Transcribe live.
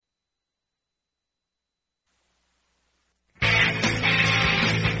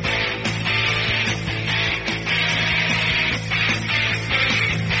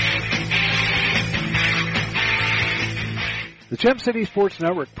Gem City Sports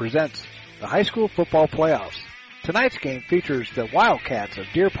Network presents the high school football playoffs. Tonight's game features the Wildcats of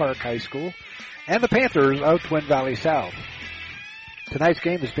Deer Park High School and the Panthers of Twin Valley South. Tonight's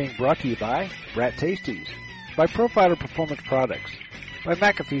game is being brought to you by Brat Tasties, by Profiler Performance Products, by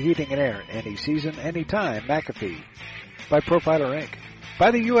McAfee Heating and Air, any season, anytime, McAfee, by Profiler Inc., by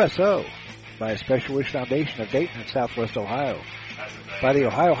the USO, by a Special Wish Foundation of Dayton and Southwest Ohio, by the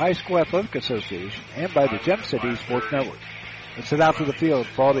Ohio High School Athletic Association, and by the Gem City Sports Network. Let's head out to the field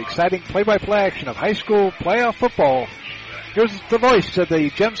for all the exciting play-by-play action of high school playoff football. Here's the voice of the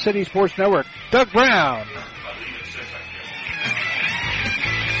Gem City Sports Network, Doug Brown.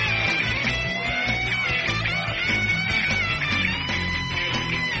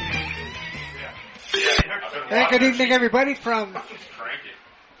 Hey, good evening, everybody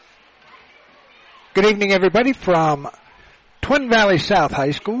from Twin Valley South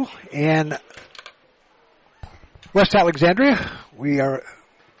High School in West Alexandria. We are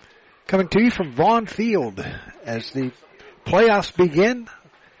coming to you from Vaughn Field as the playoffs begin,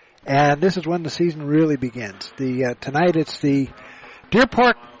 and this is when the season really begins. Tonight it's the Deer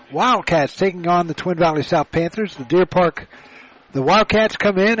Park Wildcats taking on the Twin Valley South Panthers. The Wildcats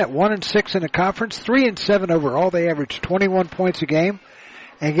come in at 1-6 in the conference, 3-7 overall. They average 21 points a game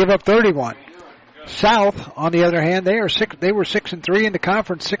and give up 31. South, on the other hand, they were 6-3 in the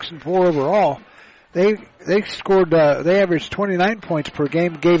conference, 6-4 overall. They averaged 29 points per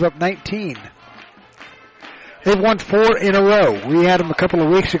game, gave up 19. They've won 4 in a row. We had them a couple of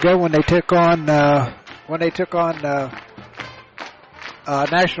weeks ago when they took on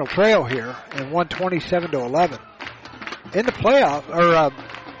National Trail here and won 27-11. In the playoff,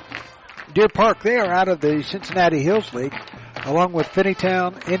 Deer Park, they are out of the Cincinnati Hills League, along with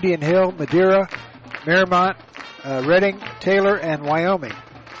Finneytown, Indian Hill, Madeira, Marymount, Reading, Taylor, and Wyoming.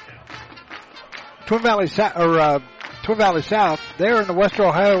 Twin Valley South, they're in the Western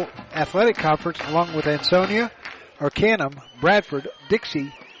Ohio Athletic Conference, along with Ansonia, Arcanum, Bradford,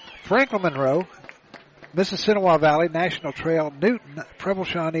 Dixie, Franklin Monroe, Mississinawa Valley, National Trail, Newton, Preble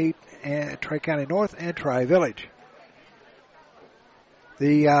Shawnee, and Tri-County North, and Tri-Village.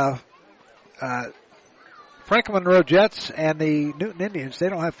 The Franklin Monroe Jets and the Newton Indians, they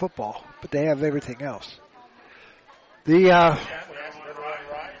don't have football, but they have everything else.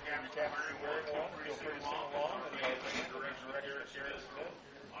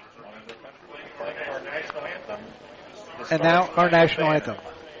 And now our national anthem.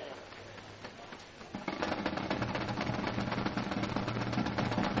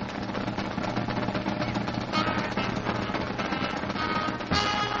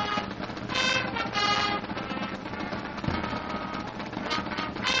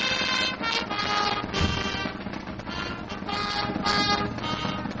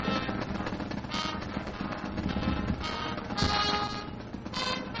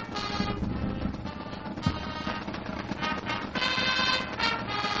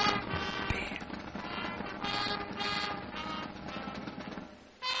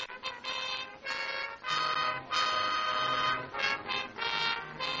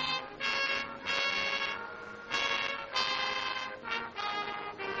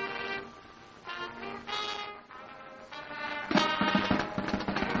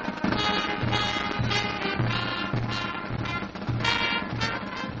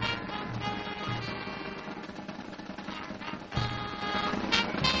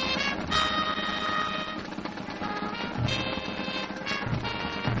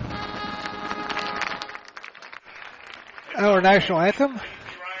 Our national anthem.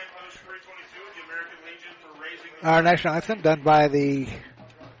 Our national anthem done by the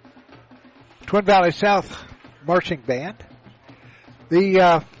Twin Valley South Marching Band.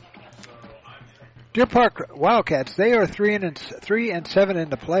 The Deer Park Wildcats, they are 3-7 in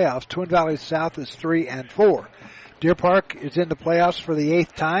the playoffs. Twin Valley South is 3-4. Deer Park is in the playoffs for the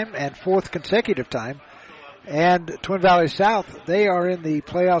 8th time and 4th consecutive time. And Twin Valley South, they are in the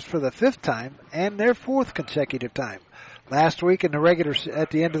playoffs for the 5th time and their 4th consecutive time. Last week at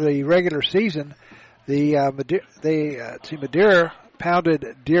the end of the regular season, Madeira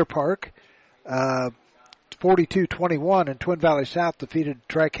pounded Deer Park 42-21, and Twin Valley South defeated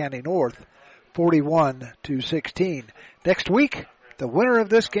Tri-County North 41-16. Next week, the winner of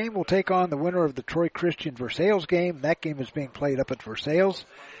this game will take on the winner of the Troy Christian Versailles game. That game is being played up at Versailles.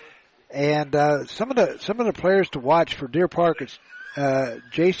 And some of the players to watch for Deer Park is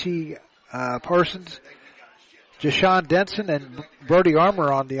J.C. Parsons, Jashawn Denson, and Brody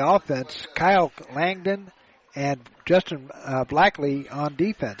Armour on the offense, Kyle Langdon, and Justin Blackley on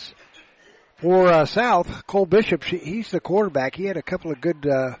defense. For South, Cole Bishop, he's the quarterback. He had a couple of good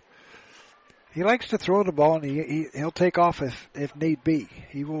He likes to throw the ball, and he'll take off if need be.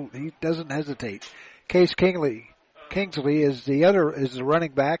 He doesn't hesitate. Case Kingsley is the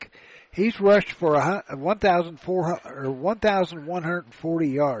running back. He's rushed for 1,140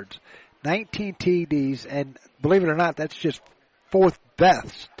 yards, 19 TDs, and believe it or not, that's just fourth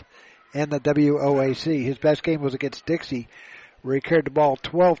best in the WOAC. His best game was against Dixie, where he carried the ball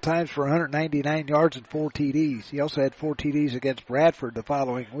 12 times for 199 yards and 4 TDs. He also had 4 TDs against Bradford the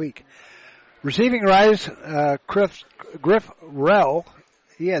following week. Receiving rise, Griff Rell,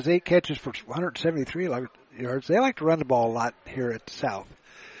 he has 8 catches for 173 yards. They like to run the ball a lot here at South.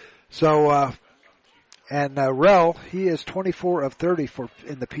 So, Rell, he is 24 of 30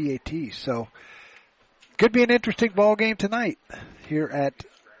 in the PAT. So, could be an interesting ball game tonight here at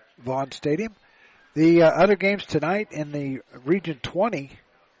Vaughn Stadium. The other games tonight in the Region 20,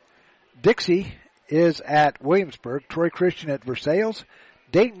 Dixie is at Williamsburg, Troy Christian at Versailles,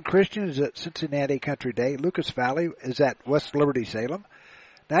 Dayton Christian is at Cincinnati Country Day, Lucas Valley is at West Liberty Salem,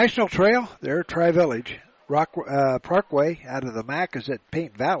 National Trail, they're at Tri-Village, Parkway out of the MAC is at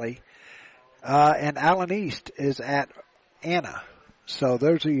Paint Valley, and Allen East is at Anna. So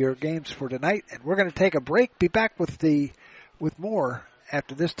those are your games for tonight, and we're going to take a break. Be back with more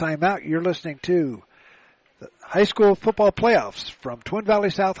after this timeout. You're listening to the high school football playoffs from Twin Valley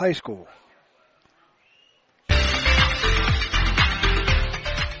South High School.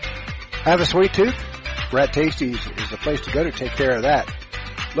 Have a sweet tooth? Brat Tasty's is the place to go to take care of that.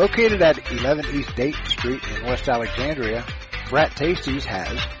 Located at 11 East Dayton Street in West Alexandria, Brat Tasty's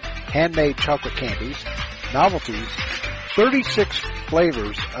has handmade chocolate candies, novelties, 36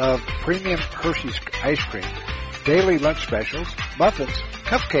 flavors of premium Hershey's ice cream, daily lunch specials, muffins,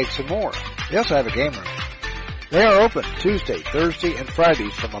 cupcakes, and more. They also have a game room. They are open Tuesday, Thursday, and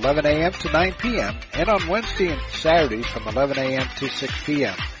Fridays from 11 a.m. to 9 p.m. and on Wednesday and Saturdays from 11 a.m. to 6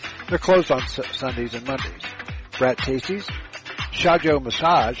 p.m. They're closed on Sundays and Mondays. Brat Tasty's, Shajo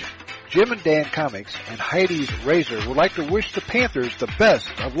Massage, Jim and Dan Comics, and Heidi's Razor would like to wish the Panthers the best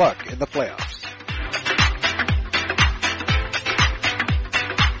of luck in the playoffs.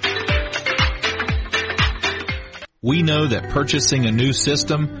 We know that purchasing a new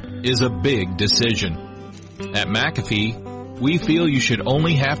system is a big decision. At McAfee, we feel you should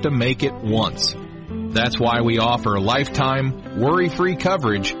only have to make it once. That's why we offer lifetime, worry-free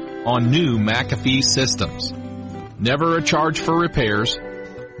coverage on new McAfee systems. Never a charge for repairs,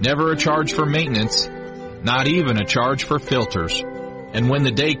 never a charge for maintenance, not even a charge for filters. And when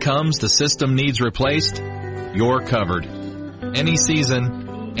the day comes the system needs replaced, you're covered. Any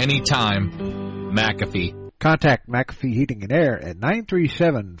season, any time, McAfee. Contact McAfee Heating and Air at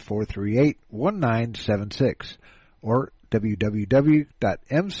 937-438-1976 or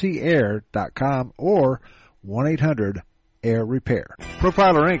www.mcair.com or 1-800-AIR-REPAIR.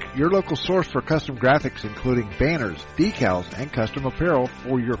 Profiler Inc., your local source for custom graphics including banners, decals, and custom apparel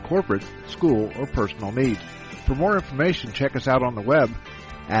for your corporate, school, or personal needs. For more information, check us out on the web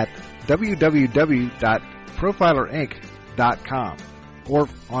at www.profilerinc.com or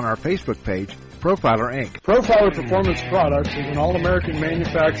on our Facebook page, Profiler Inc. Profiler Performance Products is an all-American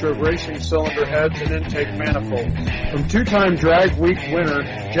manufacturer of racing cylinder heads and intake manifolds. From two-time Drag Week winner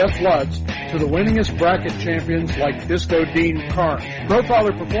Jeff Lutz to the winningest bracket champions like Disco Dean Karn,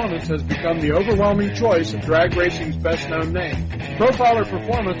 Profiler Performance has become the overwhelming choice of drag racing's best-known name. Profiler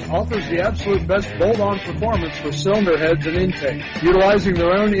Performance offers the absolute best bolt-on performance for cylinder heads and intake, utilizing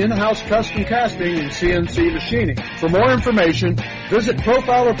their own in-house custom casting and CNC machining. For more information, visit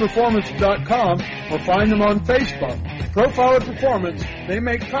profilerperformance.com or find them on Facebook. Profiler Performance, they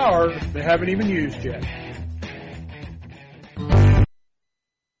make power they haven't even used yet.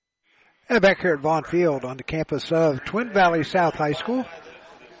 And back here at Vaughn Field on the campus of Twin Valley South High School,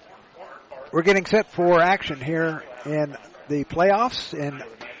 we're getting set for action here in the playoffs in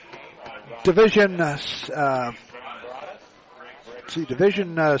Division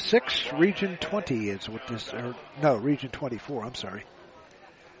 6, Region 20 is what this, Region 24, I'm sorry.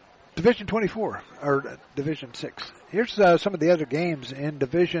 Division 24, or Division 6. Here's some of the other games in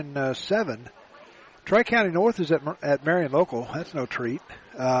Division 7. Tri-County North is at Marion Local. That's no treat.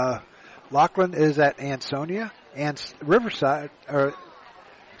 Laughlin is at Ansonia. And Riverside, or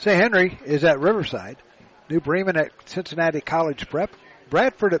St. Henry is at Riverside. New Bremen at Cincinnati College Prep.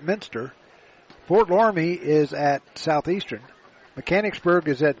 Bradford at Minster. Fort Loramie is at Southeastern. Mechanicsburg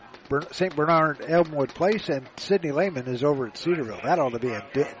is at St. Bernard Elmwood Place, and Sidney Lehman is over at Cedarville. That ought to be a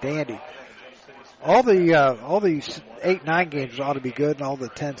dandy. All these 8-9 games ought to be good, and all the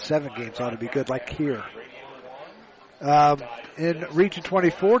 10-7 games ought to be good, like here. In Region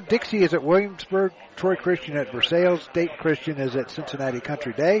 24, Dixie is at Williamsburg, Troy Christian at Versailles, Dayton Christian is at Cincinnati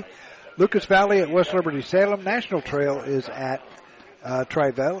Country Day, Lucas Valley at West Liberty Salem. National Trail is at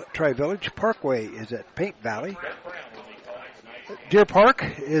Tri-Village. Parkway is at Paint Valley. Deer Park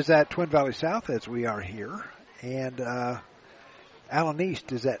is at Twin Valley South, as we are here. And Allen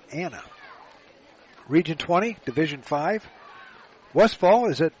East is at Anna. Region 20, Division 5. Westfall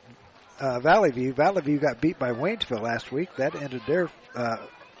is at Valley View. Valley View got beat by Waynesville last week. That ended their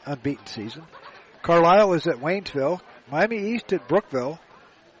unbeaten season. Carlisle is at Waynesville. Miami East at Brookville.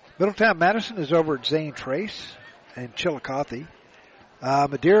 Middletown Madison is over at Zane Trace and Chillicothe.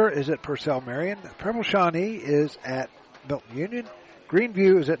 Madeira is at Purcell Marion. Preble Shawnee is at Milton Union.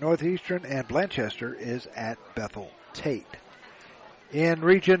 Greenview is at Northeastern, and Blanchester is at Bethel Tate. In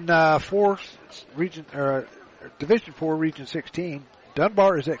Region 4, Division 4, Region 16,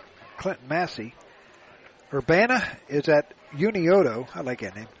 Dunbar is at Clinton Massey. Urbana is at Unioto. I like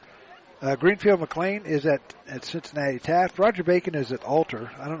that name. Greenfield McLean is at Cincinnati Taft. Roger Bacon is at Alter.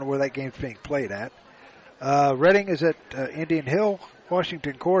 I don't know where that game's being played at. Reading is at Indian Hill.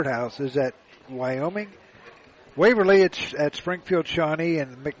 Washington Courthouse is at Wyoming. Waverly at Springfield Shawnee,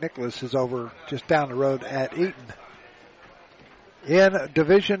 and McNicholas is over just down the road at Eaton. In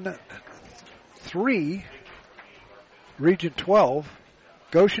Division 3, Region 12,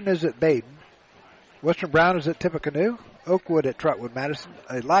 Goshen is at Baden. Western Brown is at Tippecanoe. Oakwood at Trotwood Madison.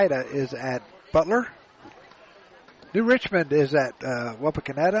 Elida is at Butler. New Richmond is at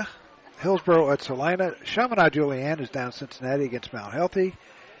Wapakoneta. Hillsboro at Salina. Chaminade Julienne is down Cincinnati against Mount Healthy.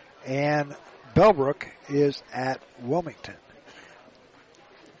 And Bellbrook is at Wilmington.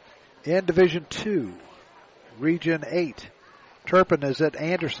 In Division 2, Region 8, Turpin is at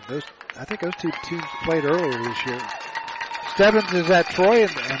Anderson. I think those two teams played earlier this year. Stebbins is at Troy,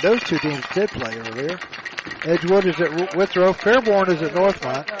 and those two teams did play earlier. Edgewood is at Withrow. Fairborn is at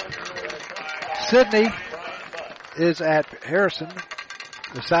Northmont. Sidney is at Harrison.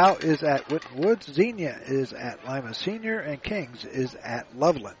 LaSalle is at Whitten Woods. Xenia is at Lima Senior, and Kings is at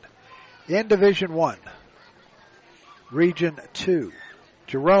Loveland. In Division 1, Region 2,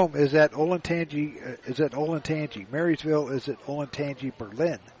 Jerome is at Olentangy. Marysville is at Olentangy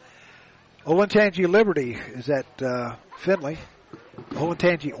Berlin. Olentangy Liberty is at Findlay.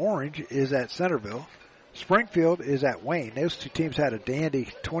 Olentangy Orange is at Centerville. Springfield is at Wayne. Those two teams had a dandy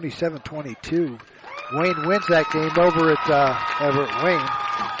 27-22. Wayne wins that game over at Wayne.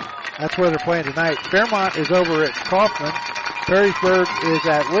 That's where they're playing tonight. Fairmont is over at Kaufman. Perrysburg is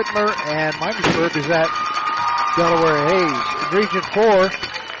at Whitmer, and Miamisburg is at Delaware Hayes. In Region 4,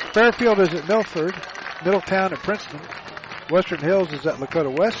 Fairfield is at Milford. Middletown at Princeton. Western Hills is at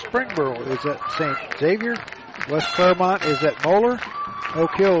Lakota West. Springboro is at St. Xavier. West Claremont is at Moeller.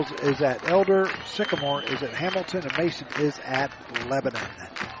 Oak Hills is at Elder. Sycamore is at Hamilton. And Mason is at Lebanon.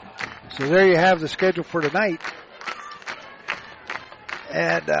 So there you have the schedule for tonight.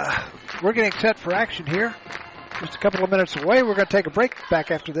 And we're getting set for action here. Just a couple of minutes away. We're going to take a break.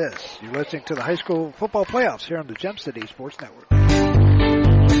 Back after this. You're listening to the high school football playoffs here on the Gem City Sports Network.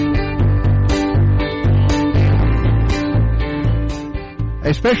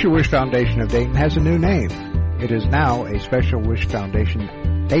 A Special Wish Foundation of Dayton has a new name. It is now a Special Wish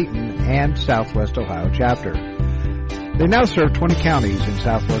Foundation Dayton and Southwest Ohio chapter. They now serve 20 counties in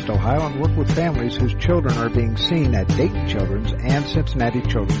Southwest Ohio and work with families whose children are being seen at Dayton Children's and Cincinnati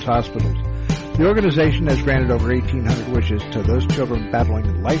Children's Hospitals. The organization has granted over 1,800 wishes to those children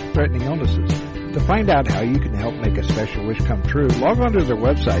battling life-threatening illnesses. To find out how you can help make a special wish come true, log on to their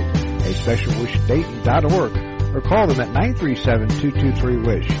website, aspecialwishdayton.org, or call them at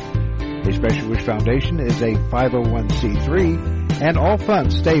 937-223-WISH. A Special Wish Foundation is a 501c3, and all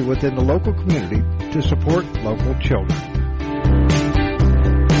funds stay within the local community to support local children.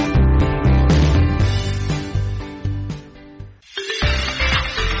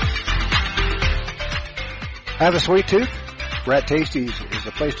 Have a sweet tooth? Brat Tasties is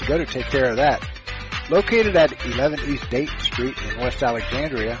the place to go to take care of that. Located at 11 East Dayton Street in West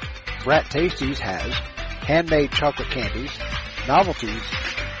Alexandria, Brat Tasties has handmade chocolate candies, novelties,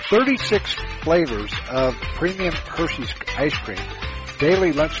 36 flavors of premium Hershey's ice cream,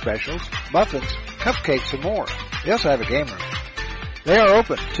 daily lunch specials, muffins, cupcakes, and more. They also have a game room. They are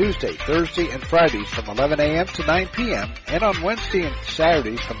open Tuesday, Thursday, and Fridays from 11 a.m. to 9 p.m. and on Wednesday and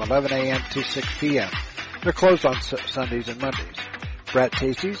Saturdays from 11 a.m. to 6 p.m. They're closed on Sundays and Mondays. Brat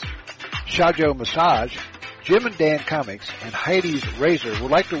Tasties, Shajo Massage, Jim and Dan Comics, and Heidi's Razor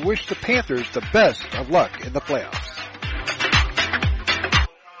would like to wish the Panthers the best of luck in the playoffs.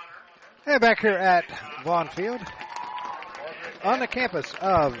 Hey, back here at Vaughn Field, on the campus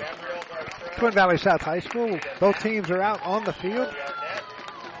of Twin Valley South High School. Both teams are out on the field.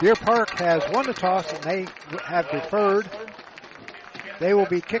 Deer Park has won the toss, and they have deferred They will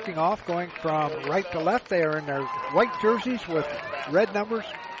be kicking off, going from right to left. They are in their white jerseys with red numbers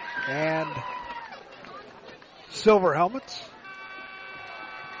and silver helmets.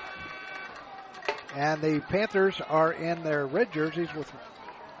 And the Panthers are in their red jerseys with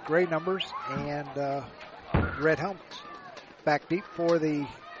gray numbers and red helmets. Back deep for the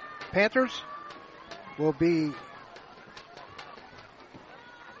Panthers will be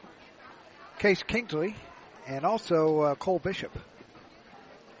Case Kingsley and also Cole Bishop.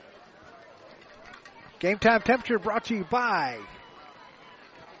 Game time temperature brought to you by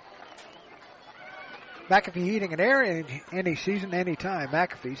McAfee Heating and Air, any season, any time.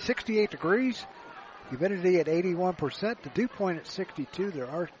 McAfee, 68 degrees, humidity at 81%, the dew point at 62. There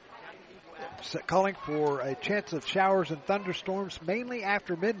are calling for a chance of showers and thunderstorms mainly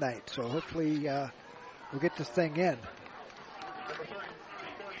after midnight, so hopefully we'll get this thing in.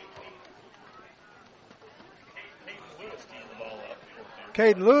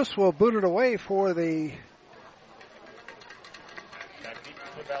 Caden Lewis will boot it away for the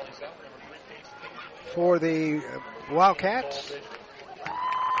Wildcats.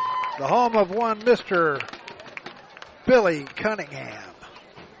 The home of one Mr. Billy Cunningham,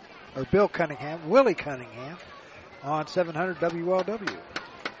 or Bill Cunningham, Willie Cunningham, on 700 WLW.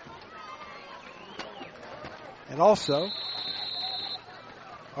 And also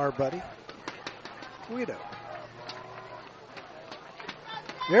our buddy Guido.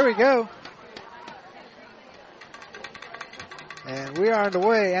 There we go. And we are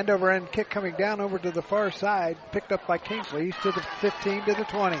underway. End over end kick coming down over to the far side. Picked up by Kingsley. He's to the 15, to the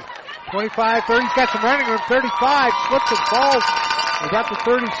 20. 25, 30. He's got some running room. 35. Slips and falls. He's at the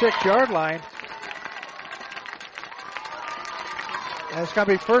 36-yard line. And it's going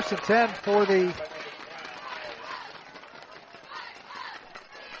to be 1st and 10 for the...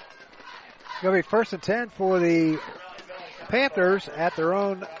 It's going to be 1st and 10 for the Panthers at their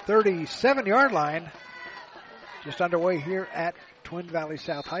own 37-yard line. Just underway here at Twin Valley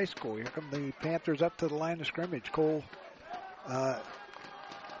South High School. Here come the Panthers up to the line of scrimmage. Cole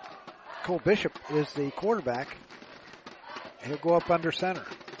Bishop is the quarterback. He'll go up under center.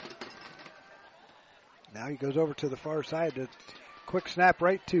 Now he goes over to the far side. A quick snap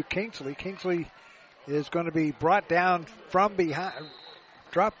right to Kingsley. Kingsley is going to be brought down from behind,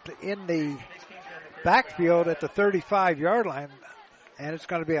 dropped in the backfield at the 35-yard line, and it's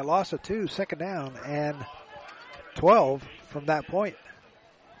going to be a loss of 2, 2nd down, and 12 from that point.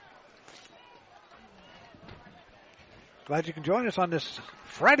 Glad you can join us on this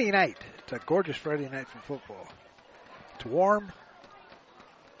Friday night. It's a gorgeous Friday night for football. It's warm.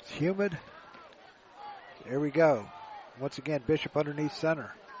 It's humid. There we go. Once again, Bishop underneath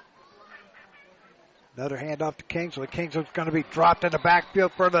center. Another handoff to Kingsley. Kingsley's going to be dropped in the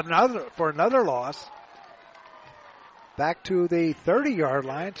backfield for another loss. Back to the 30-yard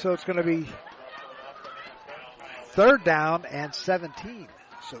line, so it's going to be 3rd down and 17.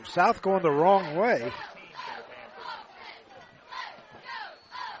 So South going the wrong way.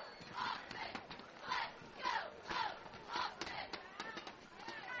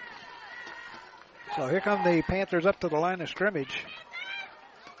 So here come the Panthers up to the line of scrimmage.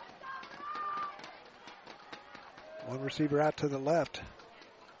 One receiver out to the left.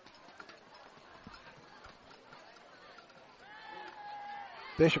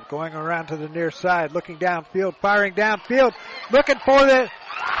 Bishop going around to the near side, looking downfield, firing downfield, looking for the,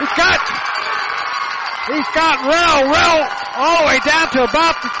 he's got Rell all the way down to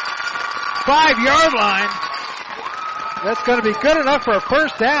about the 5-yard line. That's going to be good enough for a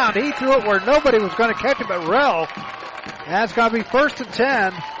 1st down. He threw it where nobody was going to catch it but Rell. That's going to be 1st and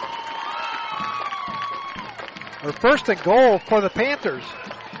 10. Or 1st and goal for the Panthers.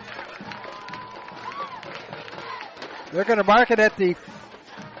 They're going to mark it at the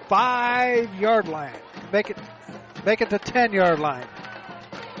 5-yard line. Make it the 10-yard line.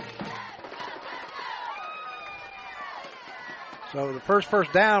 So the first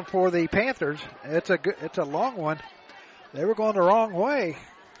down for the Panthers. It's a long one. They were going the wrong way.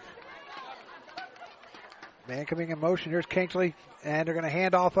 Man coming in motion. Here's Kingsley, and they're going to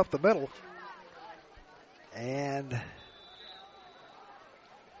hand off up the middle. And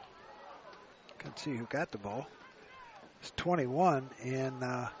can see who got the ball. It's 21 in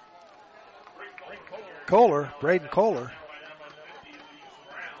Braden Kohler.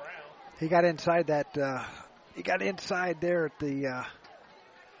 He got inside that. He got inside there at the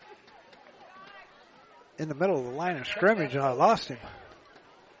in the middle of the line of scrimmage, and I lost him.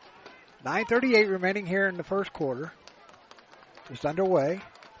 9:38 remaining here in the first quarter. Just underway.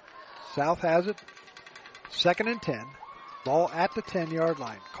 South has it. 2nd and 10. Ball at the 10-yard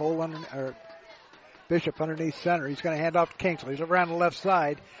line. Bishop underneath center. He's going to hand off to Kingsley. He's around the left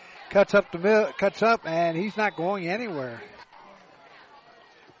side. Cuts up, and he's not going anywhere.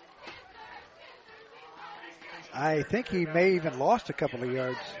 I think he may even lost a couple of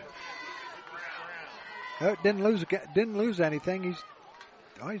yards. Oh, didn't lose anything.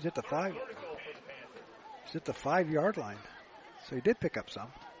 He's at the 5. He's at the 5-yard line. So he did pick up some.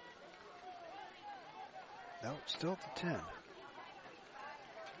 No, still at the 10.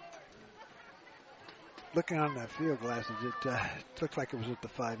 Looking on the field glasses, it looks like it was at the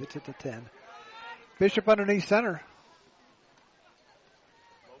 5. It's at the 10. Bishop underneath center.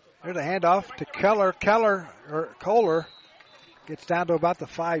 There's a handoff to Kohler gets down to about the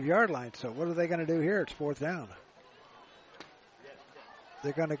 5-yard line. So what are they going to do here? It's 4th down.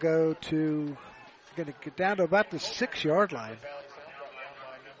 They're going to get down to about the 6-yard line.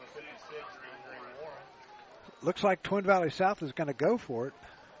 Looks like Twin Valley South is going to go for it.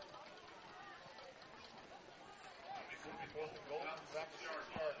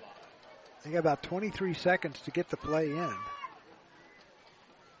 They got about 23 seconds to get the play in.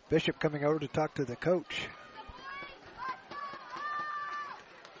 Bishop coming over to talk to the coach.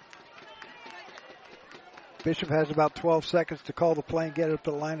 Bishop has about 12 seconds to call the play and get up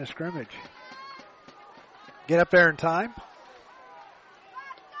to the line of scrimmage. Get up there in time.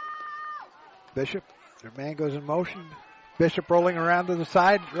 Bishop, their man goes in motion. Bishop rolling around to the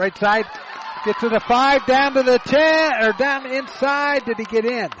side, right side. Gets to the 5, down to the 10, or down inside. Did he get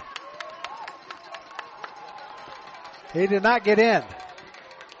in? He did not get in.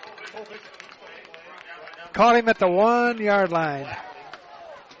 Caught him at the 1-yard line.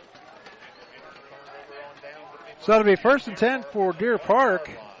 So it'll be 1st and 10 for Deer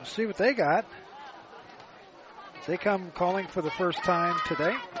Park. Let's see what they got. They come calling for the first time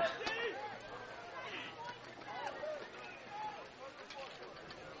today.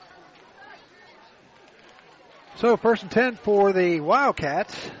 So 1st and 10 for the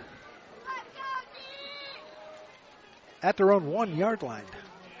Wildcats at their own 1-yard line.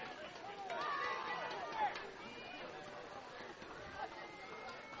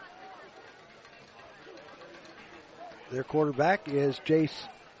 Their quarterback is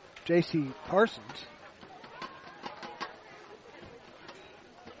J.C. Parsons.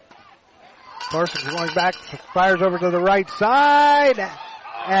 Parsons going back, fires over to the right side,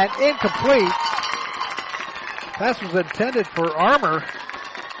 and incomplete. Pass was intended for Armour,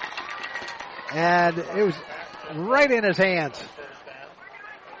 and it was right in his hands.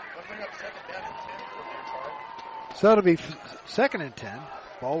 So it'll be 2nd and 10.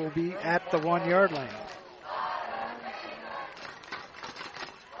 Ball will be at the 1-yard line.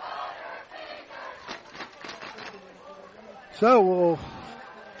 So we'll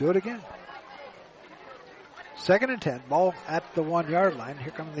do it again. 2nd and 10. Ball at the 1-yard line.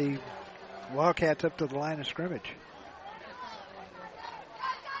 Here come the Wildcats up to the line of scrimmage.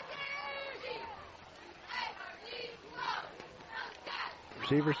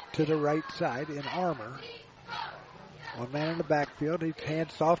 Receivers to the right side in Armour. One man in the backfield. He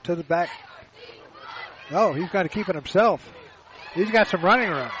hands off to the back. Oh, he's got to keep it himself. He's got some running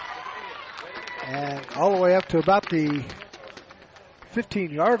room. And all the way up to about the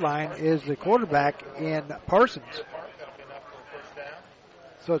 15-yard line is the quarterback in Parsons.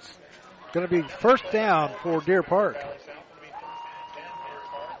 So it's going to be 1st down for Deer Park.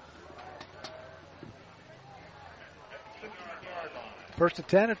 First and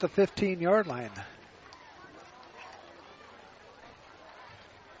 10 at the 15-yard line.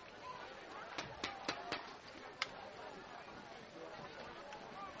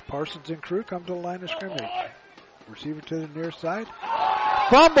 Parsons and crew come to the line of scrimmage. Receiver to the near side.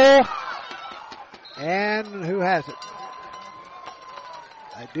 Fumble! And who has it?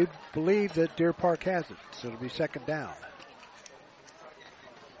 I do believe that Deer Park has it, so it'll be 2nd down.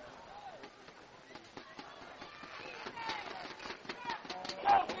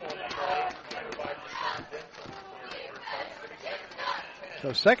 So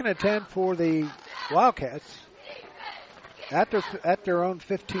 2nd and 10 for the Wildcats at their own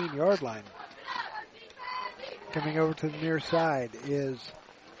 15-yard line. Coming over to the near side is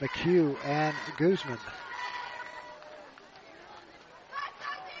McHugh and Guzman.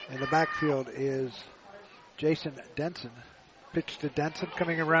 In the backfield is Jason Denson. Pitch to Denson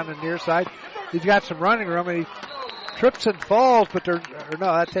coming around the near side. He's got some running room and he trips and falls, but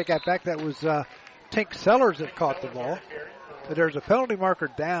I take that back. That was Tink Sellers that caught the ball. But there's a penalty marker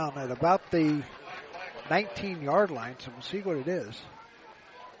down at about the 19-yard line, so we'll see what it is.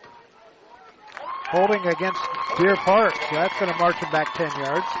 Holding against Deer Park, so that's going to march him back 10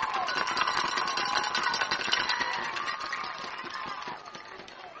 yards.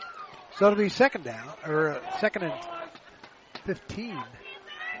 So it'll be second down, or second and 15.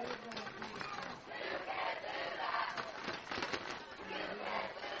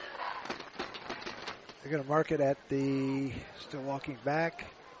 They're going to mark it at the, still walking back,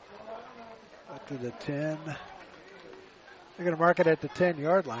 up to the 10. They're going to mark it at the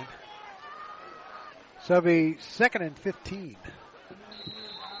 10-yard line. So it'll be second and 15.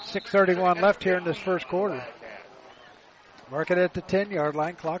 6:31 left here in this first quarter. Mark it at the 10-yard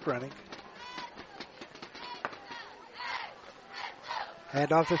line, clock running.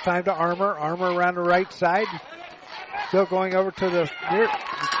 Hand off this time to Armour. Armour around the right side. Still going over to the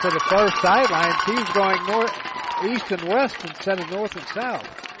far sideline. He's going north, east and west instead of north and south.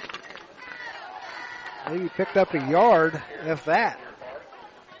 Maybe picked up a yard, if that.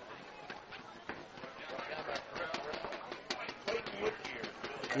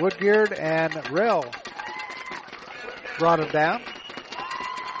 Woodgeard and Rell brought him down.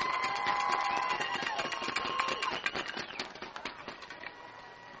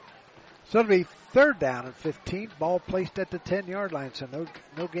 So it'll be third down and 15. Ball placed at the 10-yard line, so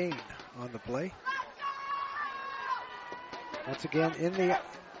no gain on the play. Once again, in the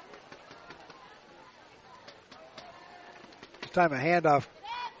this time a handoff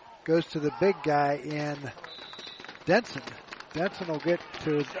goes to the big guy in Denson. Denson will get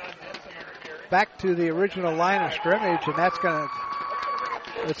back to the original line of scrimmage, and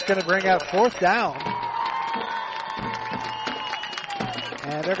it's gonna bring up fourth down.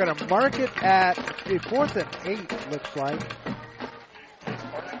 And they're going to mark it at the 4th and 8, looks like.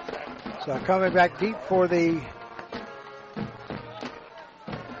 So coming back deep for the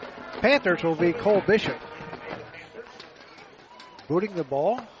Panthers will be Cole Bishop. Booting the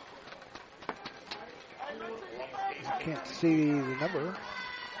ball. I can't see the number.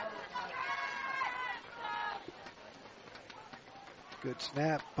 Good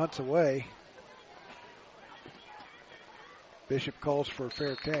snap, punts away. Bishop calls for a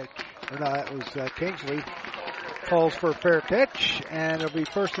fair catch. Or no, that was Kingsley. Calls for a fair catch, and it'll be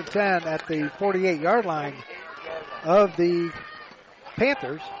 1st and 10 at the 48-yard line of the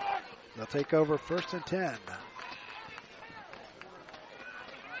Panthers. They'll take over 1st and 10.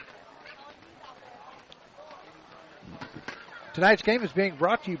 Tonight's game is being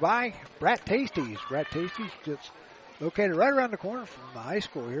brought to you by Brat Tasties. Brat Tasties just located right around the corner from the high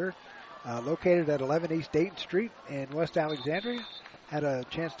school here. Located at 11 East Dayton Street in West Alexandria. Had a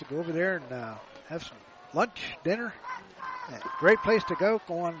chance to go over there and have some lunch, dinner. Great place to go.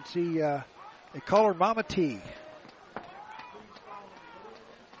 Go on and see, they call her Mama T.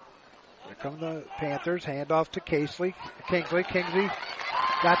 Here come the Panthers. Hand off to Kingsley. Kingsley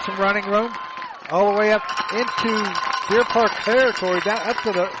got some running room. All the way up into Deer Park territory, down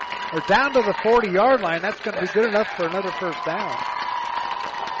to the 40-yard line. That's going to be good enough for another first down.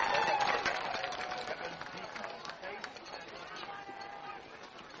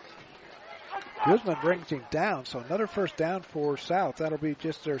 Guzman brings him down, so another first down for South. That'll be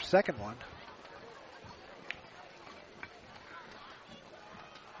just their second one.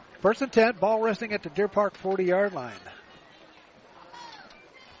 1st and 10, ball resting at the Deer Park 40-yard line.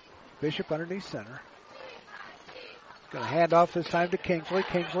 Bishop underneath center. Going to hand off this time to Kingsley.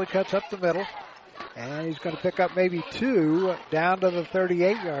 Kingsley cuts up the middle, and he's going to pick up maybe 2 down to the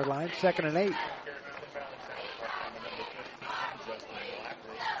 38-yard line, 2nd and 8.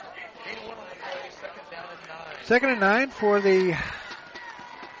 Second and 9 for the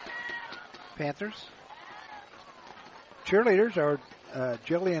Panthers. Cheerleaders are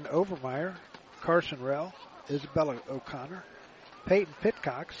Jillian Overmeyer, Carson Rell, Isabella O'Connor, Peyton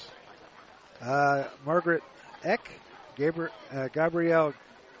Pitcox, Margaret Eck, Gabrielle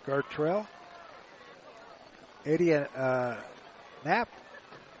Gartrell, Eddie Knapp,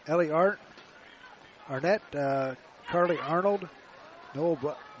 Ellie Arnett, Carly Arnold,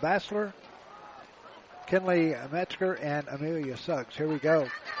 Noel Bassler, Kinley Metzger, and Amelia Suggs. Here we go.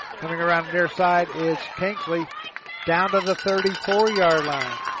 Coming around the near side is Kingsley down to the 34-yard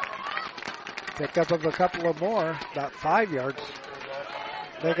line. Pick up of a couple of more, about 5 yards.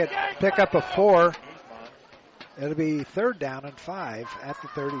 They could pick up a 4. It'll be 3rd down and 5 at the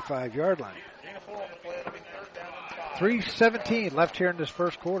 35-yard line. 3:17 left here in this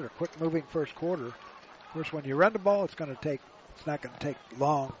first quarter. Quick moving first quarter. Of course, when you run the ball, it's not going to take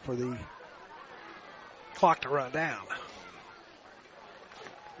long for the clock to run down.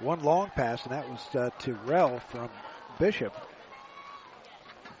 One long pass, and that was to Rell from Bishop.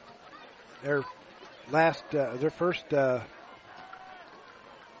 Their first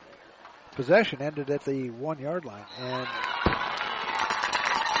possession ended at the 1-yard line, and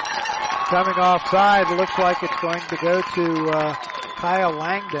coming offside, it looks like it's going to go to Kyle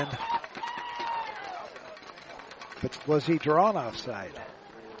Langdon. But was he drawn offside?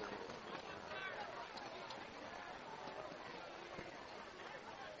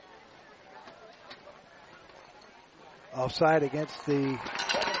 Offside against the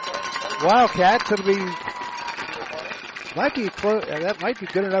Wildcats. It'll be close. That might be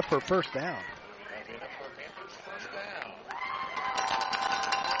good enough for a first down.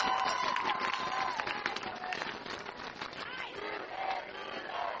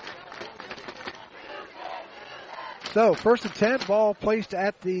 So, 1st and 10, ball placed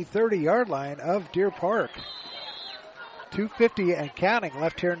at the 30-yard line of Deer Park. 2:50 and counting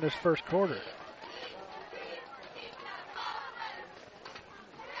left here in this first quarter.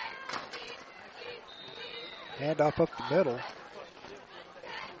 Handoff up the middle.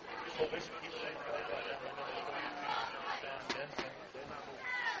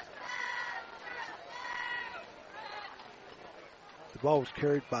 The ball was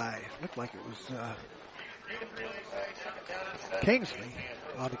carried by, looked like it was Kingsley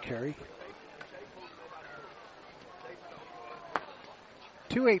on the carry.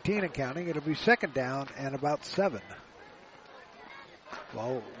 2:18 and counting. It'll be 2nd down and about 7.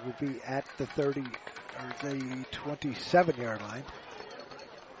 Ball will be at the 30 or the 27-yard line.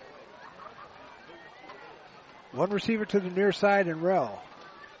 One receiver to the near side and Rell.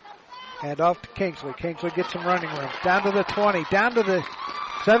 Hand off to Kingsley. Kingsley gets some running room. Down to the 20, down to the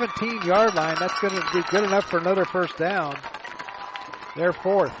 17-yard line. That's going to be good enough for another first down. They're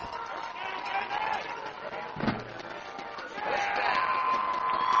 4th.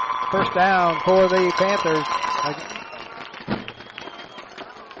 First down for the Panthers.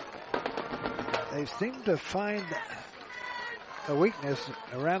 They seem to find a weakness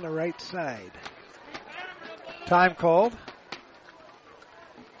around the right side. Time called.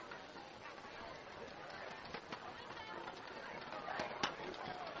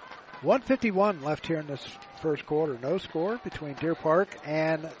 .151 left here in this first quarter. No score between Deer Park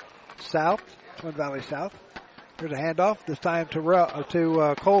and South, Twin Valley South. Here's a handoff, this time to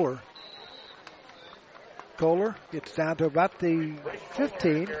Kohler. Kohler gets down to about the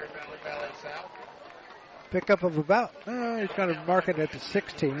 15. Pickup of about, he's going to mark it at the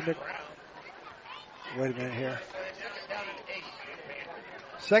 16. Wait a minute here.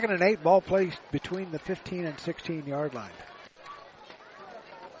 2nd and 8, ball placed between the 15 and 16-yard line.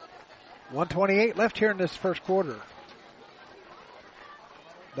 1:28 left here in this first quarter.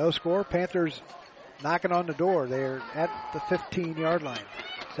 No score. Panthers knocking on the door. They're at the 15-yard line.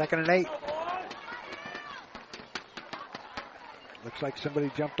 2nd and 8. Looks like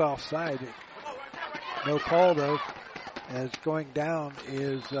somebody jumped offside. No call, though, as going down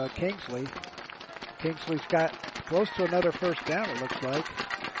is Kingsley. Kingsley's got close to another first down, it looks like.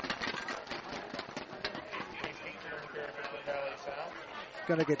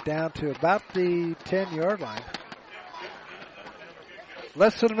 Going to get down to about the 10-yard line.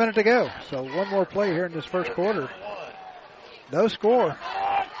 Less than a minute to go. So one more play here in this first quarter. No score.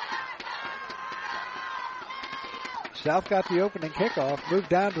 South got the opening kickoff, moved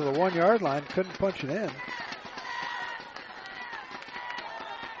down to the 1-yard line, couldn't punch it in.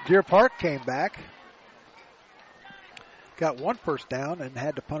 Deer Park came back, got one first down and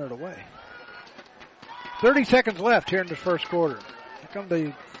had to punt it away. 30 seconds left here in the first quarter. Here come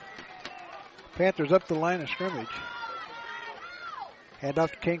the Panthers up the line of scrimmage. Hand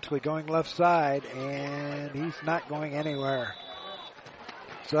off to Kingsley going left side, and he's not going anywhere.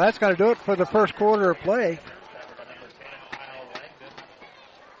 So that's going to do it for the first quarter of play.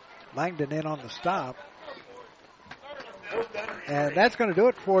 Langdon in on the stop. And that's going to do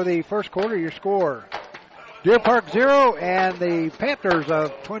it for the first quarter. Your score, Deer Park 0 and the Panthers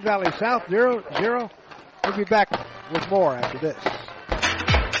of Twin Valley South 0-0. We'll be back with more after this.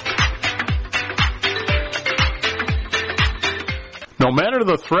 No matter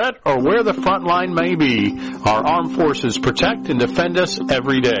the threat or where the front line may be, our armed forces protect and defend us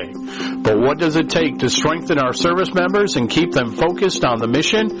every day. But what does it take to strengthen our service members and keep them focused on the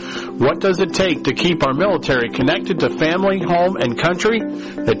mission? What does it take to keep our military connected to family, home, and country?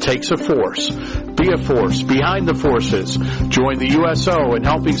 It takes a force. Be a force behind the forces. Join the USO in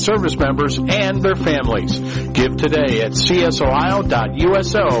helping service members and their families. Give today at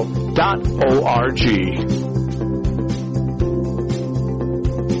csohio.uso.org.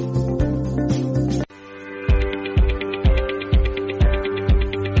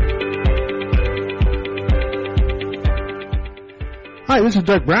 Hi, this is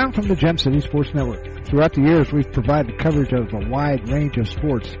Doug Brown from the Gem City Sports Network. Throughout the years, we've provided coverage of a wide range of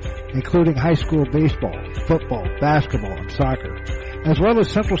sports, including high school baseball, football, basketball, and soccer, as well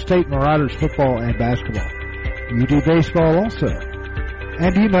as Central State Marauders football and basketball. You do baseball also.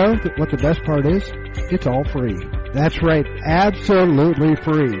 And do you know that what the best part is? It's all free. That's right, absolutely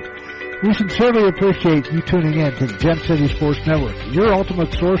free. We sincerely appreciate you tuning in to the Gem City Sports Network, your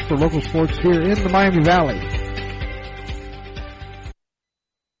ultimate source for local sports here in the Miami Valley.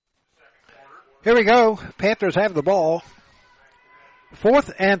 Here we go. Panthers have the ball.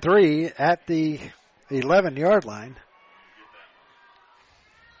 4th and 3 at the 11-yard line.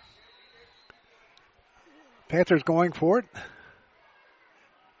 Panthers going for it.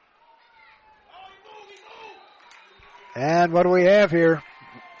 And what do we have here?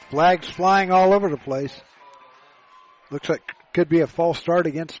 Flags flying all over the place. Looks like could be a false start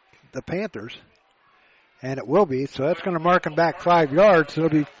against the Panthers. And it will be. So that's going to mark them back 5 yards. So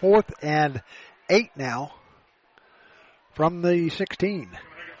it'll be 4th and 8 now from the 16.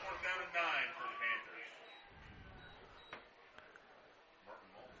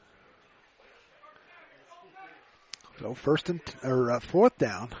 So 4th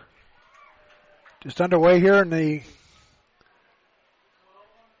down. Just underway here in the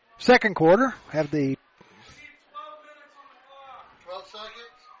second quarter. Have the 12 seconds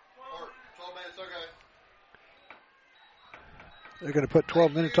or 12 minutes, okay. They're going to put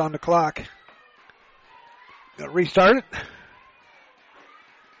 12 minutes on the clock. Going to restart it.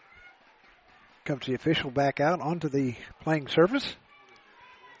 Comes the official back out onto the playing surface.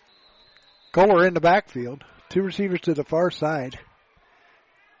 Kohler in the backfield. 2 receivers to the far side.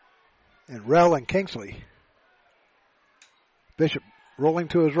 And Rell and Kingsley. Bishop rolling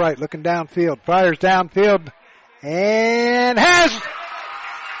to his right, looking downfield. Fires downfield. And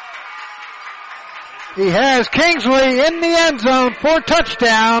he has Kingsley in the end zone for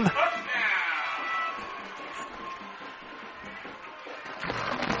touchdown.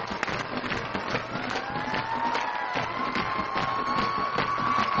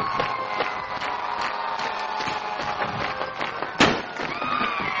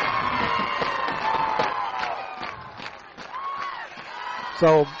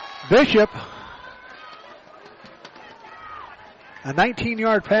 So Bishop, a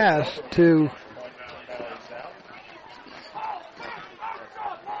 19-yard pass to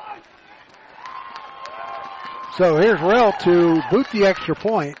so here's Rell to boot the extra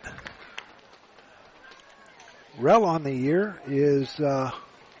point. Rell on the year is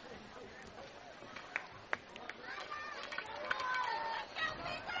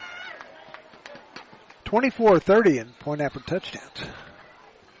 24-30 in point after touchdowns.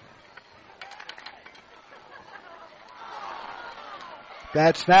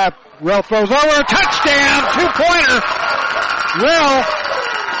 Bad snap. Rell throws over a touchdown. 2-pointer. Rell.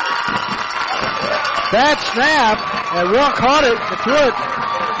 Bad snap. And Rell caught it and threw it.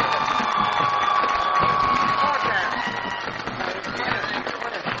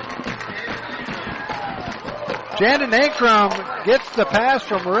 Shannon Ankrum gets the pass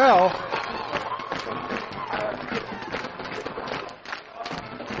from Rell.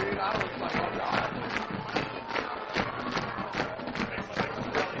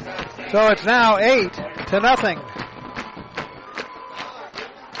 So it's now 8-0.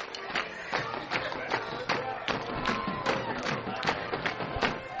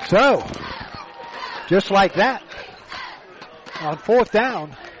 So, just like that, on 4th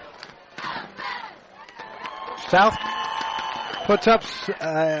down, South puts up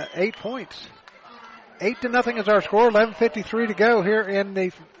 8 points. 8-0 is our score. 11:53 to go here in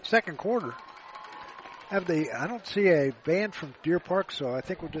the second quarter. I don't see a band from Deer Park, so I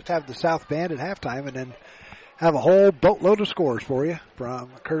think we'll just have the South band at halftime and then have a whole boatload of scores for you from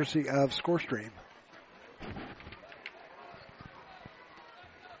courtesy of ScoreStream.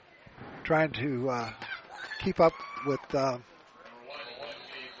 Trying to keep up with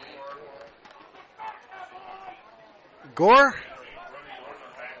Gore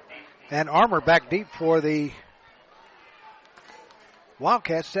and Armour back deep for the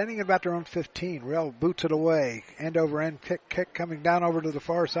Wildcats, standing at about their own 15. Rell boots it away. End over end kick coming down over to the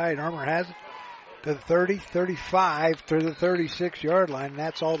far side. Armour has it to the 30, 35, to the 36-yard line. And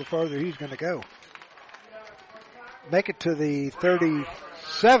that's all the farther he's going to go. Make it to the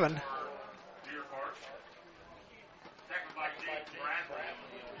 37.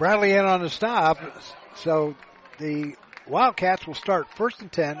 Bradley in on the stop. So the Wildcats will start 1st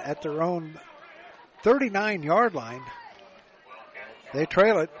and 10 at their own 39-yard line. They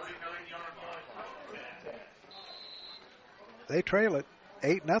trail it.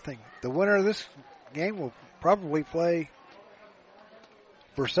 8-0. The winner of this game will probably play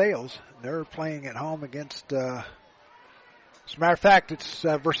Versailles. They're playing at home against, as a matter of fact, it's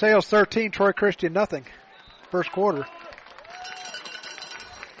Versailles 13, Troy Christian nothing. First quarter.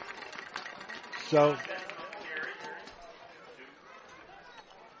 So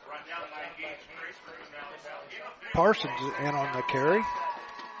Parsons in on the carry.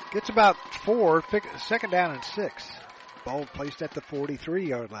 Gets about 4, second down and 6. Ball placed at the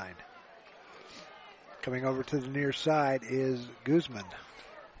 43-yard line. Coming over to the near side is Guzman.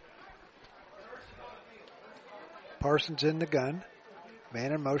 Parsons in the gun.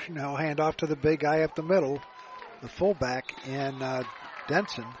 Man in motion. He'll hand off to the big guy up the middle, the fullback in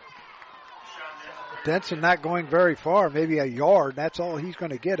Denson. Denson not going very far, maybe a yard. That's all he's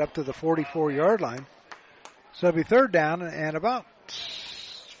going to get up to the 44-yard line. So it'll be third down and about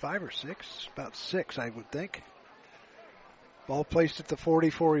 5 or 6, about 6, I would think. Ball placed at the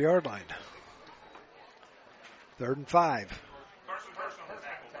 44-yard line. Third and 5.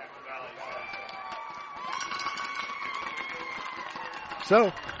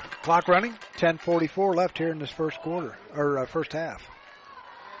 So, clock running, 10:44 left here in this first quarter, or first half.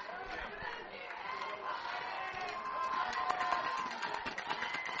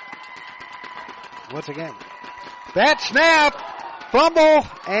 Once again, that snap, fumble,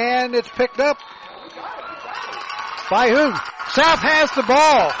 and it's picked up by who? South has the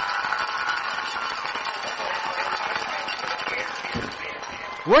ball.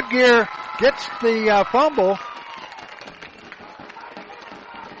 Woodgear gets the fumble.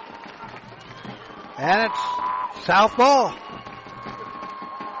 And it's South ball.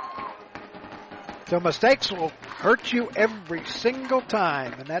 So mistakes will hurt you every single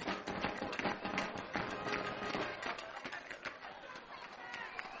time. And that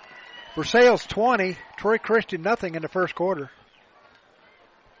Versailles 20, Troy Christian nothing in the first quarter.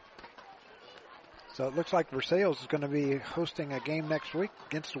 So it looks like Versailles is going to be hosting a game next week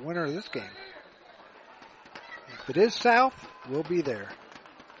against the winner of this game. If it is South, we'll be there.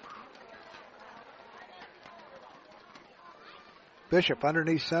 Bishop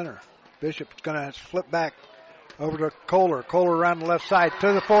underneath center. Bishop's going to flip back over to Kohler. Kohler around the left side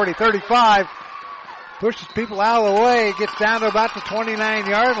to the 40, 35. Pushes people out of the way. Gets down to about the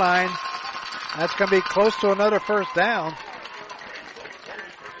 29-yard line. That's going to be close to another first down.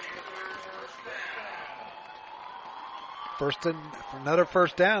 Another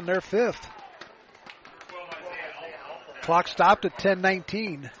first down. They're fifth. Clock stopped at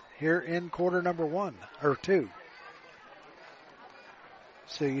 10:19 here in quarter number 1 or 2.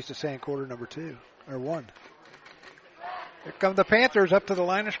 So used to saying quarter number 2 or 1. Here come the Panthers up to the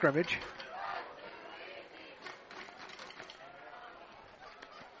line of scrimmage.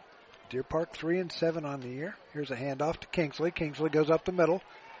 Deer Park 3-7 on the year. Here's a handoff to Kingsley. Kingsley goes up the middle.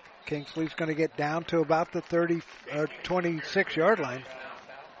 Kingsley's going to get down to about the 26-yard line.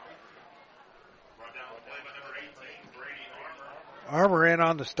 Armour in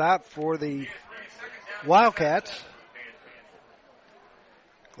on the stop for the Wildcats.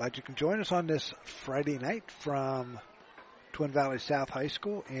 Glad you can join us on this Friday night from Twin Valley South High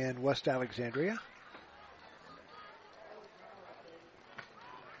School in West Alexandria.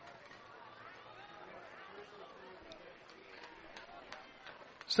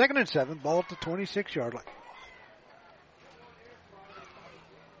 Second and 7, ball at the 26-yard line.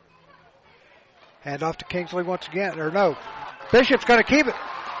 Hand off to Kingsley once again, or no. Bishop's going to keep it.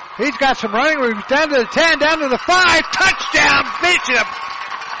 He's got some running room. Down to the 10, down to the 5. Touchdown, Bishop!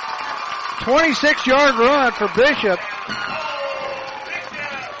 26-yard run for Bishop.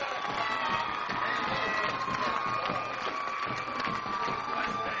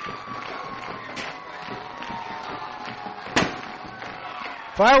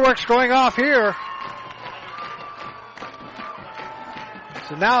 Fireworks going off here.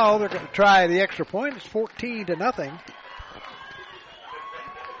 So now they're going to try the extra point. It's 14-0.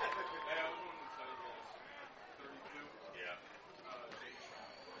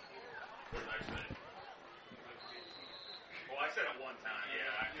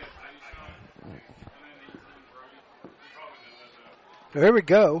 So here we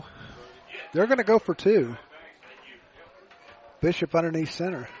go. They're going to go for 2. Bishop underneath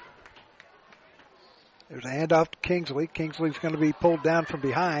center. There's a handoff to Kingsley. Kingsley's going to be pulled down from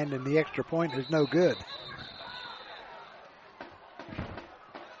behind, and the extra point is no good.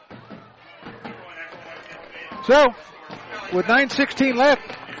 So, with 9:16 left,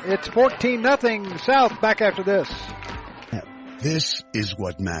 it's 14-0 South. Back after this. This is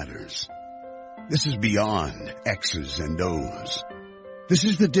what matters. This is beyond X's and O's. This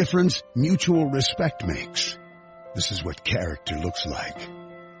is the difference mutual respect makes. This is what character looks like.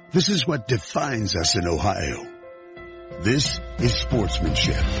 This is what defines us in Ohio. This is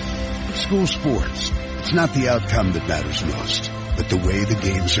sportsmanship. School sports. It's not the outcome that matters most, but the way the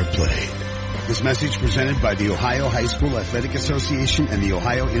games are played. This message presented by the Ohio High School Athletic Association and the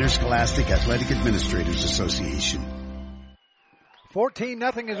Ohio Interscholastic Athletic Administrators Association.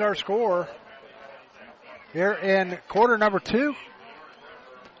 14-0 is our score. here in quarter number 2.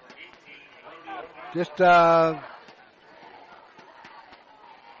 Just 2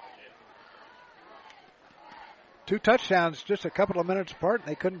 touchdowns just a couple of minutes apart, and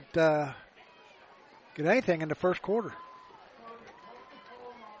they couldn't get anything in the first quarter.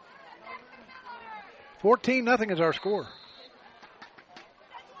 14-0 is our score.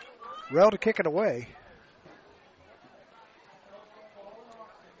 Rel to kick it away.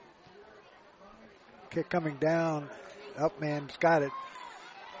 Kick coming down. Upman's got it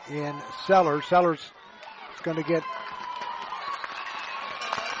in Sellers. Sellers is going to get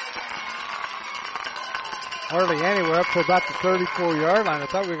hardly anywhere, up to about the 34-yard line. I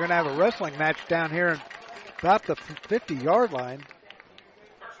thought we were going to have a wrestling match down here at about the 50-yard line.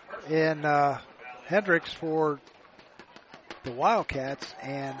 In Hendricks for the Wildcats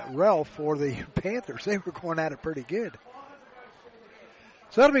and Rel for the Panthers. They were going at it pretty good.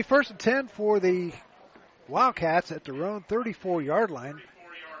 So that'll be 1st and 10 for the Wildcats at their own 34-yard line.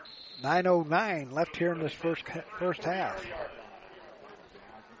 9:09 left here in this first half.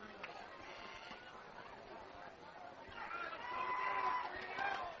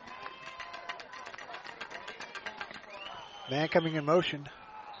 Man coming in motion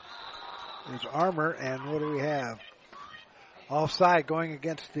is Armour, and what do we have? Offside going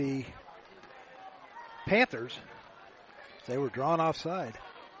against the Panthers. They were drawn offside.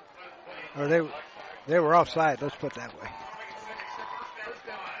 Or they were offside, let's put it that way.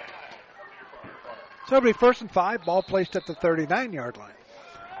 So it'll be 1st and 5, ball placed at the 39-yard line.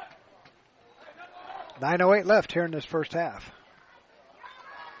 9:08 left here in this first half.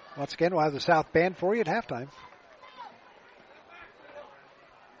 Once again, we'll have the South Band for you at halftime.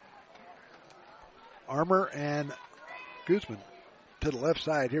 Armour and Guzman to the left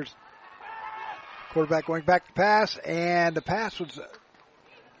side. Here's quarterback going back to pass, and the pass was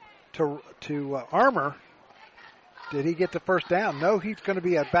to Armour. Did he get the first down? No, he's going to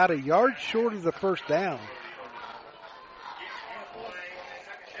be about a yard short of the first down.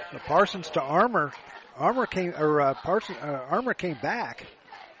 So Parsons to Armour. Armour came back,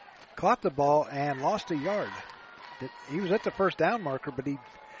 caught the ball, and lost a yard. He was at the first down marker, but he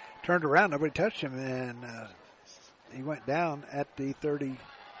turned around, nobody touched him, and he went down at the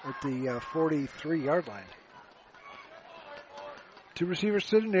 43-yard line. 2 receivers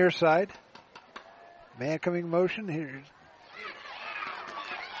to the near side. Man coming in motion here.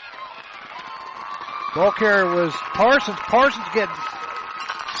 Ball carrier was Parsons. Parsons gets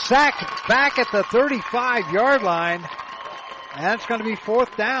sacked back at the 35-yard line, and it's going to be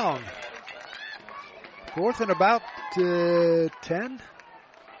 4th down. 4th and about 10.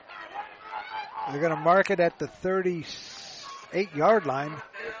 They're going to mark it at the 38-yard line.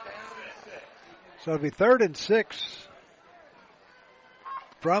 So it'll be 3rd and 6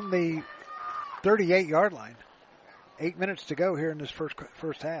 from the 38-yard line. 8 minutes to go here in this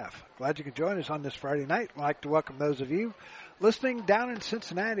first half. Glad you could join us on this Friday night. I'd like to welcome those of you listening down in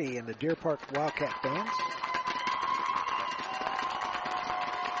Cincinnati in the Deer Park Wildcat fans.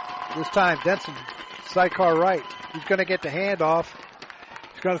 This time, Denson, sidecar right. He's going to get the handoff.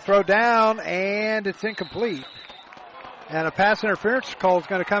 He's going to throw down, and it's incomplete. And a pass interference call is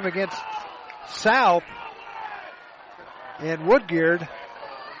going to come against South and Woodgeard.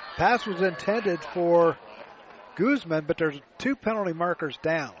 Pass was intended for Guzman, but there's 2 penalty markers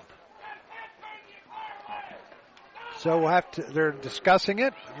down. So we'll have to, they're discussing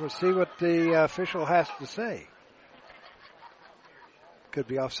it. We'll see what the official has to say. Could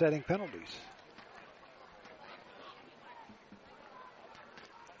be offsetting penalties.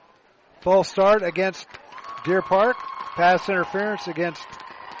 False start against Deer Park. Pass interference against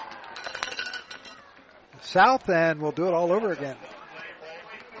South, and we'll do it all over again.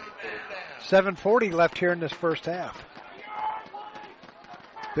 7:40 left here in this first half.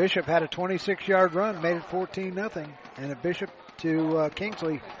 Bishop had a 26-yard run, made it 14-0, and a Bishop to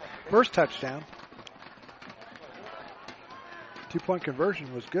Kingsley first touchdown. 2-point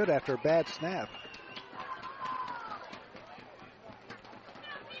conversion was good after a bad snap.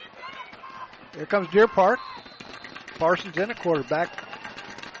 Here comes Deer Park. Parsons in a quarterback.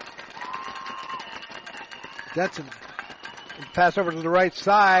 Denson pass over to the right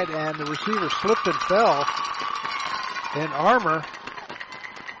side, and the receiver slipped and fell in Armour.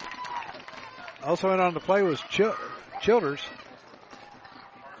 Also in on the play was Childers.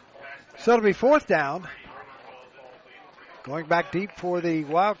 So it'll be 4th down. Going back deep for the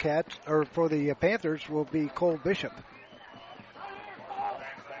Wildcats, or for the Panthers, will be Cole Bishop.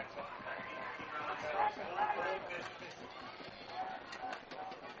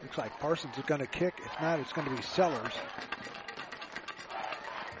 Looks like Parsons is going to kick. If not, it's going to be Sellers.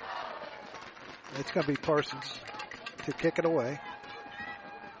 It's going to be Parsons to kick it away.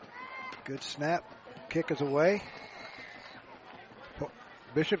 Good snap. Kick is away.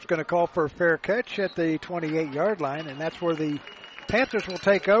 Bishop's going to call for a fair catch at the 28-yard line, and that's where the Panthers will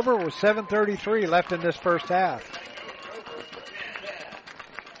take over with 7:33 left in this first half.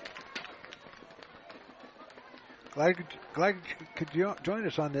 Glad you could join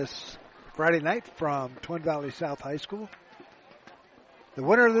us on this Friday night from Twin Valley South High School. The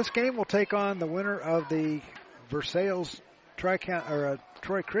winner of this game will take on the winner of the Versailles Troy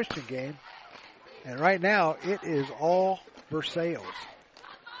Christian game. And right now, it is all Versailles.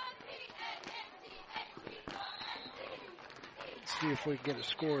 Let's see if we can get a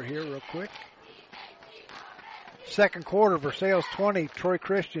score here real quick. Second quarter, Versailles 20, Troy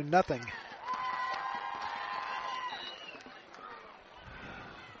Christian nothing.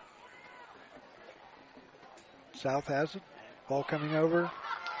 South has it. Ball coming over.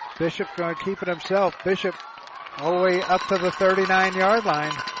 Bishop going to keep it himself. Bishop all the way up to the 39-yard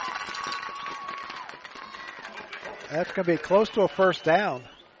line. That's going to be close to a first down.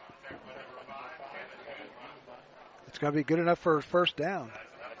 It's going to be good enough for a first down.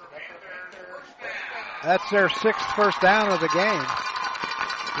 That's their sixth first down of the game.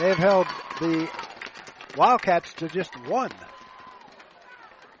 They've held the Wildcats to just one.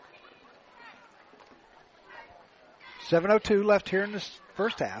 7:02 left here in this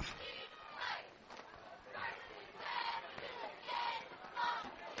first half.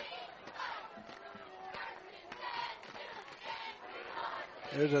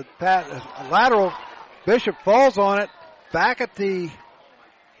 There's a lateral. Bishop falls on it. Back at the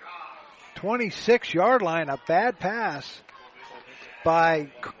 26-yard line. A bad pass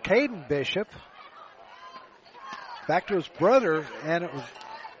by Caden Bishop. Back to his brother, and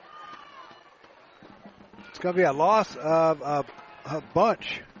it's going to be a loss of a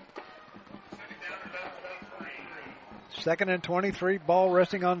bunch. 2nd and 23. Ball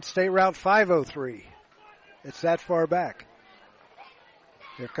resting on State Route 503. It's that far back.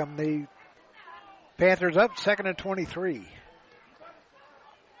 Here come the Panthers up, 2nd and 23.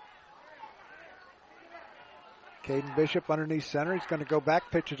 Caden Bishop underneath center. He's going to go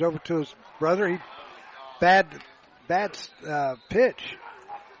back, pitches over to his brother. Bad pitch.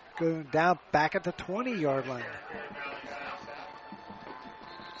 Going down back at the 20-yard line.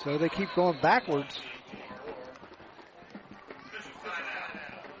 So they keep going backwards.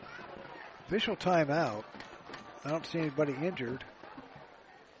 Official timeout. I don't see anybody injured.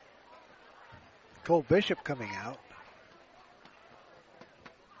 Cole Bishop coming out.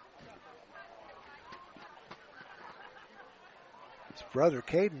 His brother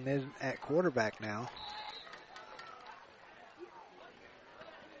Caden is at quarterback now.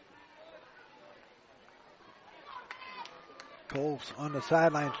 Cole's on the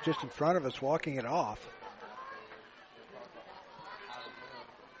sidelines just in front of us, walking it off.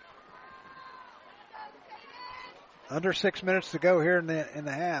 Under 6 minutes to go here in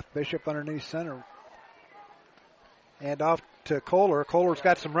the half. Bishop underneath center. And off to Kohler. Kohler's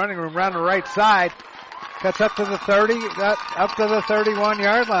got some running room around the right side. Cuts up to the 30, up to the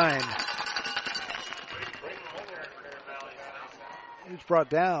 31-yard line. He's brought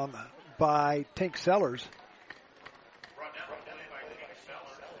down by Tink Sellers.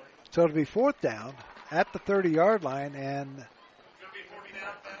 So it'll be fourth down at the 30-yard line, and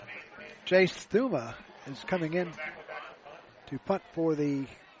Jace Thuma is coming in to punt for the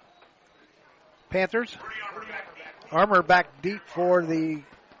Panthers. Armour back deep for the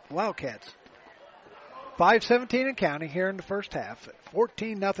Wildcats. 5:17 and counting here in the first half.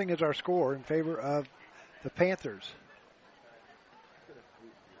 14-0 is our score in favor of the Panthers.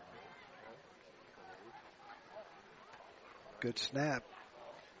 Good snap.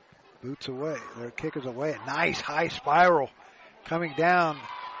 Boots away. Their kick is away. A nice high spiral coming down.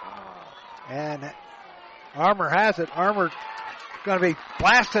 And Armour has it. Armour going to be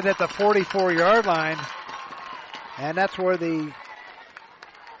blasted at the 44-yard line. And that's where the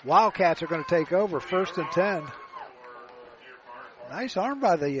Wildcats are going to take over. 1st and 10. Nice arm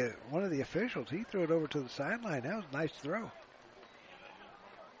by the one of the officials. He threw it over to the sideline. That was a nice throw.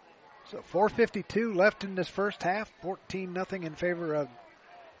 So 4:52 left in this first half. 14-0 in favor of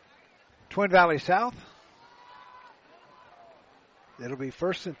Twin Valley South. It'll be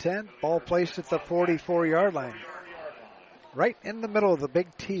 1st and 10. Ball placed at the 44-yard line. Right in the middle of the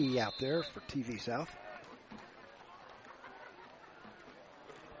big T out there for TV South.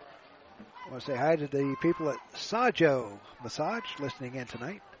 I want to say hi to the people at Sajo Massage listening in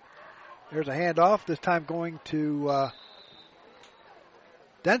tonight. There's a handoff, this time going to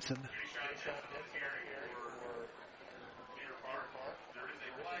Denson.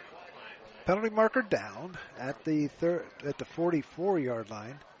 penalty marker down at the 44-yard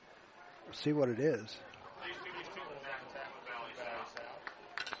line. We'll see what it is.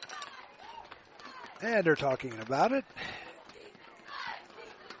 And they're talking about it.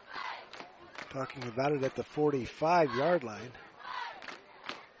 Talking about it at the 45-yard line.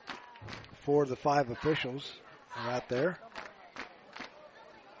 4 of the 5 officials are out there.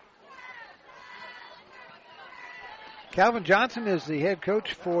 Calvin Johnson is the head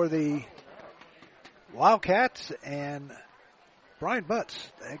coach for the Wildcats, and Brian Butts,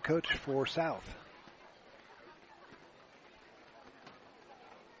 the head coach for South.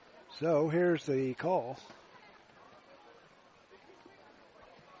 So here's the call.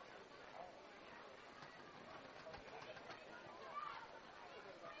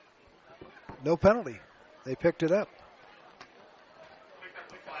 No penalty. They picked it up.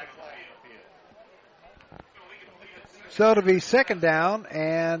 So it'll be second down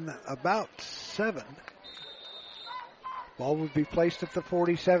and about 7. Ball would be placed at the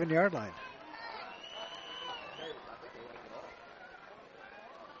 47-yard line.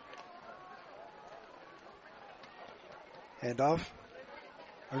 Hand off.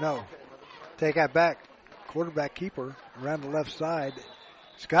 Or no. Take that back. Quarterback keeper around the left side.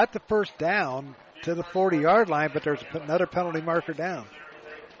 It's got the first down to the 40-yard line, but there's another penalty marker down.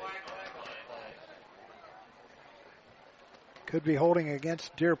 Could be holding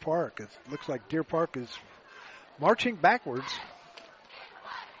against Deer Park. It looks like Deer Park is marching backwards.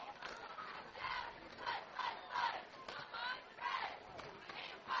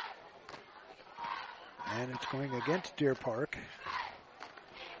 And it's going against Deer Park.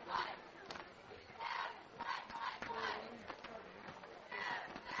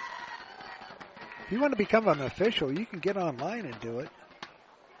 If you want to become an official, you can get online and do it.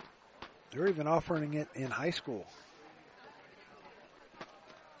 They're even offering it in high school.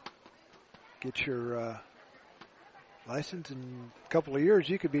 Get your license in a couple of years.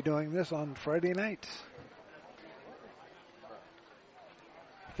 You could be doing this on Friday nights.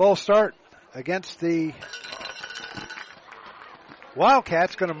 Full start against the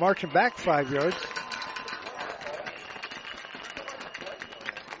Wildcats. Going to march them back 5 yards.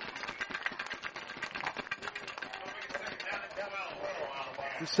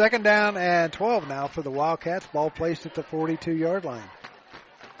 Second down and 12 now for the Wildcats. Ball placed at the 42-yard line.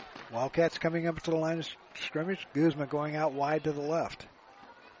 Wildcats coming up to the line of scrimmage. Guzman going out wide to the left.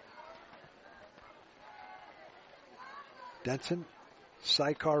 Denson,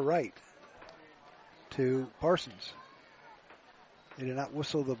 sidecar right to Parsons. They did not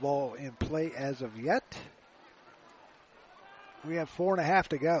whistle the ball in play as of yet. We have 4.5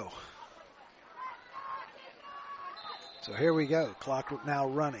 to go. So here we go. Clock now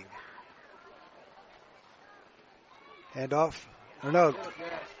running. Hand off. Or no.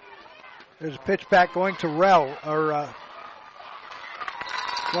 There's a pitch back going to Rell. Or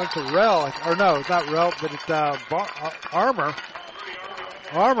going to Rell. Or no, it's not Rell, but it's Armour.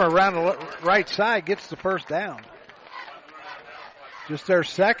 Armour around the right side gets the first down. Just their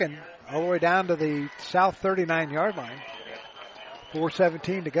second, all the way down to the south 39-yard line.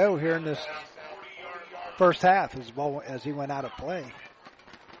 4:17 to go here in this first half as he went out of play.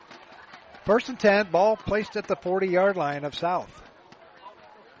 First and 10, ball placed at the 40-yard line of South.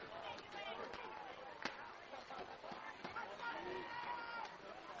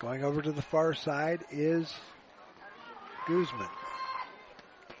 Going over to the far side is Guzman.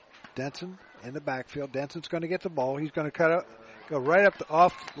 Denson in the backfield. Denson's going to get the ball. He's going to go right up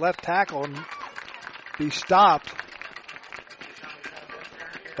off left tackle and be stopped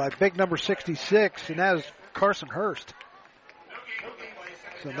by big number 66, and that is Carson Hurst.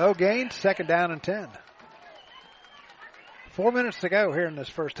 So no gain, second down and 10. 4 minutes to go here in this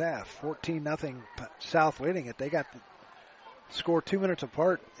first half. 14-0 South leading it. They got the score 2 minutes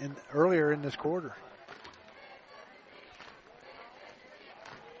apart earlier in this quarter.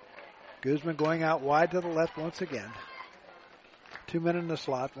 Guzman going out wide to the left once again. 2 men in the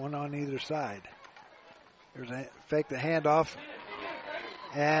slot, one on either side. There's a fake the handoff.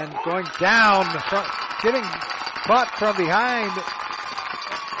 And going down the front, getting caught from behind.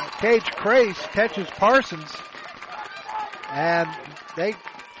 Cage Crace catches Parsons. And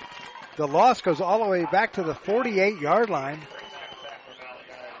the loss goes all the way back to the 48-yard line.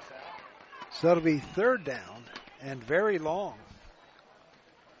 So it'll be third down and very long.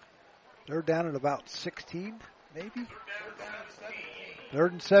 Third down at about 16, maybe?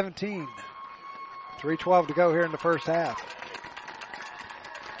 Third and 17. 3:12 to go here in the first half.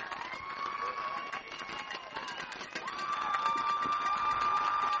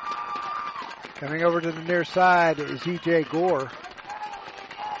 Coming over to the near side is E.J. Gore.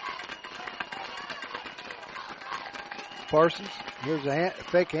 Parsons. Here's a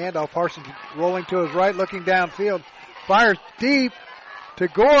fake handoff. Parsons rolling to his right, looking downfield. Fires deep to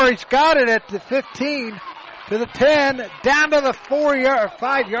Gore. He's got it at the 15, to the 10, down to the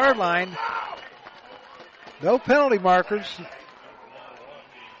 5-yard line. No penalty markers.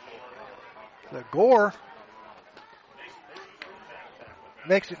 So Gore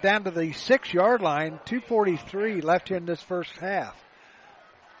makes it down to the 6-yard line. 2:43 left here in this first half.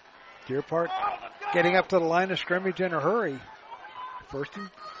 Deer Park getting up to the line of scrimmage in a hurry. First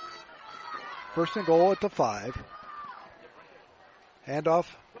and goal at the 5. Handoff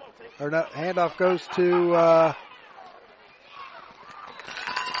goes to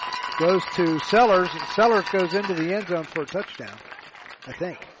Sellers, and Sellers goes into the end zone for a touchdown, I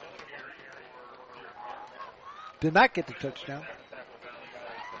think. Did not get the touchdown.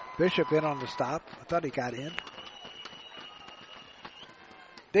 Bishop in on the stop. I thought he got in.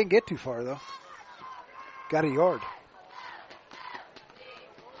 Didn't get too far, though. Got a yard.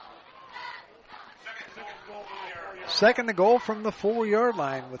 Second and goal from the 4-yard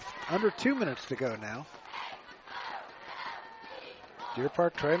line with under 2 minutes to go now. Deer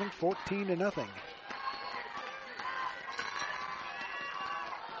Park trailing 14-0.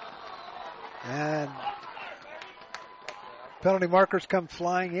 And penalty markers come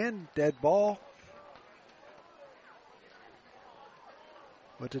flying in. Dead ball.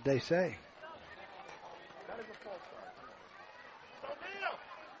 What did they say?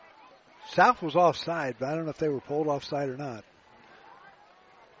 South was offside, but I don't know if they were pulled offside or not.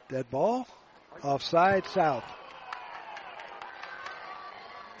 Dead ball. Offside, South.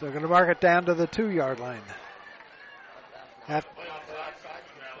 They're going to mark it down to the 2-yard line. Half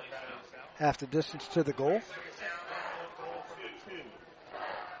the distance to the goal.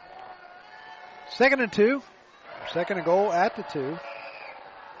 2nd and 2. 2nd and goal at the 2.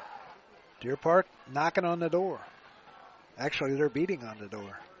 Deer Park knocking on the door. Actually, they're beating on the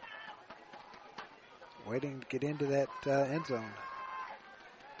door. Waiting to get into that end zone.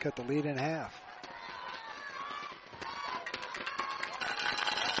 Cut the lead in half.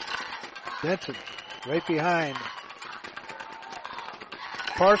 Denson right behind.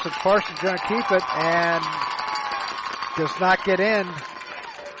 Parsons going to keep it and does not get in.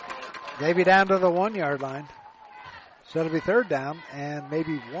 Maybe down to the 1-yard line. So it'll be 3rd down and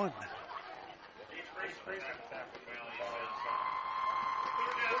maybe 1.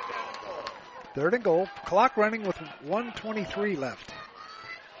 Third and goal. Clock running with 1:23 left.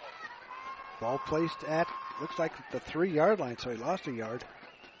 Ball placed at, looks like the 3-yard line, so he lost a yard.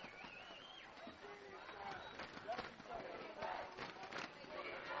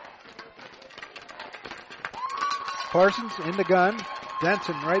 Parsons in the gun.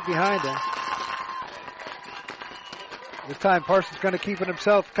 Denson right behind him. This time Parsons going to keep it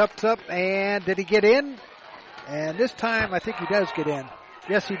himself. Cups up, and did he get in? And this time I think he does get in.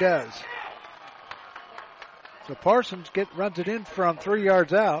 Yes, he does. So Parsons runs it in from 3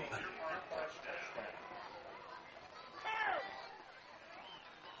 yards out.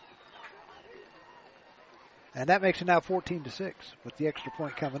 And that makes it now 14-6 with the extra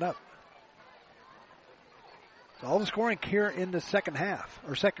point coming up. So all the scoring here in the second half,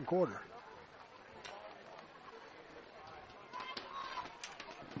 or second quarter.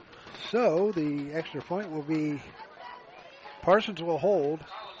 So the extra point will be, Parsons will hold.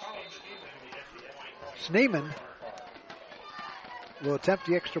 Schneeman will attempt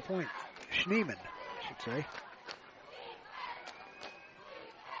the extra point. Schneeman, I should say.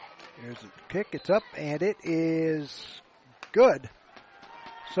 Here's the kick. It's up, and it is good.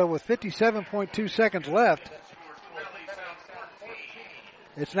 So with 57.2 seconds left,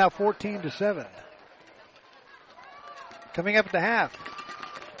 it's now 14-7. Coming up at the half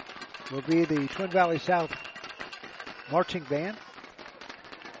will be the Twin Valley South marching band.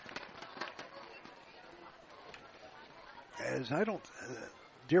 As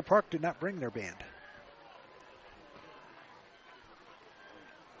Deer Park did not bring their band.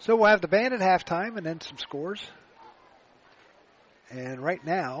 So we'll have the band at halftime and then some scores. And right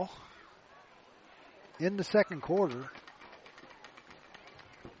now, in the second quarter,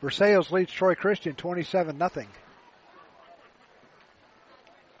 Versailles leads Troy Christian 27-0.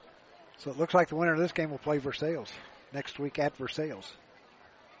 So it looks like the winner of this game will play Versailles next week at Versailles.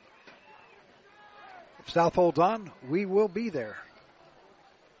 If South holds on, we will be there.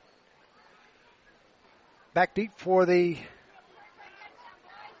 Back deep for the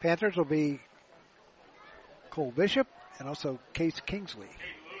Panthers will be Cole Bishop and also Case Kingsley.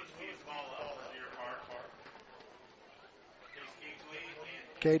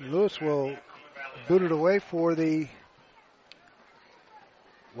 Caden Lewis will boot it away for the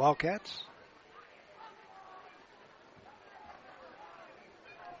Wildcats.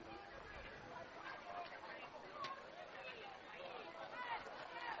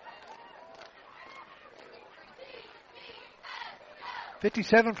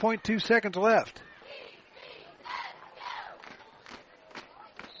 57.2 seconds left.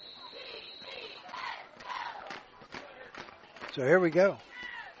 So here we go.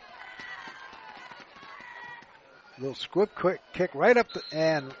 Little squib quick kick right up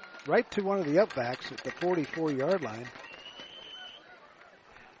and right to one of the upbacks at the 44-yard line.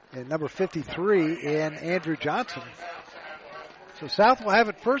 And number 53 in Andrew Johnson. So South will have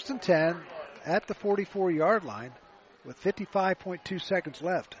it 1st and 10 at the 44-yard line with 55.2 seconds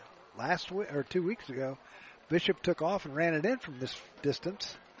left. 2 weeks ago, Bishop took off and ran it in from this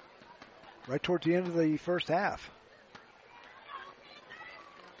distance right towards the end of the first half.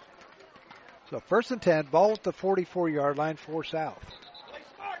 So 1st and 10, ball at the 44-yard line for South.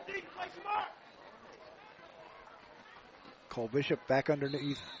 Cole Bishop back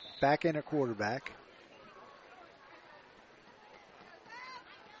underneath, back in at quarterback.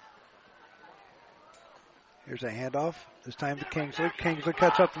 Here's a handoff, this time to Kingsley. Kingsley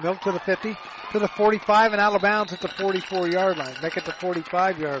cuts up the middle to the 50, to the 45, and out of bounds at the 44-yard line. Back at the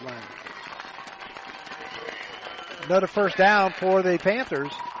 45-yard line. Another first down for the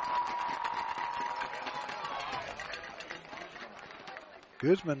Panthers.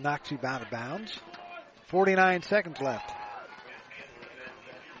 Guzman knocks him out of bounds. 49 seconds left.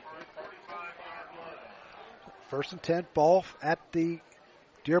 1st and 10, ball at the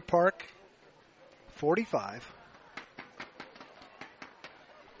Deer Park 45.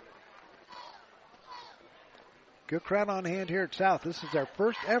 Good crowd on hand here at South. This is our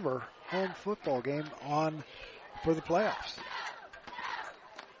first ever home football game on for the playoffs.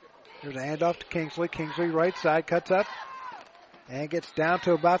 Here's a handoff to Kingsley. Kingsley right side, cuts up and gets down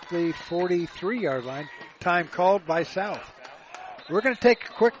to about the 43-yard line. Time called by South. We're going to take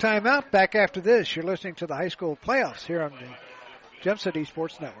a quick timeout. Back after this, you're listening to the high school playoffs here on the Gem City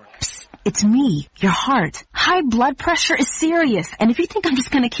Sports Network. It's me, your heart. High blood pressure is serious, and if you think I'm just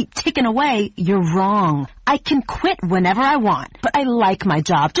going to keep ticking away, you're wrong. I can quit whenever I want, but I like my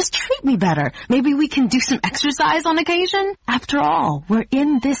job. Just treat me better. Maybe we can do some exercise on occasion? After all, we're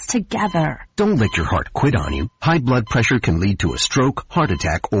in this together. Don't let your heart quit on you. High blood pressure can lead to a stroke, heart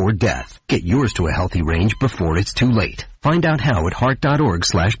attack, or death. Get yours to a healthy range before it's too late. Find out how at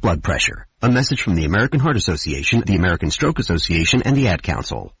heart.org/blood pressure. A message from the American Heart Association, the American Stroke Association, and the Ad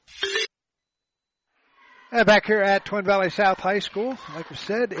Council. And back here at Twin Valley South High School, like we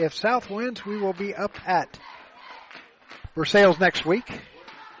said, if South wins, we will be up at Versailles next week.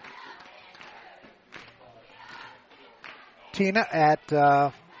 Tina at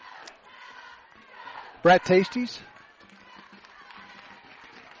Brad Tasty's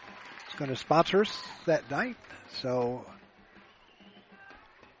is going to sponsor us that night. So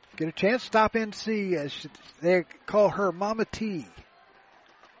get a chance, stop in and see. They call her Mama T.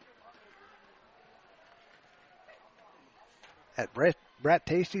 At Brat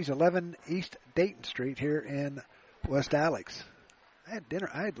Tasty's, 11 East Dayton Street here in West Alex. I had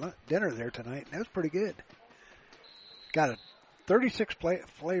dinner there tonight, and that was pretty good. Got 36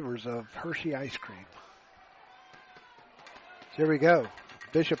 flavors of Hershey ice cream. So here we go.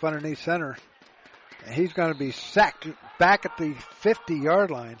 Bishop underneath center. And he's going to be sacked back at the 50-yard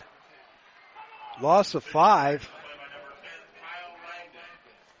line. Loss of 5.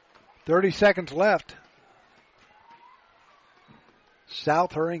 30 seconds left.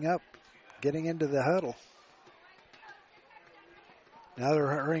 South hurrying up, getting into the huddle. Now they're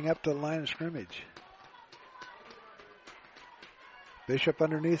hurrying up to the line of scrimmage. Bishop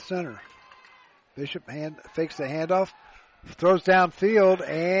underneath center. Bishop fakes the handoff, throws downfield,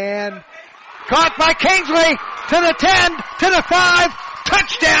 and caught by Kingsley to the 10, to the 5,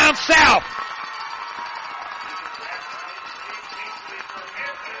 touchdown South!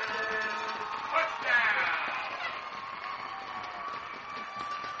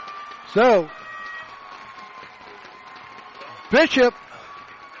 So, Bishop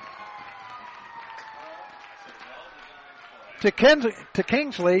to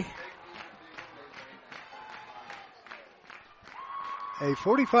Kingsley, a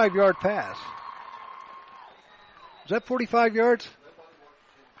 45-yard pass. Was that 45 yards?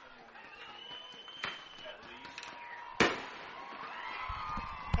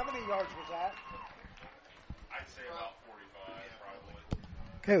 How many yards was that? I'd say about 45, probably.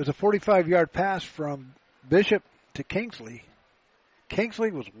 Okay, it was a 45-yard pass from Bishop to Kingsley.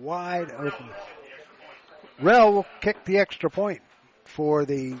 Kingsley was wide open. Rell will kick the extra point for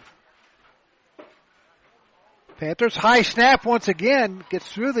the Panthers. High snap once again.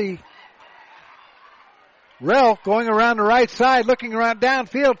 Gets through the Rell going around the right side, looking around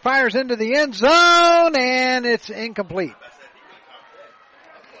downfield, fires into the end zone, and it's incomplete.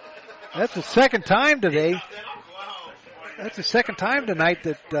 That's the second time today That's the second time tonight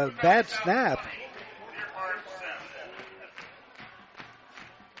that bad snap.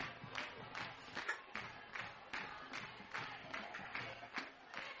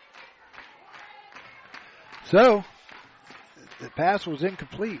 So, the pass was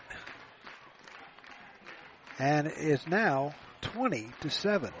incomplete. And is now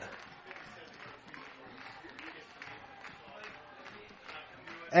 20-7.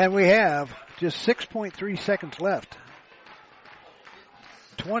 And we have just 6.3 seconds left.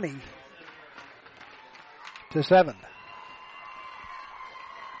 20-7.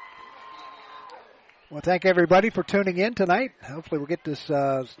 Well, thank everybody for tuning in tonight. Hopefully we'll get this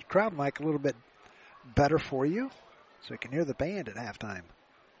crowd mic a little bit better for you so you can hear the band at halftime.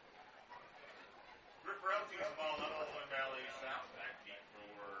 Twin Valley South back deep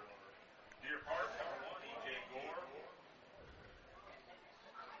for Deer Park, number 1, E.J. Gore.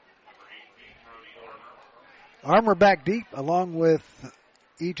 Number 18, Brody Armour. Armour back deep along with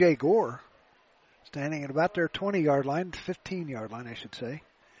E.J. Gore, standing at about their 20-yard line, 15-yard line, I should say.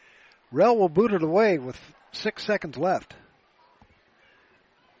 Rel will boot it away with 6 seconds left.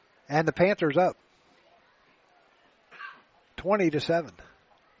 And the Panthers up 20-7.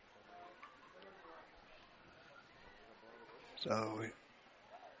 So,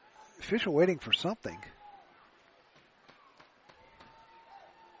 official waiting for something.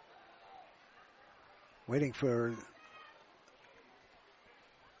 Waiting for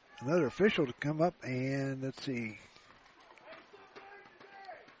another official to come up and let's see.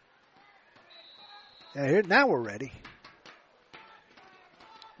 Yeah, here, now we're ready.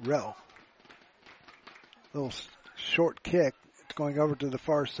 Rel. Little short kick. It's going over to the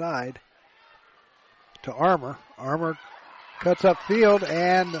far side to Armour. Armour cuts up field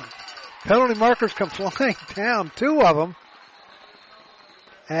and penalty markers come flying down. 2 of them.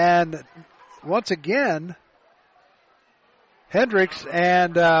 And once again, Hendricks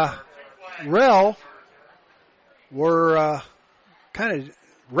and Rel were kind of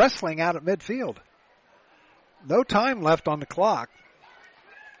wrestling out at midfield. No time left on the clock.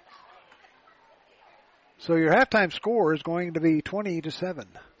 So your halftime score is going to be 20-7.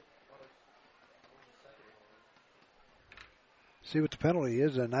 See what the penalty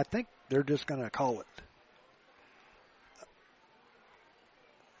is, and I think they're just going to call it.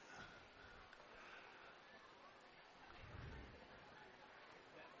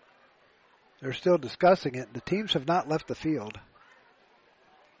 They're still discussing it. The teams have not left the field.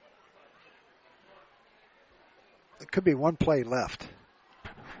 It could be one play left.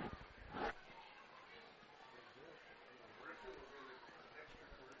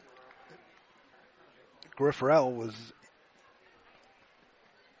 Grifferell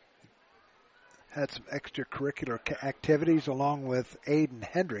had some extracurricular activities along with Aiden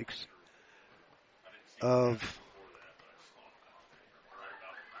Hendricks of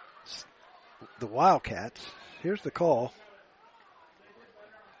the Wildcats. Here's the call.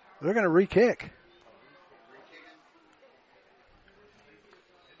 They're going to re-kick.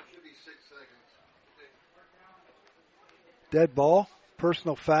 Dead ball,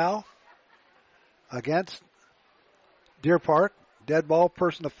 personal foul against Deer Park. Dead ball,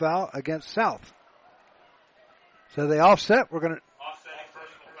 personal foul against South. So they offset. We're going to Offsetting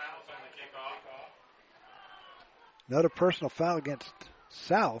personal fouls on the kickoff. another personal foul against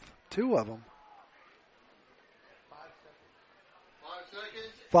South. 2 of them. 5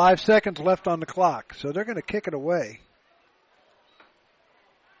 seconds. 5 seconds left on the clock. So they're going to kick it away.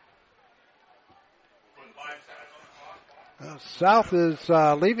 With 5 seconds on the clock. South is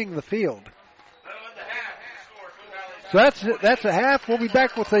leaving the field. So that's a half. We'll be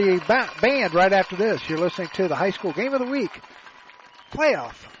back with the band right after this. You're listening to the High School Game of the Week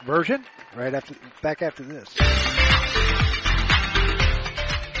playoff version back after this.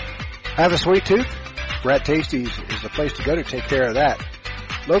 Have a sweet tooth? Brett Tasty's is the place to go to take care of that.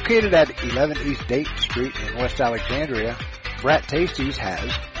 Located at 11 East Dayton Street in West Alexandria, Brett Tasty's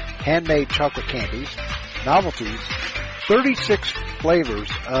has handmade chocolate candies, novelties, 36 flavors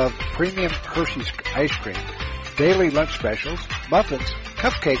of premium Hershey's ice cream, daily lunch specials, muffins,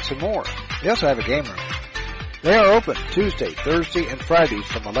 cupcakes, and more. They also have a game room. They are open Tuesday, Thursday, and Fridays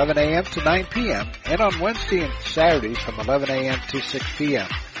from 11 a.m. to 9 p.m. and on Wednesday and Saturdays from 11 a.m. to 6 p.m.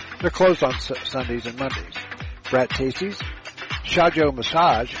 They're closed on Sundays and Mondays. Brett Tasty's, Shajo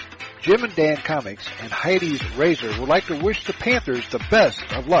Massage, Jim and Dan Comics, and Heidi's Razor would like to wish the Panthers the best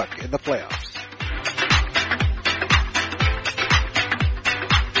of luck in the playoffs.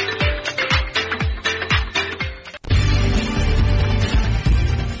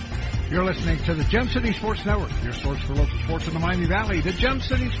 You're listening to the Gem City Sports Network, your source for local sports in the Miami Valley, the Gem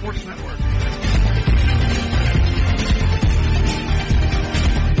City Sports Network.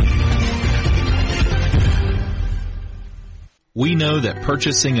 we know that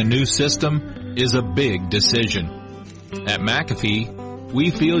purchasing a new system is a big decision. At McAfee, we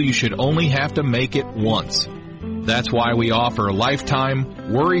feel you should only have to make it once. That's why we offer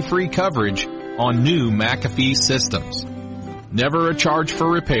lifetime, worry-free coverage on new McAfee systems. Never a charge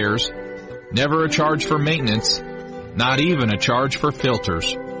for repairs, never a charge for maintenance, not even a charge for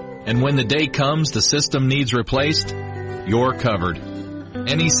filters. And when the day comes the system needs replaced, you're covered.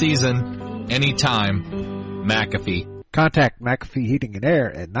 Any season, any time, McAfee. Contact McAfee Heating and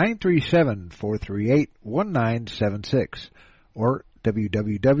Air at 937-438-1976 or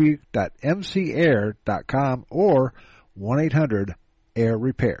www.mcair.com or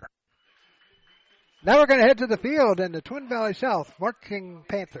 1-800-AIR-REPAIR. Now we're going to head to the field in the Twin Valley South marching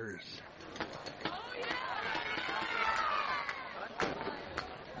Panthers.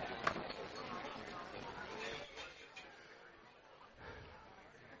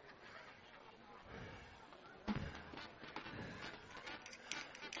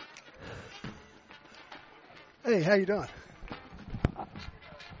 Hey, how you doing?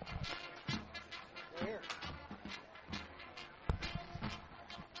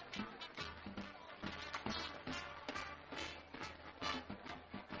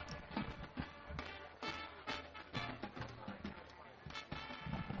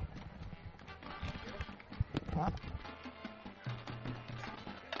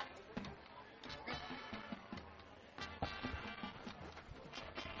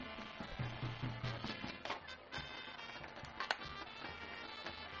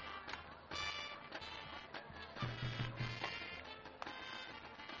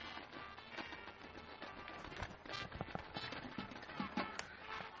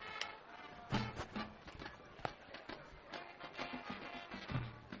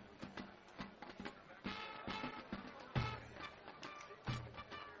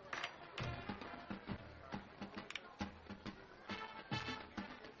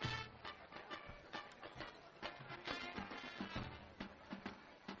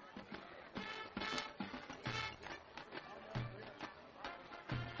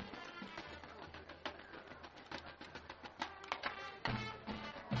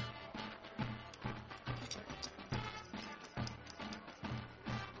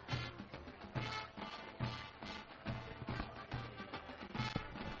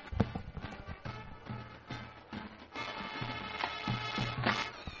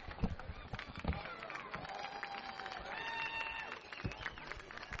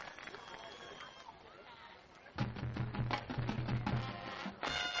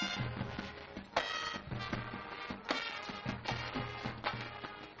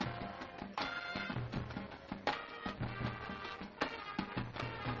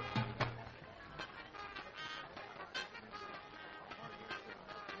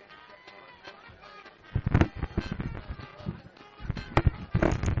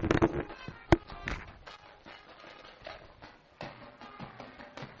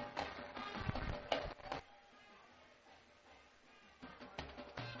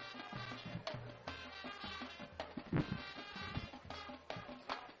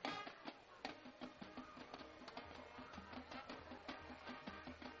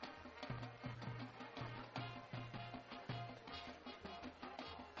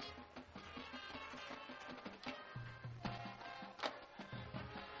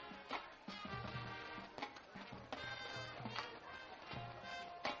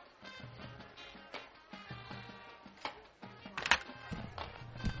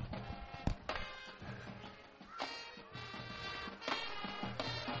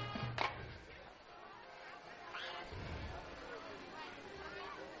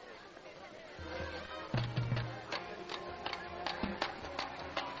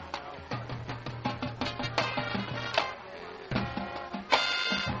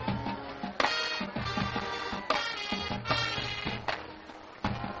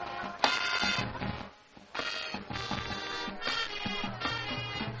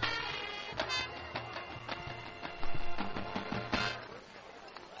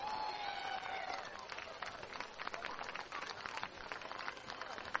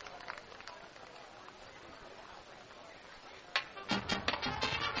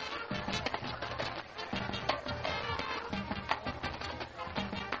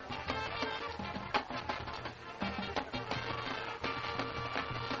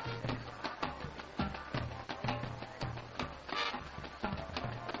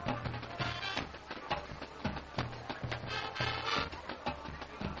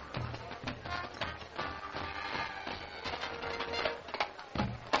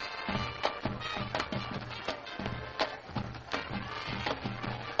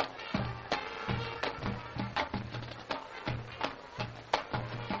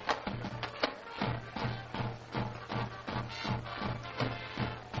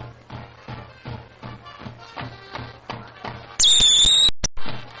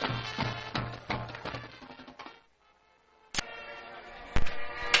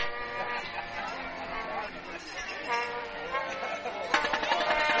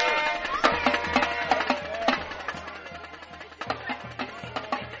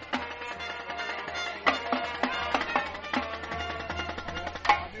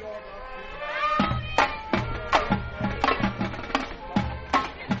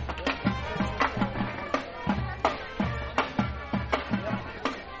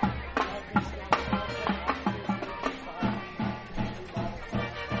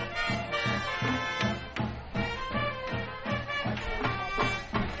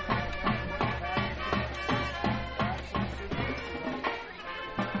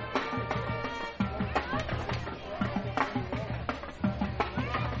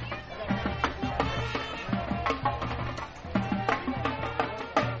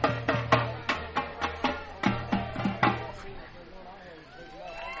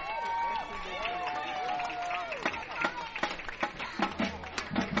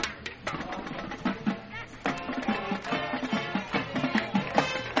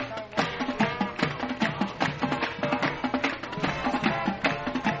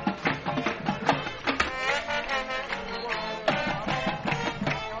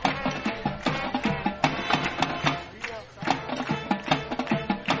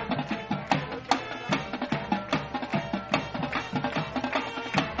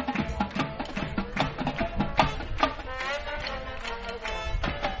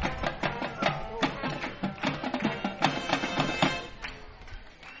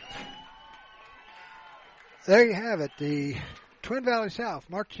 There you have it, the Twin Valley South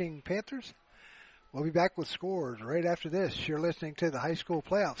Marching Panthers. We'll be back with scores right after this. You're listening to the high school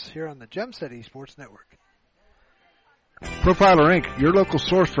playoffs here on the Gem City Sports Network. Profiler Inc., your local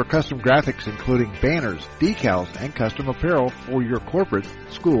source for custom graphics including banners, decals, and custom apparel for your corporate,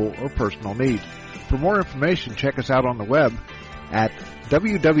 school, or personal needs. For more information, check us out on the web at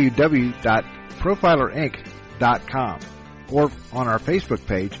www.profilerinc.com or on our Facebook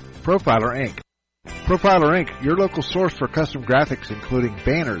page, Profiler Inc. Profiler Inc., your local source for custom graphics including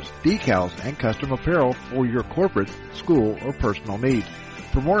banners, decals, and custom apparel for your corporate, school, or personal needs.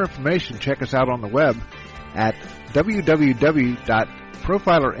 For more information, check us out on the web at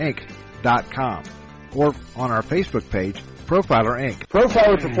www.profilerinc.com or on our Facebook page, Profiler Inc.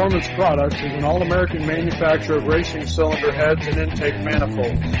 Profiler Performance Products is an all-American manufacturer of racing cylinder heads and intake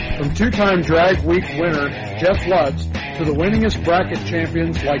manifolds. From two-time Drag Week winner Jeff Lutz to the winningest bracket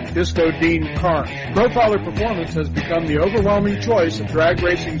champions like Disco Dean Carnes, Profiler Performance has become the overwhelming choice of drag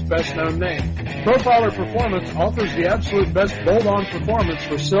racing's best-known name. Profiler Performance offers the absolute best bolt-on performance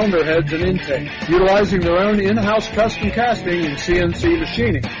for cylinder heads and intake, utilizing their own in-house custom casting and CNC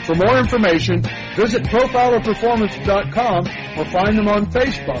machining. For more information, visit profilerperformance.com or find them on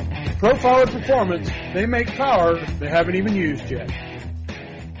Facebook. Profiler Performance, they make power they haven't even used yet.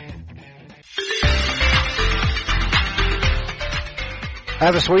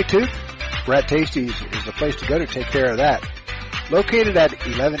 Have a sweet tooth? Brat Tasties is the place to go to take care of that. Located at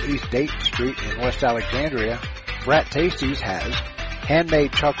 11 East Dayton Street in West Alexandria, Brat Tasties has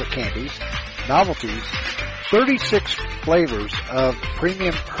handmade chocolate candies, novelties, 36 flavors of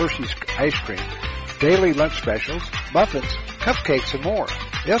premium Hershey's ice cream, daily lunch specials, muffins, cupcakes, and more.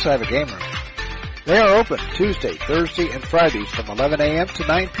 They also have a game room. They are open Tuesday, Thursday, and Fridays from 11 a.m. to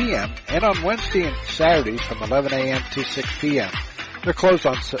 9 p.m. and on Wednesday and Saturdays from 11 a.m. to 6 p.m. They're closed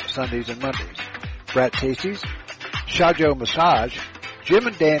on Sundays and Mondays. Brat Tasties, Shajo Massage, Jim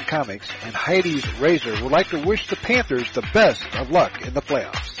and Dan Comics, and Heidi's Razor would like to wish the Panthers the best of luck in the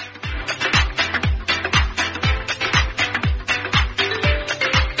playoffs.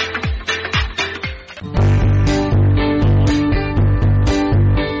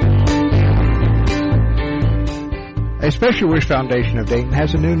 A Special Wish Foundation of Dayton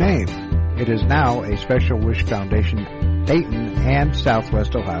has a new name. It is now a Special Wish Foundation Dayton and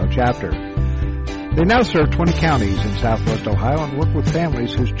Southwest Ohio chapter. They now serve 20 counties in Southwest Ohio and work with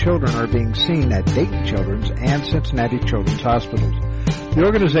families whose children are being seen at Dayton Children's and Cincinnati Children's Hospitals. The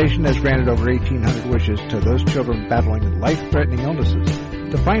organization has granted over 1,800 wishes to those children battling life-threatening illnesses.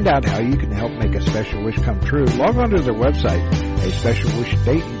 To find out how you can help make a special wish come true, log on to their website,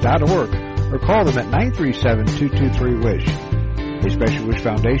 aspecialwishdayton.org, or call them at 937-223-WISH. A Special Wish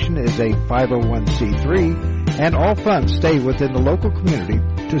Foundation is a 501c3, and all funds stay within the local community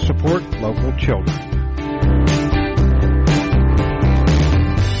to support local children.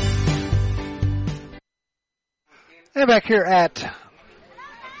 And back here at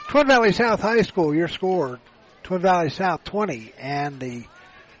Twin Valley South High School, your score, Twin Valley South 20 and the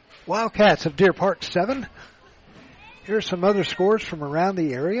Wildcats of Deer Park 7. Here's some other scores from around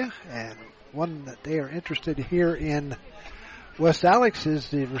the area, and one that they are interested here in West Alex is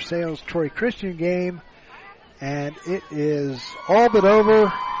the Versailles-Troy Christian game, and it is all but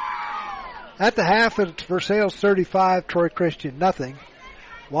over. At the half, it's Versailles 35, Troy Christian nothing.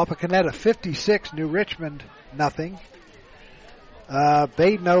 Wapakoneta 56, New Richmond nothing.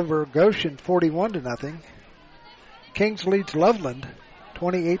 Baden over Goshen 41-0. Kings leads Loveland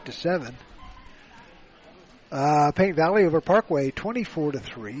 28-7. Paint Valley over Parkway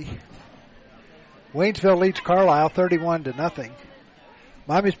 24-3. Waynesville leads Carlisle 31-0.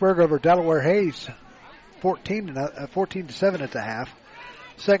 Miamisburg over Delaware Hayes 14-7 at the half.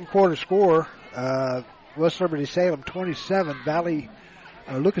 Second quarter score, West Liberty Salem 27,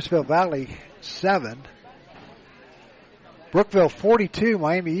 Lucasville Valley 7. Brookville 42,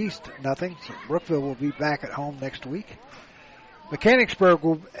 Miami East nothing. So Brookville will be back at home next week. Mechanicsburg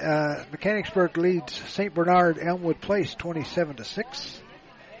leads St. Bernard Elmwood Place 27-6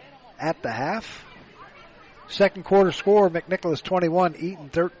 at the half. Second quarter score, McNicholas 21, Eaton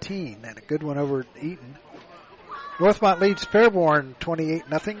 13, and a good one over Eaton. Northmont leads Fairborn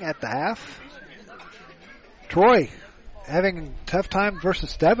 28-0 at the half. Troy having a tough time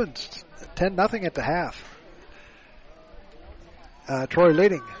versus Stebbins, 10-0 at the half. Troy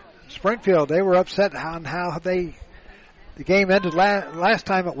leading. Springfield, they were upset on how the game ended last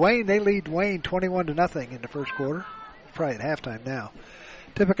time at Wayne. They lead Wayne 21-0 in the first quarter. Probably at halftime now.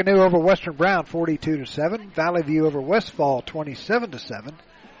 Tippecanoe over Western Brown 42-7. Valley View over Westfall 27-7.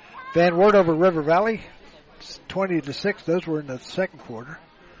 Van Wert over River Valley 20-6. Those were in the second quarter.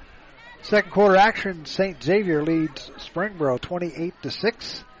 Second quarter action, St. Xavier leads Springboro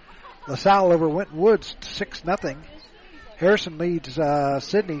 28-6. LaSalle over Winton Woods 6-0. Harrison leads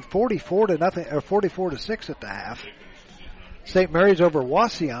Sydney 44-6 at the half. St. Mary's over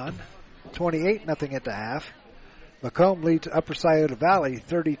Wauseon 28-0 at the half. Macomb leads Upper Scioto Valley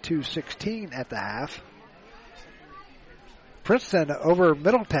 32-16 at the half. Princeton over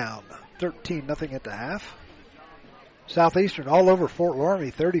Middletown 13-0 at the half. Southeastern all over Fort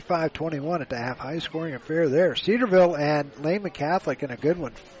Laramie 35-21 at the half. High scoring affair there. Cedarville and Lehman Catholic in a good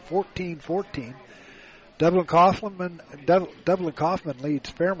one 14-14. Dublin Kaufman leads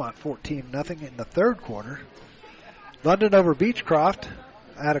Fairmont 14-0 in the third quarter. London over Beechcroft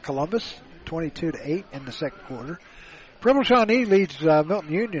out of Columbus 22-8 in the second quarter. Preble Shawnee leads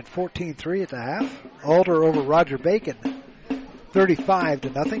Milton Union 14-3 at the half. Alder over Roger Bacon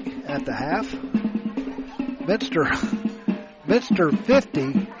 35-0 at the half. Minster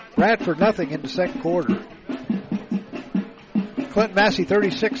 50, Bradford nothing in the second quarter. Clinton Massey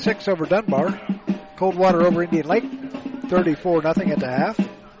 36-6 over Dunbar. Coldwater over Indian Lake 34-0 at the half.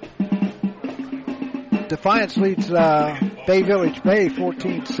 Defiance leads Bay Village Bay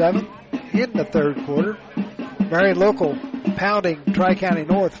 14-7 in the third quarter. Marion Local pounding Tri-County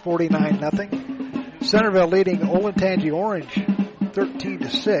North 49-0. Centerville leading Olentangy Orange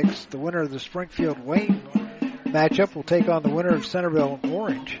 13-6. The winner of the Springfield-Wayne matchup will take on the winner of Centerville and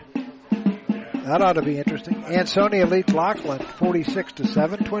Orange. That ought to be interesting. Ansonia leads Laughlin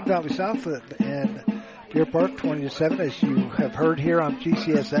 46-7. Twin Valley South and Deer Park 20-7, as you have heard here on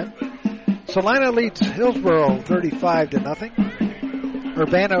GCSN. Salina leads Hillsboro 35-0.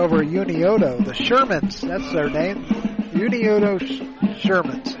 Urbana over Unioto. The Shermans, that's their name. Unioto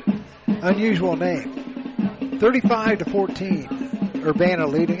Shermans. Unusual name. 35-14. Urbana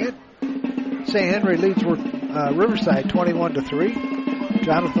leading it. St. Henry leads Riverside 21-3.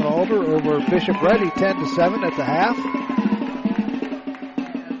 Jonathan Alder over Bishop Ready 10-7 at the half.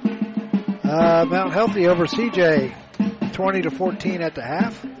 Mount Healthy over CJ 20-14 at the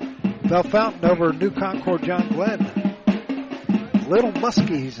half. Bell Fountain over New Concord John Glenn. Little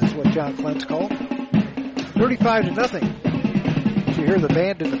Muskies is what John Glenn's called. 35-0. You hear the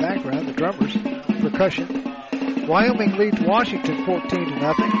band in the background, the drummers, percussion. Wyoming leads Washington 14-0 in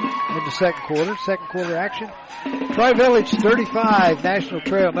the second quarter. Second quarter action. Tri-Village 35, National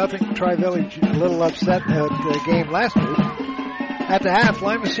Trail nothing. Tri-Village a little upset at the game last week. At the half,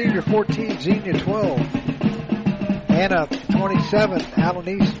 Lima Senior 14, Xenia 12. Anna 27, Allen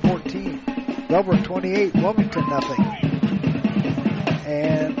East 14. Delbrook 28, Wilmington nothing.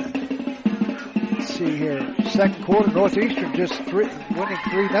 And let's see here. Second quarter, Northeastern just winning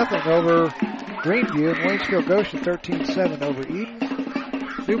 3-0 over Greenview, and Waynesville Goshen 13-7 over Eden.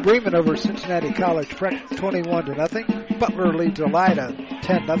 New Bremen over Cincinnati College Prep 21-0. Butler leads Elida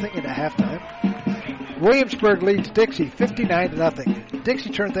 10-0 in a halftime. Williamsburg leads Dixie 59-0.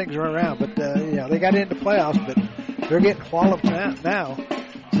 Dixie turned things around, but they got into playoffs, but they're getting walloped now.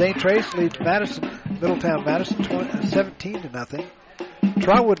 St. Trace leads Middletown Madison 17-0.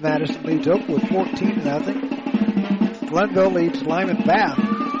 Trotwood Madison leads Oakwood 14-0. Glenville leads Lyman Bath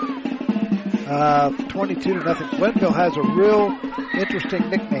 22-0. Glenville has a real interesting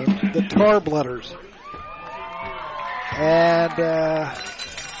nickname, the Tar Blooders. And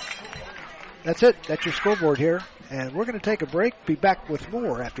that's it. That's your scoreboard here. And we're going to take a break. Be back with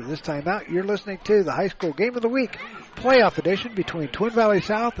more after this timeout. You're listening to the High School Game of the Week playoff edition between Twin Valley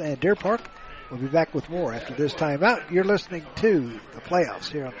South and Deer Park. We'll be back with more after this timeout. You're listening to the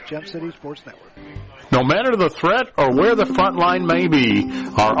playoffs here on the Gem City Sports Network. No matter the threat or where the front line may be,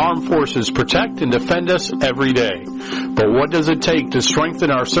 our armed forces protect and defend us every day. But But what does it take to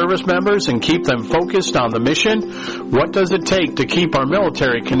strengthen our service members and keep them focused on the mission? What does it take to keep our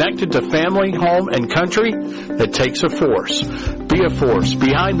military connected to family, home, and country? It takes a force. Be a force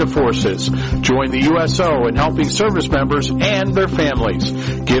behind the forces. Join the USO in helping service members and their families.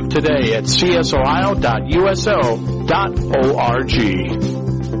 Give today at csohio.uso.org.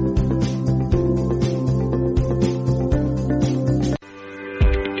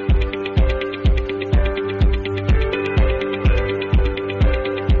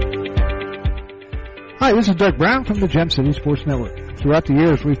 Hi, this is Doug Brown from the Gem City Sports Network. Throughout the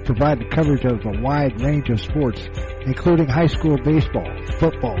years, we've provided coverage of a wide range of sports, including high school baseball,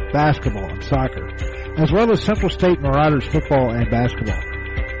 football, basketball, and soccer, as well as Central State Marauders football and basketball.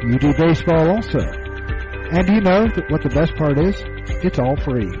 You do baseball also. And do you know what the best part is? It's all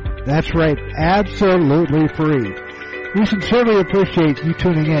free. That's right, absolutely free. We sincerely appreciate you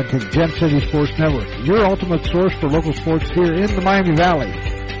tuning in to the Gem City Sports Network, your ultimate source for local sports here in the Miami Valley.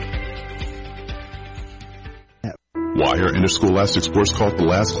 Why are interscholastic sports called the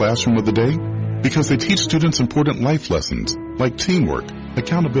last classroom of the day? Because they teach students important life lessons like teamwork,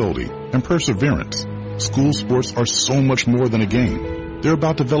 accountability, and perseverance. School sports are so much more than a game. They're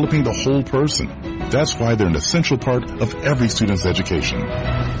about developing the whole person. That's why they're an essential part of every student's education.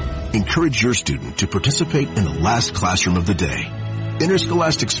 Encourage your student to participate in the last classroom of the day.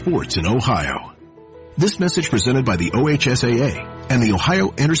 Interscholastic sports in Ohio. This message presented by the OHSAA and the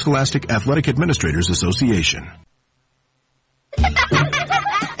Ohio Interscholastic Athletic Administrators Association.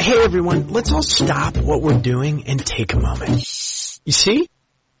 Hey everyone, let's all stop what we're doing and take a moment. You see?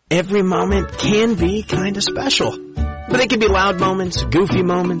 Every moment can be kind of special. But they can be loud moments, goofy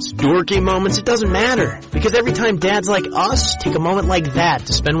moments, dorky moments, it doesn't matter. Because every time dads like us take a moment like that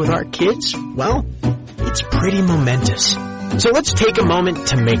to spend with our kids, well, it's pretty momentous. So let's take a moment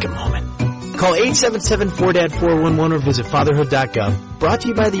to make a moment. Call 877-4DAD-411 or visit fatherhood.gov. Brought to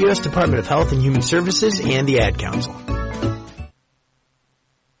you by the U.S. Department of Health and Human Services and the Ad Council.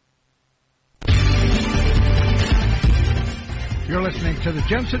 You're listening to the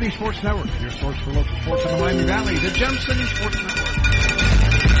Gem City Sports Network, your source for local sports in the Miami Valley, the Gem City Sports Network.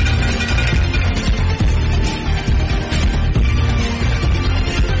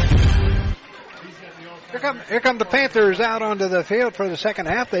 Here come the Panthers out onto the field for the second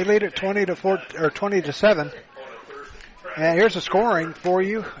half. They lead at 20-7. And here's the scoring for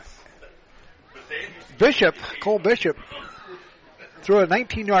you. Cole Bishop threw a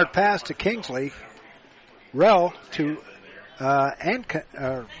 19-yard pass to Kingsley. Rell to Ankrum.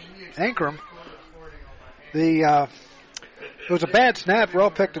 It was a bad snap. Rell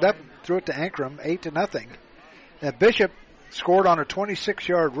picked it up, threw it to Ankrum, 8-0. Bishop scored on a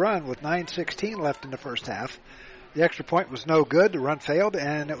 26-yard run with 9:16 left in the first half. The extra point was no good. The run failed,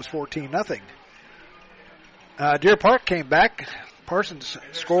 and it was 14-0. Deer Park came back. Parsons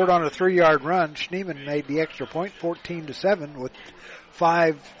scored on a 3-yard run. Schneeman made the extra point, 14-7, with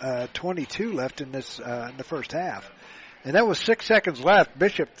 5:22 left in the first half. And that was 6 seconds left.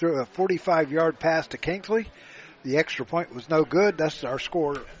 Bishop threw a 45-yard pass to Kingsley. The extra point was no good. That's our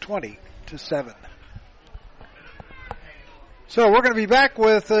score, 20-7. So we're going to be back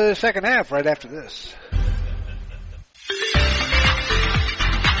with the second half right after this.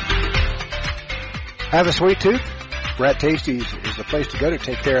 Have a sweet tooth? Brat Tasties is the place to go to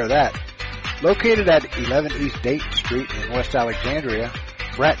take care of that. Located at 11 East Dayton Street in West Alexandria,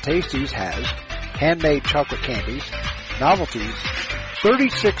 Brat Tasties has handmade chocolate candies, novelties,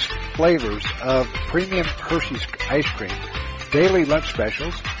 36 flavors of premium Hershey's ice cream, daily lunch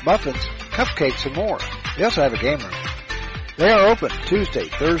specials, muffins, cupcakes, and more. They also have a game room. They are open Tuesday,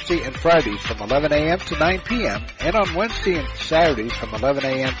 Thursday, and Fridays from 11 a.m. to 9 p.m. and on Wednesday and Saturdays from 11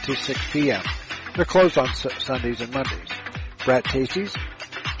 a.m. to 6 p.m. They're closed on Sundays and Mondays. Brat Tasties,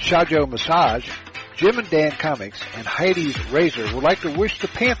 Shajo Massage, Jim and Dan Comics, and Heidi's Razor would like to wish the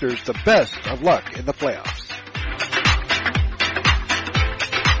Panthers the best of luck in the playoffs.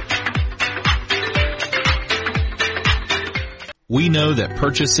 We know that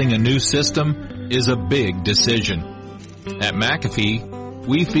purchasing a new system is a big decision. At McAfee,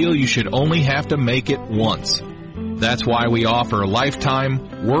 we feel you should only have to make it once. That's why we offer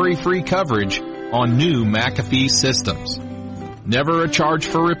lifetime, worry-free coverage on new McAfee systems. Never a charge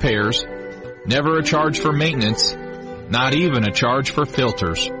for repairs, never a charge for maintenance, not even a charge for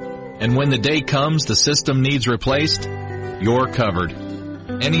filters. And when the day comes the system needs replaced, you're covered.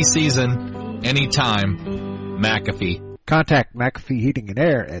 Any season, any time, McAfee. Contact McAfee Heating and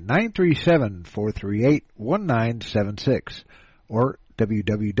Air at 937-438-1976 or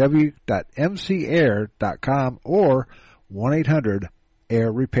www.mcair.com or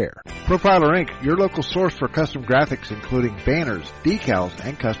Air Repair. Profiler Inc., your local source for custom graphics including banners, decals,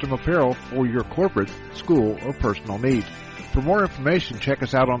 and custom apparel for your corporate, school, or personal needs. For more information, check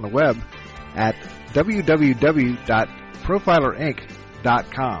us out on the web at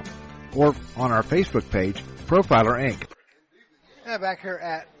www.profilerinc.com or on our Facebook page, Profiler Inc. And back here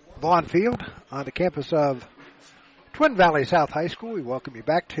at Vaughn Field on the campus of Twin Valley South High School, we welcome you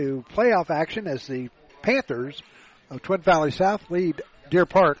back to playoff action as the Panthers of Twin Valley South lead Deer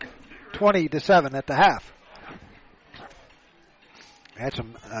Park 20-7 at the half. I had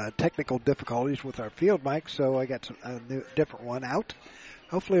some technical difficulties with our field mic, so I got a different one out.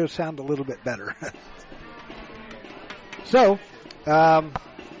 Hopefully it'll sound a little bit better. So,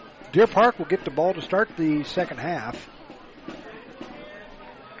 Deer Park will get the ball to start the second half.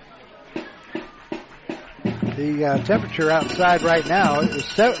 The temperature outside right now is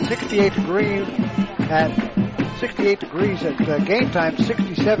 68 degrees at game time,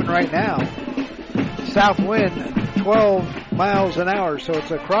 67 right now. South wind 12 miles an hour, so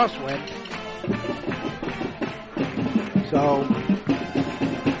it's a crosswind. So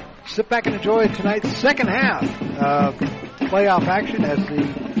sit back and enjoy tonight's second half of playoff action as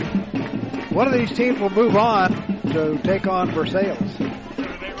one of these teams will move on to take on Versailles.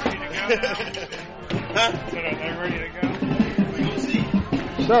 Are they ready to go? We'll see.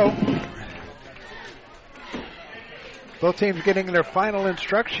 So, both teams getting their final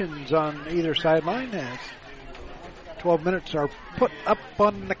instructions on either sideline as 12 minutes are put up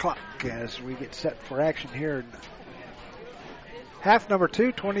on the clock as we get set for action here. Half number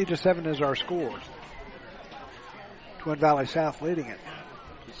 2, 20-7 is our score. Twin Valley South leading it.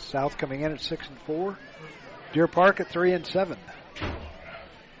 South coming in at 6-4. Deer Park at 3-7.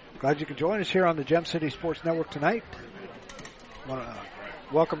 Glad you can join us here on the Gem City Sports Network tonight. Want to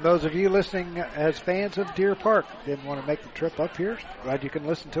welcome those of you listening as fans of Deer Park. Didn't want to make the trip up here. Glad you can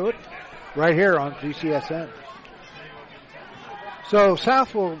listen to it right here on GCSN. So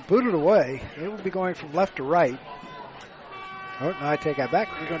South will boot it away. They will be going from left to right. Oh, no, I take that back.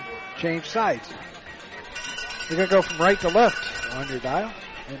 We're going to change sides. They're going to go from right to left on your dial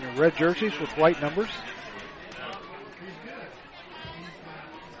in their red jerseys with white numbers.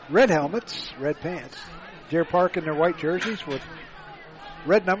 Red helmets, red pants. Deer Park in their white jerseys with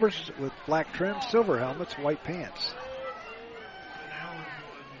red numbers with black trim, silver helmets, white pants.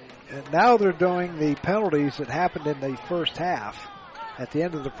 And now they're doing the penalties that happened in the first half, at the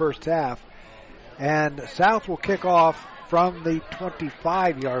end of the first half. And South will kick off from the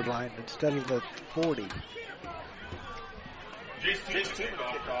 25-yard line instead of the 40.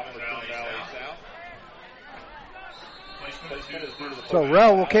 So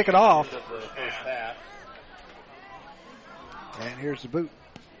Rel will kick it off. And here's the boot.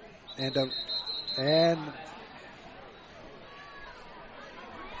 And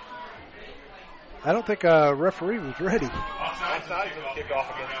I don't think a referee was ready. Offside kick off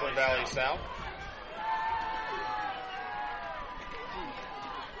against Twin Valley South.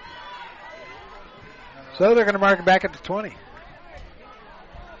 So they're going to mark it back at the 20.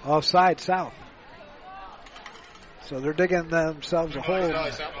 Offside South. So they're digging themselves a hole.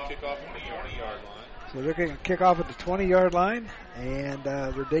 So they're going to kick off at the 20-yard line, and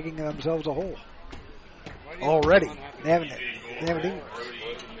they're digging themselves a hole. Already. They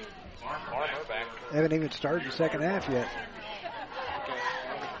haven't even started the second half yet.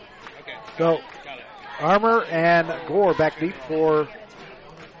 So Armour and Gore back deep for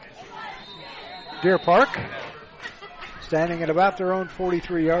Deer Park, standing at about their own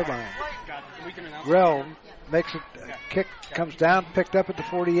 43-yard line. Rel makes it, kick comes down, picked up at the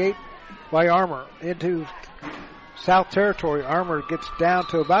 48 by Armour into South territory. Armour gets down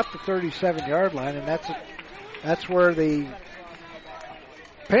to about the 37-yard line, and that's where the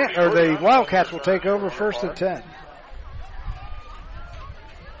Wildcats will take over first and 10.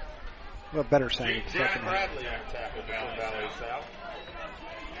 A better sound second half.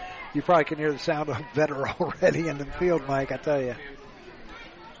 You probably can hear the sound of better already in the field, Mike, I tell you.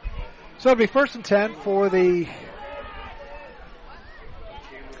 So it'll be first and 10 for the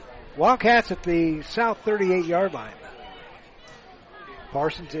Wildcats at the South 38-yard line.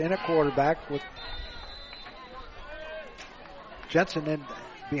 Parsons in at quarterback with Jensen in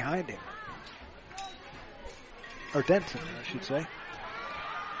behind him. Or Denson, I should say.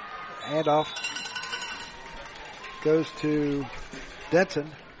 Handoff goes to Denson.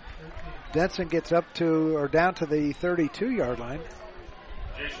 Denson gets up to or down to the 32-yard line.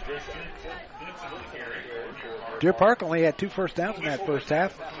 Deer Park only had 2 first downs in that first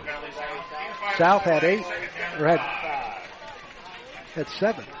half. South had 8, or had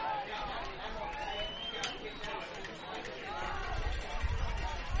 7.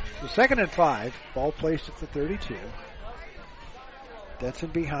 So 2nd and 5. Ball placed at the 32. Denson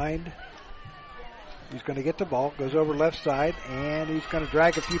behind. He's going to get the ball. Goes over left side, and he's going to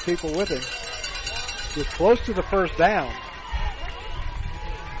drag a few people with him. Gets close to the first down.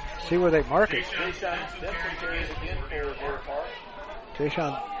 See where they mark it.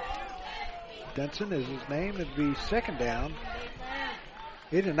 Tayshawn Denson is his name. It'd be 2nd down.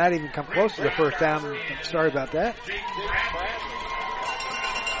 He did not even come close to the first down. Sorry about that.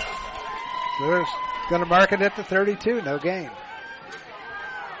 So they're going to mark it at the 32. No gain.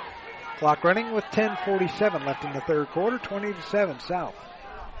 Clock running with 10:47 left in the third quarter. 20-7 South.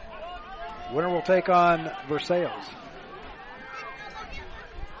 Winner will take on Versailles.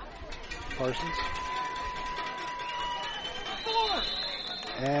 Parsons.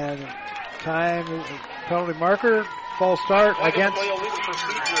 And time penalty marker. False start against Deer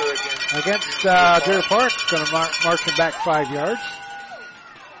Park. Going to march him back 5 yards.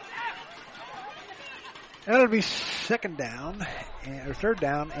 And it'll be 2nd down, or 3rd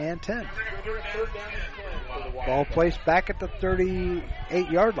down and 10. Ball placed back at the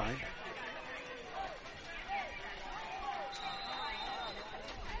 38-yard line.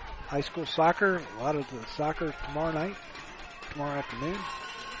 High school soccer, a lot of the soccer tomorrow afternoon.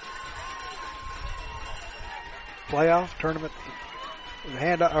 Playoff tournament,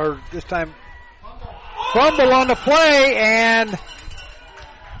 this time fumble on the play, and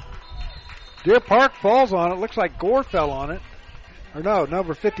Deer Park falls on it. Looks like Gore fell on it. Or no,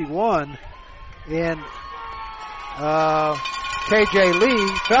 number 51 in KJ Lee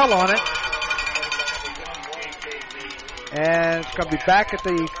fell on it. And it's going to be back at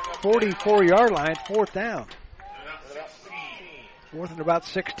the 44-yard line, 4th down. 4th and about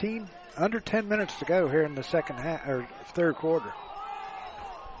 16. Under 10 minutes to go here in the third quarter.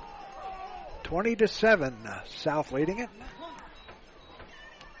 20-7, South leading it.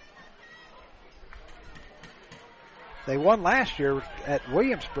 They won last year at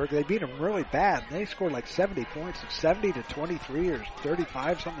Williamsburg. They beat them really bad. They scored like 70 points, 70-23 or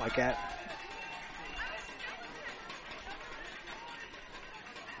 35, something like that.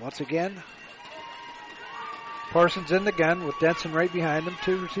 Once again, Parsons in the gun with Denson right behind him.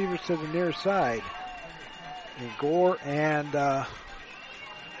 2 receivers to the near side. And Gore and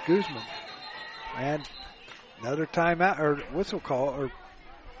Guzman. And another timeout or whistle call or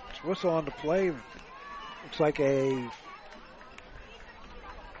whistle on the play. Looks like a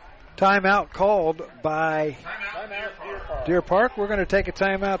timeout called by Deer Park. We're going to take a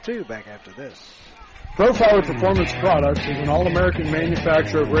timeout too back after this. Profiler Performance Products is an all-American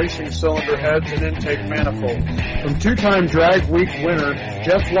manufacturer of racing cylinder heads and intake manifolds. From 2-time Drag Week winner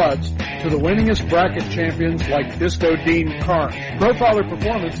Jeff Lutz to the winningest bracket champions like Disco Dean Karn, Profiler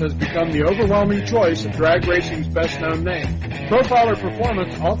Performance has become the overwhelming choice of drag racing's best-known name. Profiler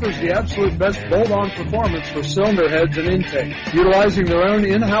Performance offers the absolute best bolt-on performance for cylinder heads and intake, utilizing their own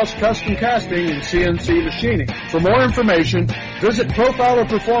in-house custom casting and CNC machining. For more information, visit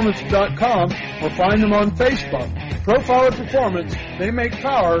profilerperformance.com or find them on Facebook. Profiler Performance, they make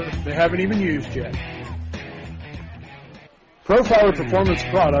power they haven't even used yet. Profiler Performance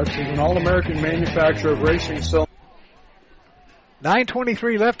Products is an all-American manufacturer of racing cylinders.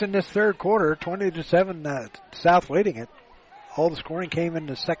 9:23 left in this third quarter, 20-7, South leading it. All the scoring came in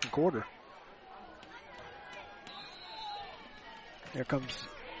the second quarter. Here comes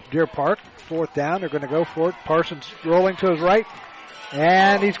Deer Park, 4th down. They're going to go for it. Parsons rolling to his right.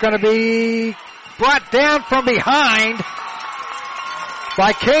 And he's going to be brought down from behind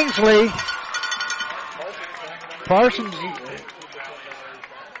by Kingsley. Parsons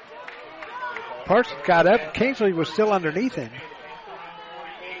got up. Kingsley was still underneath him.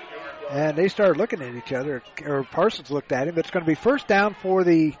 And they started looking at each other, or Parsons looked at him. But it's going to be 1st down for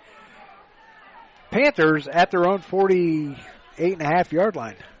the Panthers at their own 48.5-yard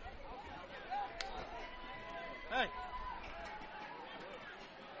line.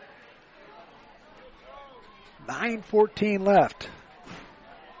 9:14 left.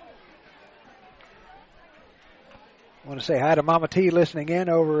 I want to say hi to Mama T listening in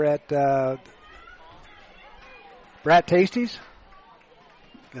over at Brat Tasties.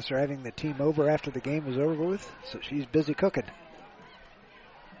 Guess they're having the team over after the game is over with, so she's busy cooking.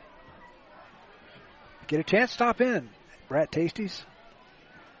 Get a chance, stop in. Brat Tasties.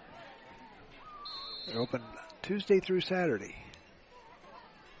 They're open Tuesday through Saturday.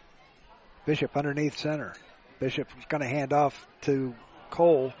 Bishop underneath center. Bishop is going to hand off to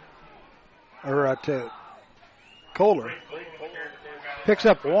to Kohler. Picks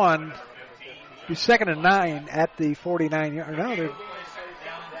up 1. He's 2nd and 9 at the 49-yard. No,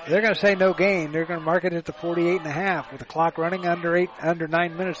 They're going to say no gain. They're going to mark it at the 48.5 with the clock running under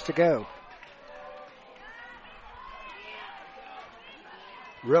 9 minutes to go.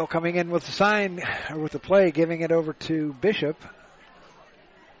 Rill coming in with the sign, or with the play, giving it over to Bishop.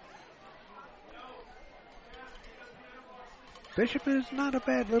 Bishop is not a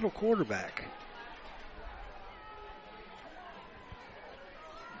bad little quarterback.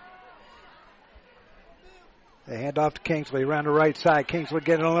 They hand off to Kingsley around the right side. Kingsley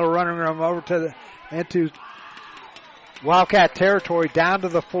getting a little running room over to into Wildcat territory, down to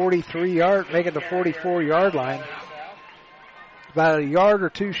the 43-yard, making the 44-yard line. About a yard or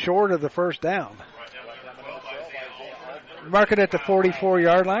two short of the first down. Mark it at the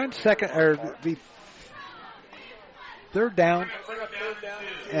 44-yard line. The third down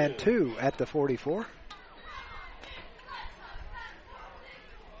and 2 at the 44.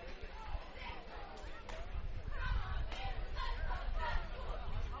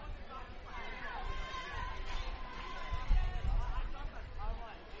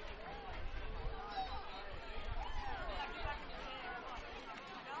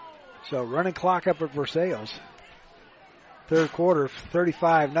 So running clock up at Versailles. Third quarter,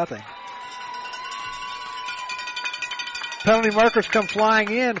 35-0. Penalty markers come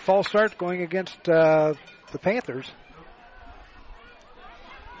flying in. False start going against the Panthers.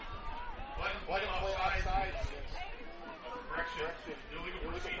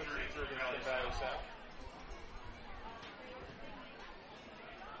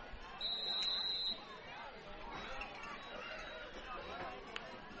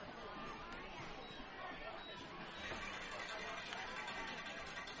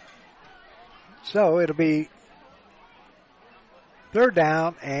 So it'll be third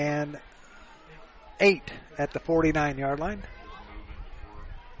down and 8 at the 49-yard line.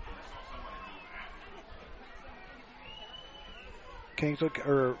 Kingsley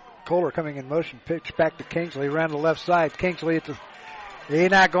or Kohler coming in motion, pitch back to Kingsley around the left side. Kingsley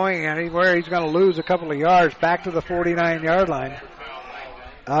he's not going anywhere. He's going to lose a couple of yards back to the 49-yard line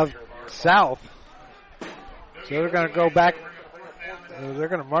of South. So they're going to go back. They're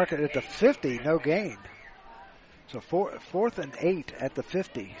going to mark it at the 50, no gain. So fourth and 8 at the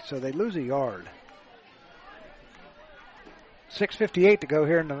 50. So they lose a yard. 6:58 to go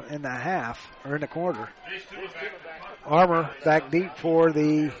here in the half, or in the quarter. Armour back deep for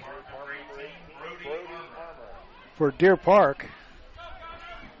Deer Park.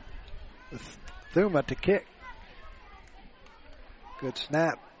 With Thuma to kick. Good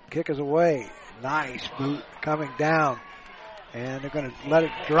snap. Kick is away. Nice boot coming down. And they're going to let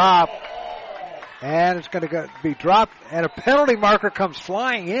it drop. And it's going to be dropped. And a penalty marker comes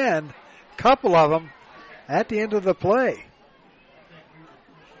flying in. A couple of them at the end of the play.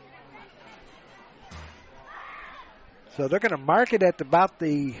 So they're going to mark it at about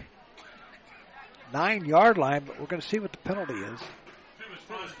the 9-yard line, but we're going to see what the penalty is. There is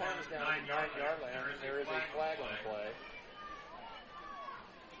a flag on the play.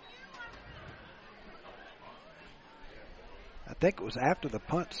 I think it was after the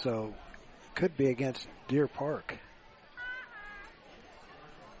punt, so it could be against Deer Park.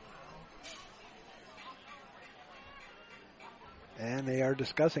 And they are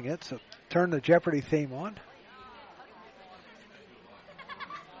discussing it, so turn the Jeopardy theme on.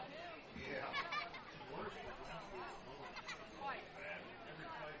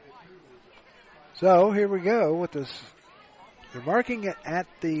 So here we go with this. They're marking it at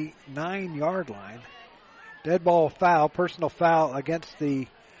the 9-yard line. Dead ball foul, personal foul against the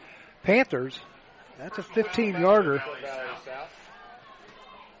Panthers. That's a 15-yarder.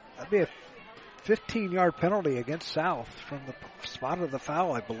 That'd be a 15-yard penalty against South from the spot of the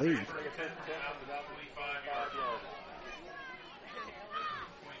foul, I believe.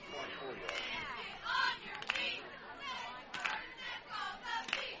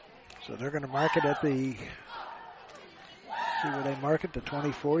 So they're going to mark it at the, see where they mark it, the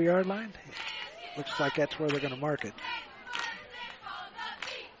 24-yard line? Looks like that's where they're going to mark it.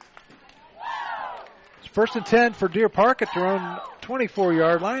 It's first and 10 for Deer Park at their own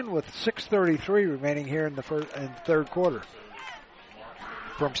 24-yard line with 6:33 remaining here in the third quarter.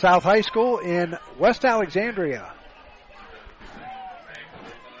 From South High School in West Alexandria.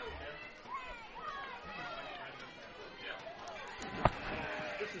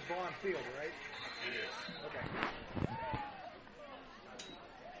 This is Vaughn Field, right? It is. Okay.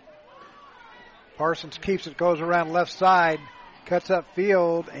 Parsons keeps it, goes around left side, cuts up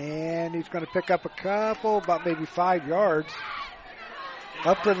field, and he's going to pick up a couple, about maybe 5 yards.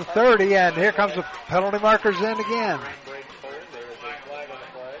 Up to the 30, and here comes the penalty markers in again.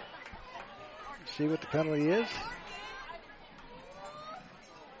 See what the penalty is.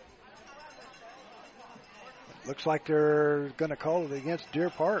 Looks like they're going to call it against Deer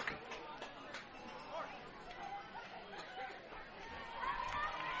Park.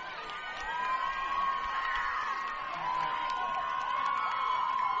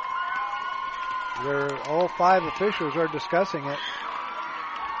 All 5 officials are discussing it.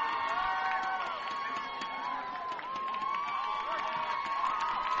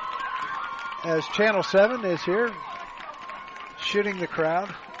 As Channel 7 is here, shooting the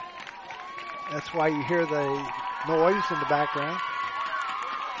crowd. That's why you hear the noise in the background.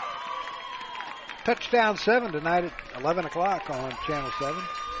 Touchdown 7 tonight at 11 o'clock on Channel 7.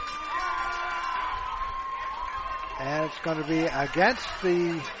 And it's going to be against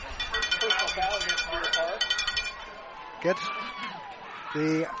the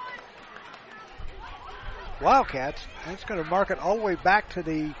Wildcats. And it's going to mark it all the way back to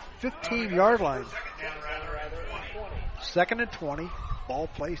the 15-yard line. 2nd and 20. Ball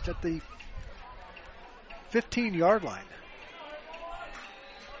placed at the 15-yard line.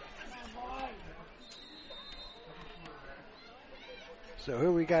 So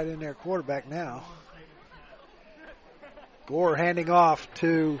who we got in there quarterback now? Gore handing off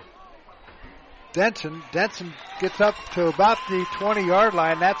to Denson. Denson gets up to about the 20-yard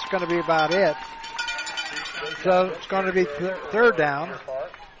line. That's going to be about it. So it's going to be third down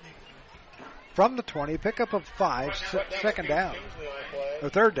from the 20. Pickup of 5. Second down. Or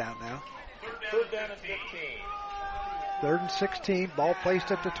third down now. Third down and 15. 3rd and 16. Ball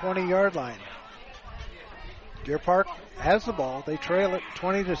placed at the 20-yard line. Deer Park has the ball. They trail it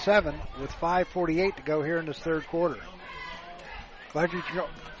 20-7 with 5:48 to go here in this third quarter. Glad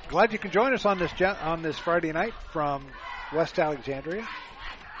you can join us on this Friday night from West Alexandria.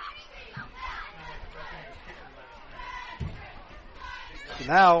 So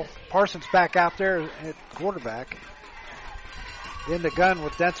now Parsons back out there at quarterback. In the gun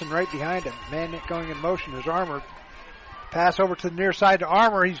with Denson right behind him. Man going in motion is Armour. Pass over to the near side to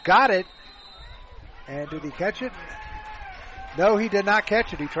Armour. He's got it. And did he catch it? No, he did not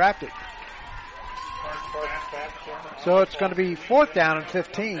catch it. He trapped it. So it's going to be 4th down and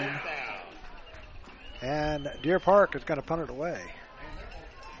 15. And Deer Park is going to punt it away.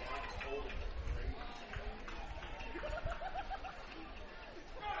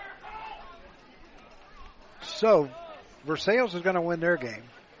 So Versailles is going to win their game.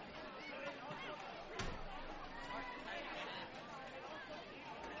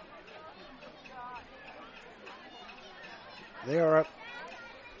 They are up.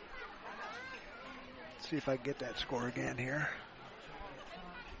 Let's see if I can get that score again here.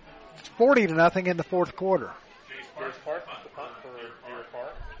 It's 40-0 in the fourth quarter.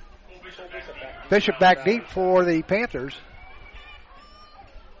 Bishop back deep for the Panthers.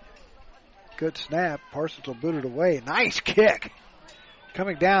 Good snap. Parsons will boot it away. Nice kick.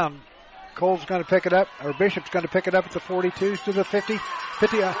 Coming down. Cole's going to pick it up, or Bishop's going to pick it up at the 42 to the 50.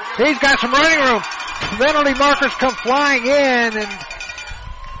 He's got some running room. Penalty markers come flying in, and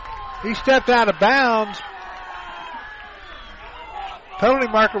he stepped out of bounds. Penalty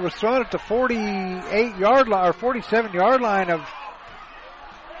marker was thrown at the 48-yard line, or 47-yard line of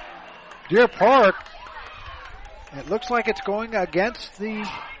Deer Park. It looks like it's going against the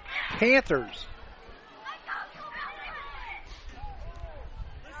Panthers.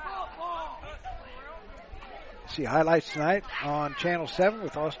 See highlights tonight on Channel 7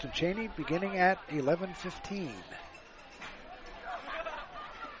 with Austin Cheney beginning at 11:15.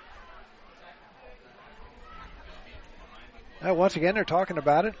 Once again, they're talking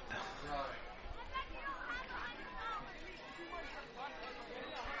about it.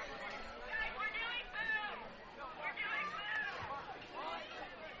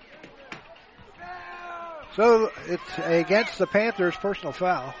 So it's against the Panthers, personal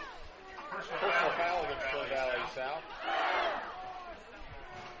foul. Personal foul against Twin Valley South.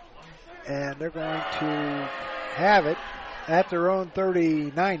 And they're going to have it at their own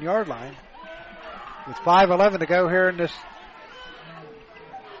 39-yard line with 5:11 to go here in this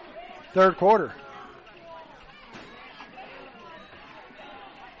third quarter.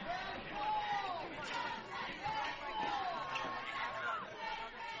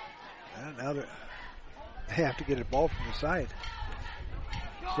 And now they have to get a ball from the side.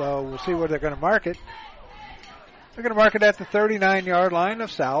 So we'll see where they're going to mark it. They're going to mark it at the 39-yard line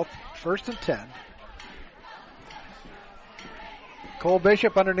of South, 1st and 10. Cole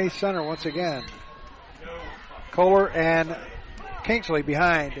Bishop underneath center once again. Kohler and Kingsley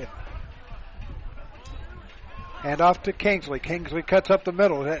behind. And off to Kingsley. Kingsley cuts up the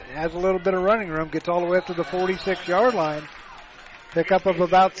middle. Has a little bit of running room. Gets all the way up to the 46-yard line. Pickup of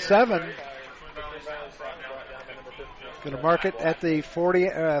about 7. Going to mark it at the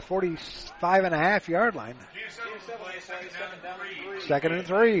 45.5-yard line. Second and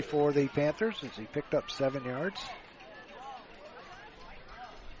 3 for the Panthers as he picked up 7 yards.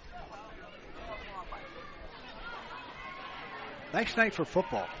 Nice night for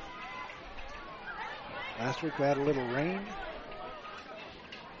football. Last week we had a little rain.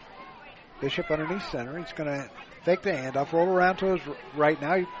 Bishop underneath center. He's going to fake the handoff, roll around to his right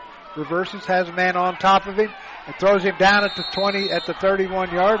now. He reverses, has a man on top of him, and throws him down at the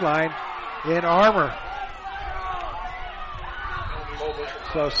 31-yard line in Armour.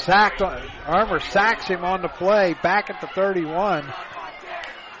 So Armour sacks him on the play back at the 31.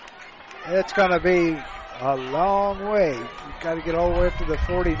 It's going to be a long way. You've got to get all the way up to the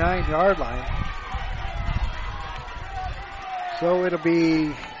 49-yard line. So it'll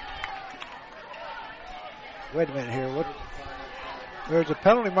be, wait a minute here. There's a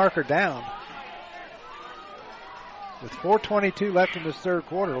penalty marker down. With 4:22 left in this third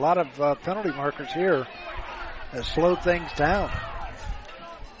quarter, a lot of penalty markers here has slowed things down.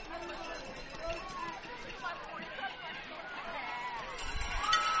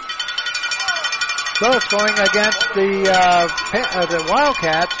 So it's going against the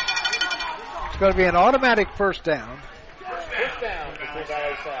Wildcats. It's going to be an automatic first down. First down for Twin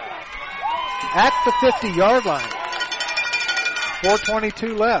Valley South. At the 50-yard line.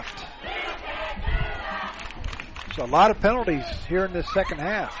 4:22 left. So a lot of penalties here in this second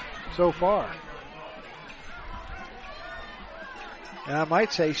half so far. And I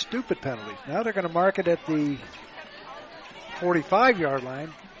might say stupid penalties. Now they're going to mark it at the 45-yard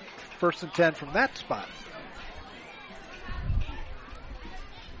line. First and 10 from that spot.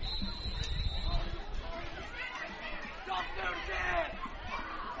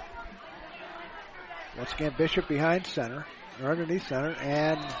 Once again, Bishop behind center, or underneath center,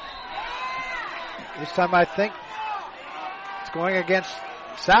 and this time I think it's going against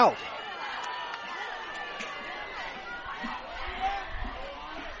South.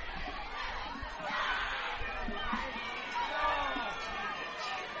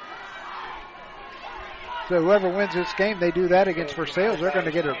 So whoever wins this game, they do that against Versailles. They're going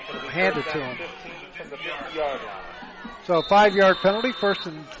to get it handed to them. So a 5-yard penalty, first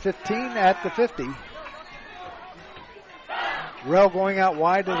and 15 at the 50. Rell going out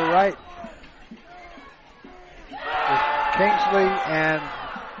wide to the right. With Kingsley and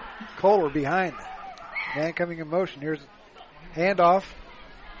Kohler behind. Man coming in motion. Here's handoff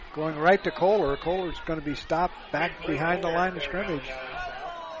going right to Kohler. Kohler's going to be stopped back behind the line of scrimmage.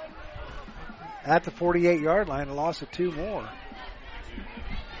 At the 48-yard line, a loss of 2 more.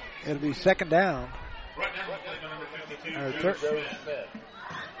 It'll be second down.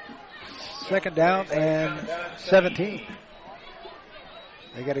 Second down and 17.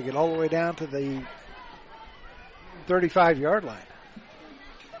 They got to get all the way down to the 35-yard line.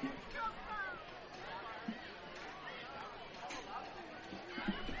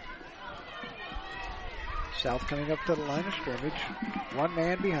 South coming up to the line of scrimmage. One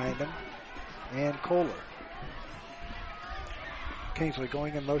man behind them. And Kohler. Kingsley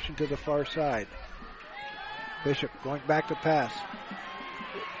going in motion to the far side. Bishop going back to pass.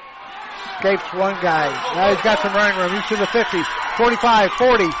 Escapes one guy. Now he's got some running room. He's to the 50, 45,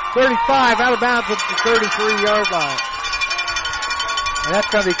 40, 35, out of bounds at the 33-yard line. And that's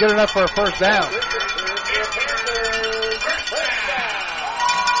going to be good enough for a first down.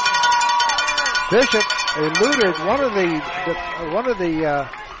 Bishop eluded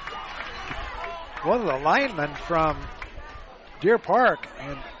one of the linemen from Deer Park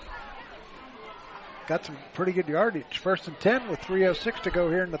and got some pretty good yardage. First and 10 with 3:06 to go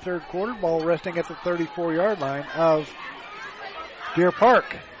here in the third quarter. Ball resting at the 34-yard line of Deer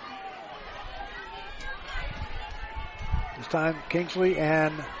Park. This time Kingsley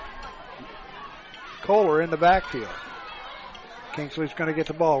and Kohler in the backfield. Kingsley's going to get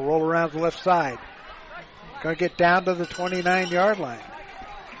the ball, roll around the left side. Going to get down to the 29-yard line.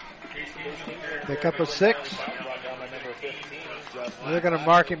 Pick up a 6. They're going to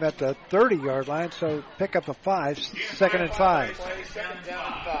mark him at the 30-yard line, so pick up a 5, second and 5.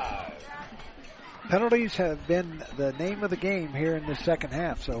 Penalties have been the name of the game here in the second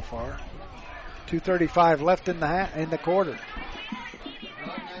half so far. 2:35 left in the quarter.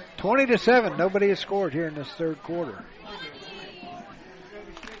 20-7. Nobody has scored here in this third quarter.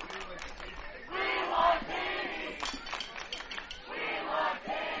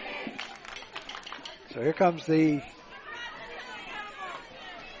 So here comes the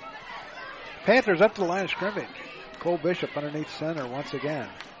Panthers up to the line of scrimmage. Cole Bishop underneath center once again.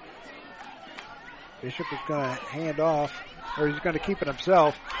 Bishop is going to hand off, or he's going to keep it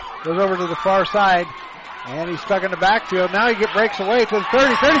himself. Goes over to the far side, and he's stuck in the backfield. Now he breaks away to the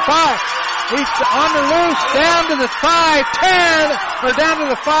 30, 35. He's on the loose, down to the 5, 10, or down to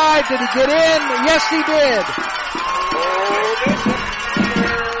the 5. Did he get in? Yes, he did.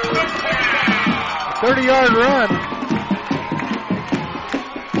 30-yard run.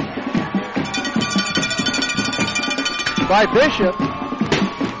 By Bishop.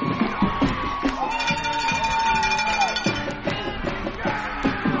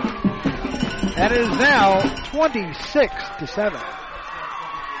 And it is now 26-7.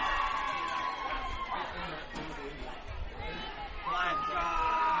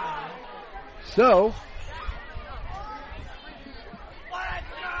 So,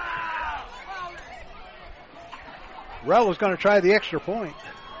 Rell is going to try the extra point.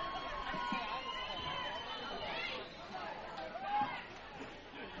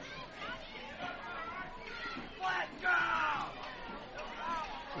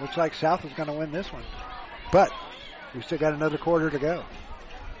 Looks like South is going to win this one. But we still got another quarter to go.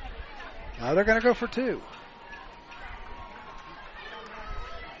 Now they're going to go for 2.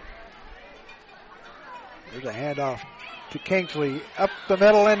 There's a handoff to Kingsley up the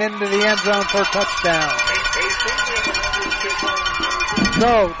middle and into the end zone for a touchdown.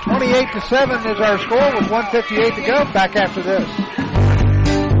 So 28-7 is our score with 1:58 to go. Back after this.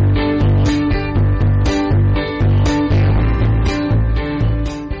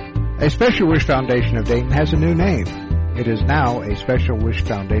 A Special Wish Foundation of Dayton has a new name. It is now a Special Wish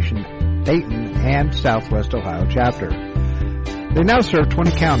Foundation Dayton and Southwest Ohio chapter. They now serve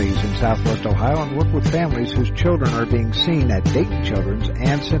 20 counties in Southwest Ohio and work with families whose children are being seen at Dayton Children's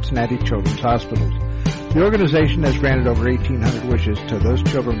and Cincinnati Children's Hospitals. The organization has granted over 1,800 wishes to those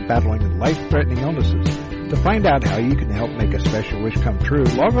children battling life-threatening illnesses. To find out how you can help make a special wish come true,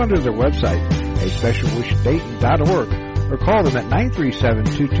 log on to their website, aspecialwishdayton.org, or call them at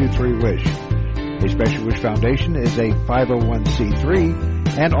 937-223-WISH. A Special Wish Foundation is a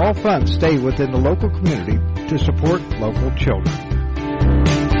 501c3, and all funds stay within the local community to support local children.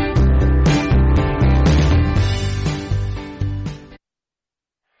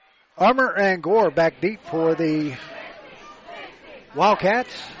 Armour and Gore back deep for the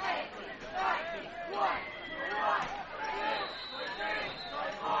Wildcats.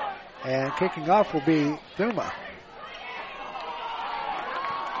 And kicking off will be Thuma.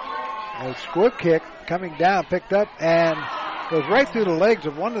 A squib kick coming down, picked up, and goes right through the legs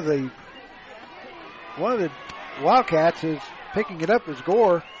of one of the Wildcats. Is picking it up as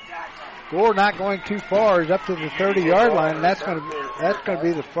Gore. Gore not going too far. He's up to the 30-yard line, and that's going to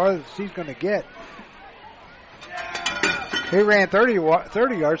be the farthest he's going to get. He ran 30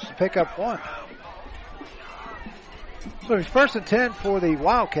 yards to pick up 1. So it's 1st and 10 for the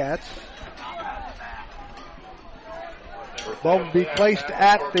Wildcats. Ball will be placed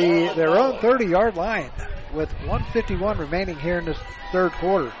at their own 30-yard line with 1:51 remaining here in this third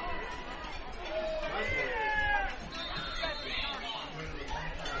quarter.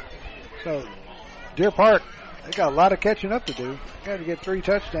 So Deer Park, they got a lot of catching up to do. Got to get 3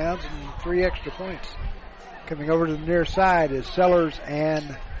 touchdowns and 3 extra points. Coming over to the near side is Sellers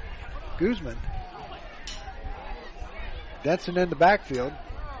and Guzman. Denson in the backfield.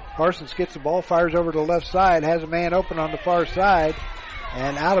 Parsons gets the ball, fires over to the left side, has a man open on the far side,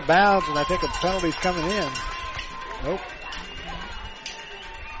 and out of bounds, and I think a penalty's coming in. Nope.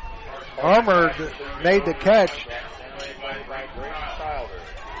 Armour made the catch.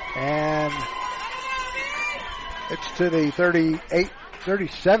 And it's to the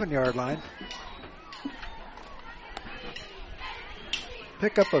 37-yard line.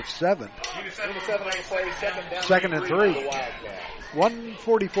 Pickup of 7. Second and 3.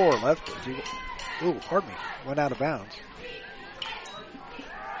 1:44 left. Pardon me. Went out of bounds.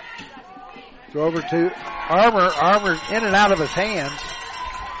 So over to Armour. Armour's in and out of his hands.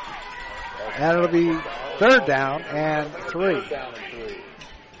 And it'll be 3rd down and 3.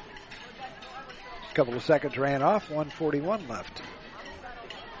 A couple of seconds ran off. 1:41 left.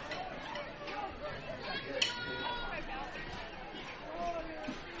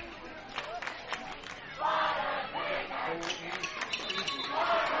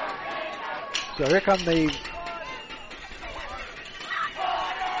 So here come they're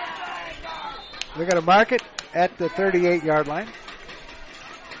going to mark it at the 38-yard line.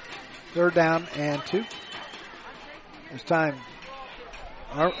 3rd down and 2. This time,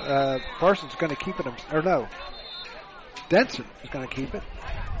 Parsons is going to keep it, or no, Denson is going to keep it.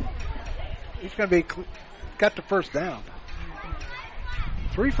 He's going to be got the 1st down.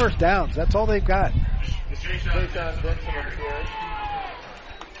 3 first downs. That's all they've got.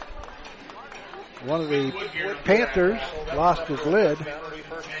 One of the Panthers lost his lid,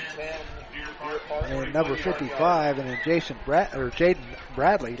 and number 55, and then Jaden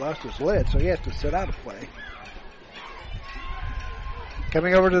Bradley lost his lid, so he has to sit out of play.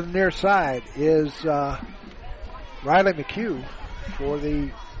 Coming over to the near side is Riley McHugh for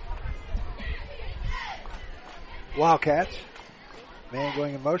the Wildcats. Man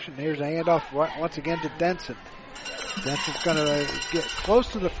going in motion. Here's a handoff once again to Denson. Denson's going to get close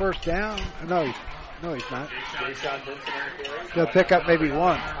to the first down. No, he's not. He'll pick up maybe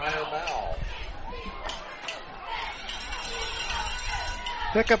one.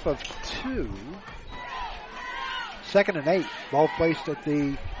 Pickup of 2. 2nd and 8. Ball placed at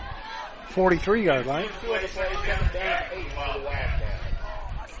the 43-yard line.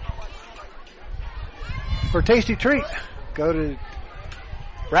 For Tasty Treat, go to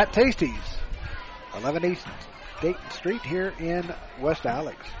Brat Tasty's, 11 East Dayton Street here in West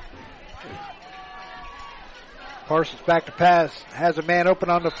Alex. Parsons back to pass, has a man open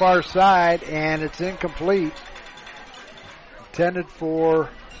on the far side, and it's incomplete. Intended for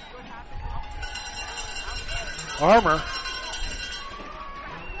Armour.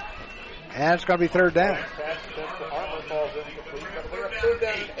 And it's going to be 3rd down.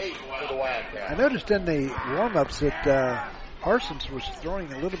 I noticed in the warm-ups that Parsons was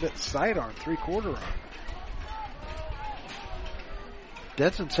throwing a little bit sidearm, 3/4 arm.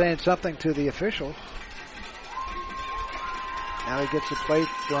 Denson saying something to the official. Now he gets a play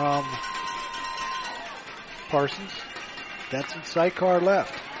from Parsons. Denson sidecar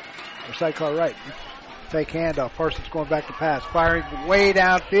left, or sidecar right. Fake handoff. Parsons going back to pass, firing way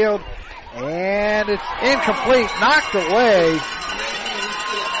downfield, and it's incomplete, knocked away.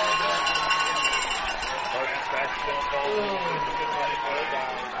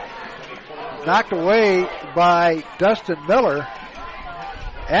 Knocked away by Dustin Miller,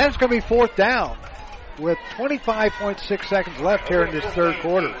 and it's going to be 4th down with 25.6 seconds left here in this 3rd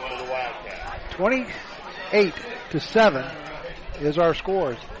quarter. 28-7 is our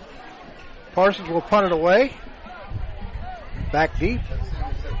scores. Parsons will punt it away. Back deep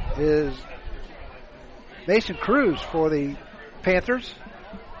is Mason Cruz for the Panthers.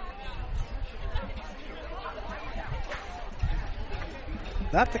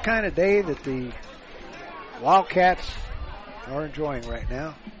 Not the kind of day that the Wildcats are enjoying right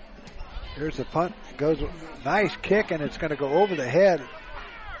now. Here's the punt. Goes nice kick, and it's going to go over the head,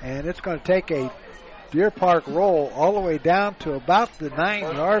 and it's going to take a Deer Park roll all the way down to about the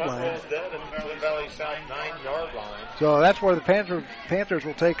 9-yard line. Twin Valley South 9-yard line. So that's where the Panthers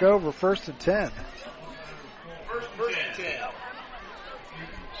will take over, 1st and 10. First and 10.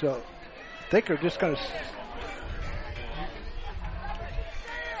 So I think they're just going to.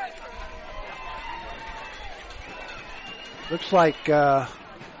 Looks like Caden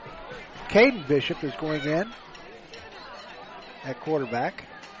Bishop is going in at quarterback.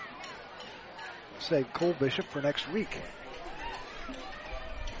 Save Cole Bishop for next week.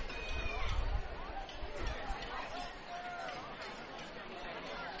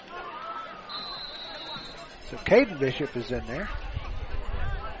 So Caden Bishop is in there.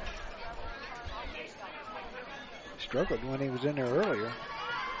 Struggled when he was in there earlier.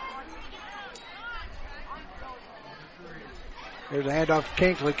 There's a handoff to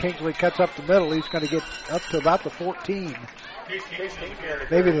Kingsley. Kingsley cuts up the middle. He's going to get up to about the 14,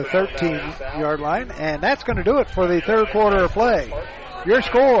 maybe the 13-yard line. And that's going to do it for the 3rd quarter of play. Your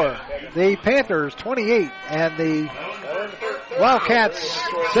score, the Panthers 28 and the Wildcats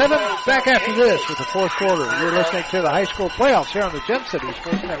 7. Back after this with the 4th quarter. You're listening to the high school playoffs here on the Gem City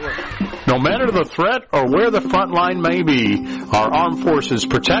Sports Network. No matter the threat or where the front line may be, our armed forces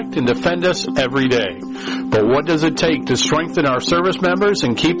protect and defend us every day. But what does it take to strengthen our service members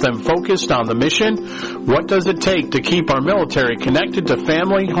and keep them focused on the mission? What does it take to keep our military connected to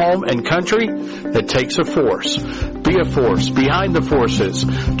family, home, and country? It takes a force. Be a force behind the forces.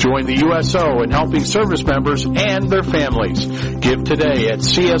 Join the USO in helping service members and their families. Give today at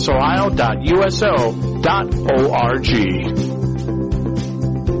csohio.uso.org.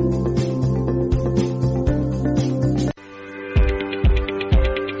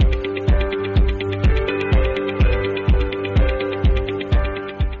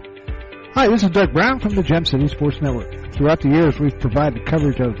 Hi, this is Doug Brown from the Gem City Sports Network. Throughout the years, we've provided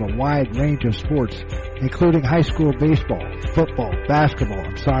coverage of a wide range of sports, including high school baseball, football, basketball,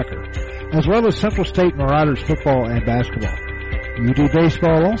 and soccer, as well as Central State Marauders football and basketball. You do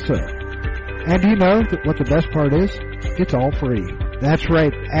baseball also. And you know that what the best part is? It's all free. That's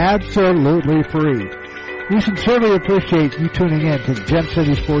right, absolutely free. We sincerely appreciate you tuning in to the Gem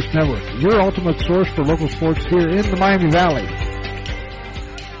City Sports Network, your ultimate source for local sports here in the Miami Valley.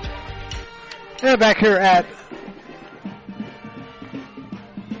 And back here at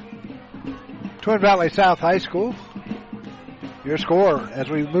Twin Valley South High School, your score as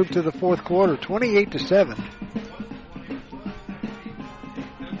we move to the fourth quarter, 28-7.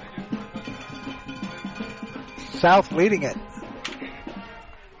 South leading it.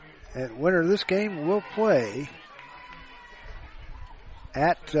 And winner of this game will play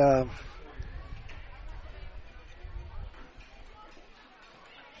at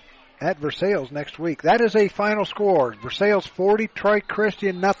Versailles next week. That is a final score. Versailles 40, Troy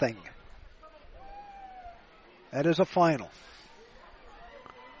Christian nothing. That is a final.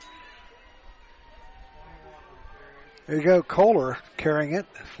 There you go, Kohler carrying it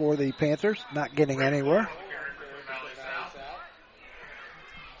for the Panthers, not getting anywhere.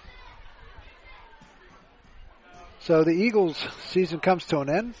 So the Eagles' season comes to an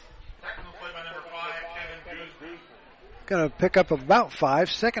end. Going to pick up about 5,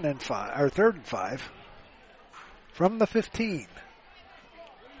 second and 5, or third and 5 from the 15.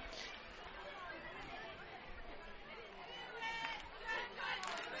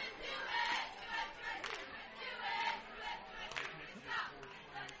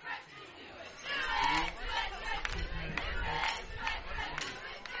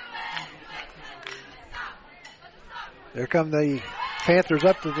 There come the Panthers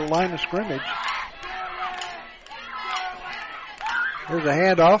up to the line of scrimmage. There's a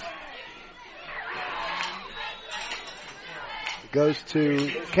handoff. It goes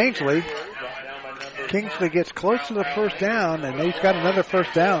to Kingsley. Kingsley gets close to the first down, and he's got another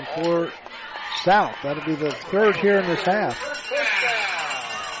first down for South. That'll be the third here in this half.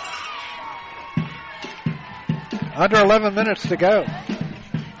 Under 11 minutes to go.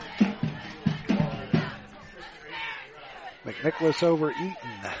 McNicholas over Eaton.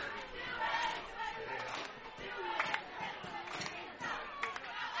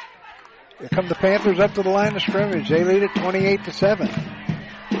 Here come the Panthers up to the line of scrimmage. They lead it 28-7.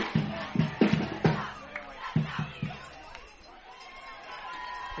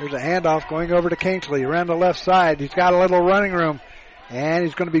 There's a handoff going over to Kingsley around the left side. He's got a little running room, and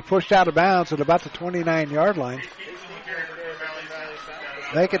he's going to be pushed out of bounds at about the 29-yard line.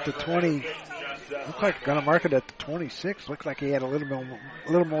 Make it to 20. Looks like they're going to mark it at the 26. Looks like he had a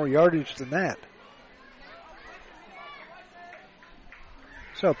little more yardage than that.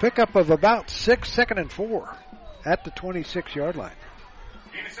 So pickup of about 6, second and 4 at the 26-yard line.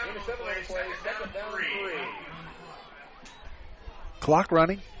 Clock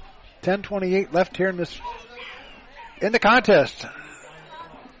running. 10:28 left here in the contest.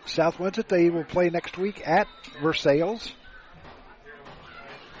 South wins it. They will play next week at Versailles.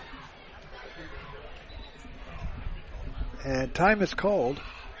 And time is called.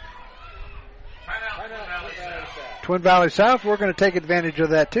 Twin Valley South, we're going to take advantage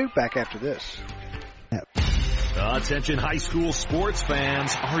of that too back after this. Attention high school sports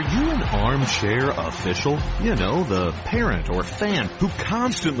fans. Are you an armchair official? You know, the parent or fan who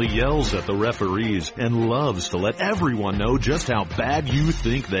constantly yells at the referees and loves to let everyone know just how bad you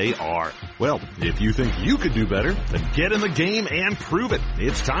think they are. Well, if you think you could do better, then get in the game and prove it.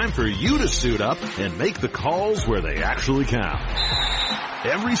 It's time for you to suit up and make the calls where they actually count.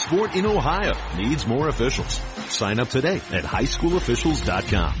 Every sport in Ohio needs more officials. Sign up today at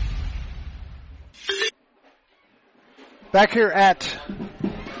highschoolofficials.com. Back here at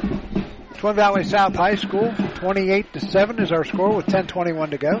Twin Valley South High School, 28-7 is our score with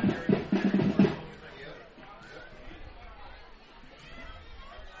 10:21 to go.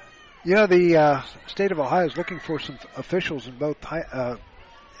 You know, the state of Ohio is looking for some officials in both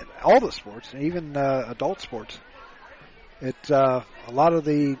all the sports, even adult sports. It's a lot of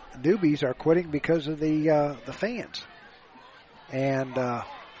the newbies are quitting because of the fans, and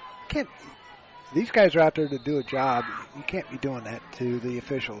these guys are out there to do a job. You can't be doing that to the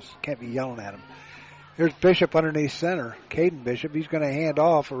officials. You can't be yelling at them. Here's Bishop underneath center, Caden Bishop. He's going to hand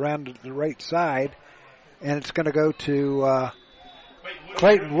off around the right side, and it's going to go to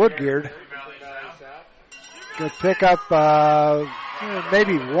Clayton Woodgeard. Going to pick up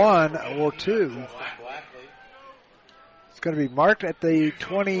maybe 1 or 2. It's going to be marked at the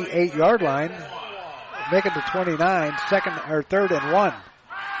 28-yard line. Make it to 29, third and 1.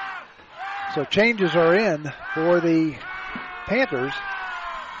 So changes are in for the Panthers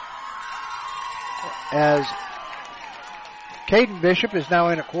as Caden Bishop is now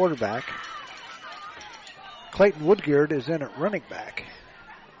in at quarterback. Clayton Woodgeard is in at running back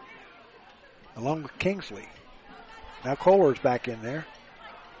along with Kingsley. Now Kohler's back in there.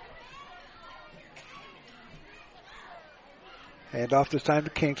 Hand off this time to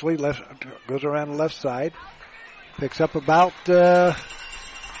Kingsley. Goes around the left side. Picks up about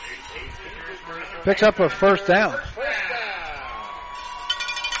Picks up a first down.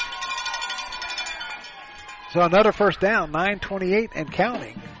 So another first down, 9:28 and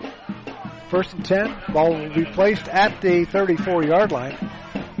counting. First and 10. Ball will be placed at the 34-yard line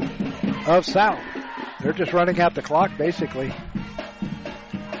of South. They're just running out the clock, basically.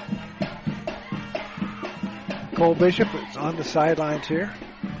 Cole Bishop is on the sidelines here.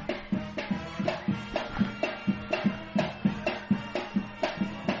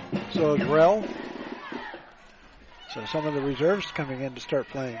 So is Rel. So some of the reserves coming in to start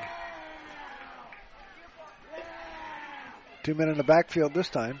playing. 2 men in the backfield this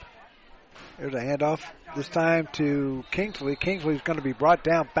time. There's a handoff this time to Kingsley. Kingsley's going to be brought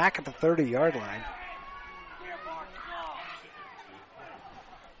down back at the 30-yard line.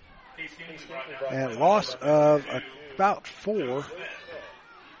 And loss of about 4.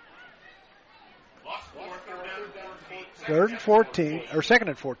 Third and 14, or second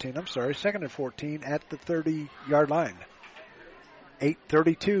and 14, I'm sorry. Second and 14 at the 30-yard line.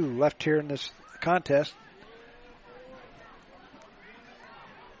 8:32 left here in this contest.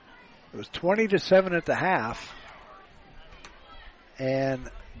 It was 20-7 at the half. And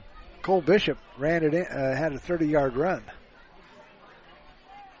Cole Bishop ran it in, had a 30-yard run.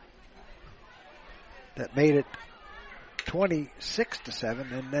 That made it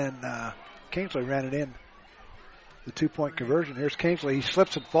 26-7, and then Kingsley ran it in. The 2-point conversion. Here's Kingsley. He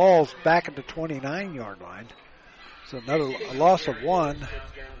slips and falls back at the 29-yard line. So another loss of 1.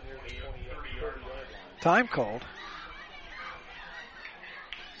 Time called.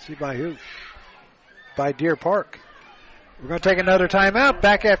 See by who? By Deer Park. We're going to take another timeout.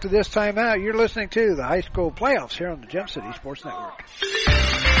 Back after this timeout, you're listening to the high school playoffs here on the Gem City Sports Network.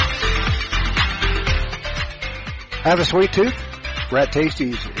 Have a sweet tooth? Brat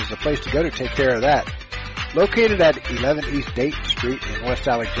Tasties is the place to go to take care of that. Located at 11 East Dayton Street in West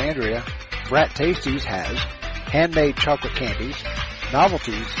Alexandria, Brat Tasties has handmade chocolate candies,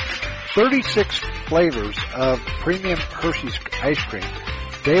 novelties, 36 flavors of premium Hershey's ice cream,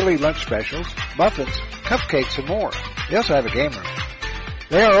 daily lunch specials, muffins, cupcakes, and more. They also have a game room.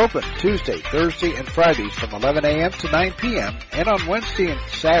 They are open Tuesday, Thursday, and Fridays from 11 a.m. to 9 p.m. and on Wednesday and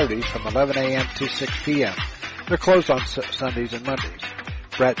Saturdays from 11 a.m. to 6 p.m. They're closed on Sundays and Mondays.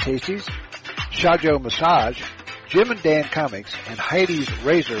 Brat Tasties, Shajo Massage, Jim and Dan Comics, and Heidi's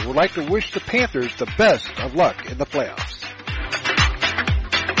Razor would like to wish the Panthers the best of luck in the playoffs.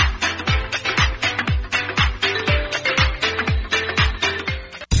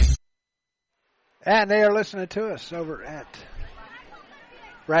 And they are listening to us over at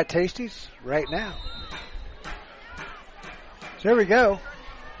Brat Tasties right now. So here we go.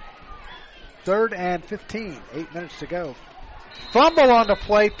 3rd and 15, 8 minutes to go. Fumble on the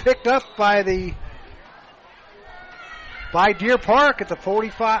play, picked up by Deer Park at the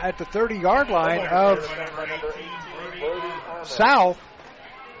 45 at the 30-yard line of South.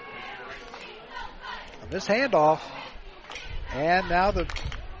 And this handoff, and now the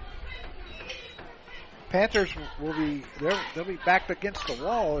Panthers will be they'll be backed against the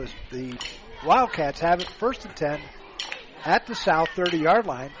wall as the Wildcats have it 1st and 10 at the South 30-yard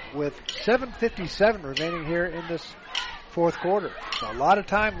line with 7:57 remaining here in this fourth quarter. So a lot of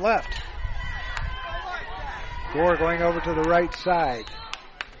time left. Gore going over to the right side.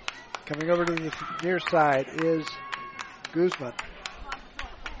 Coming over to the near side is Guzman.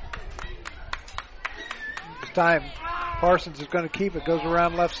 This time Parsons is going to keep it. Goes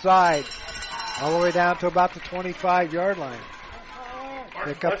around left side. All the way down to about the 25-yard line.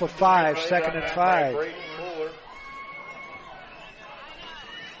 Pick up a 5, 2nd and 5.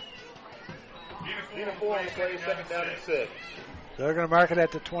 Uniform play, 2nd down and 6. So they're going to mark it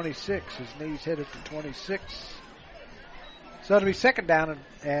at the 26. His knees hit at the 26. So it'll be 2nd down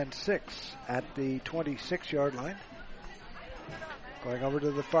and 6 at the 26-yard line. Going over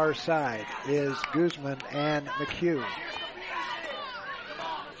to the far side is Guzman and McHugh.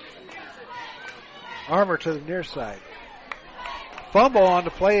 Armour to the near side. Fumble on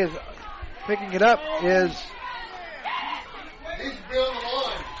the play is picking it up is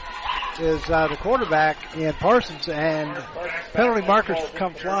the quarterback in Parsons, and penalty markers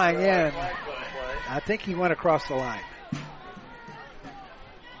come flying in. I think he went across the line.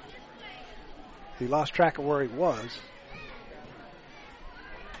 He lost track of where he was.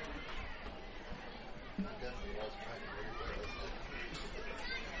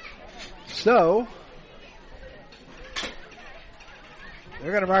 So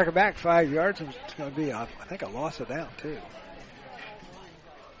they're going to mark it back 5 yards, and it's going to be, I think, a loss of down, too.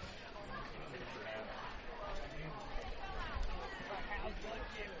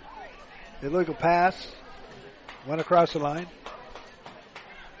 Illegal pass. Went across the line.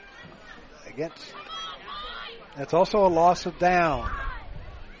 That's also a loss of down.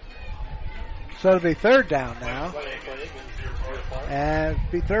 So it'll be third down now. And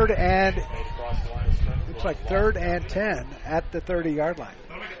be third and, looks like 3rd and 10 at the 30-yard line.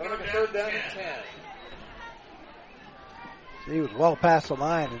 Third down and 10. He was well past the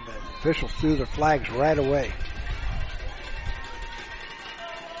line, and the officials threw their flags right away.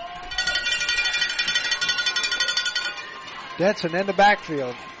 Denson in the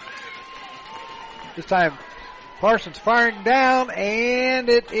backfield. This time, Parsons firing down, and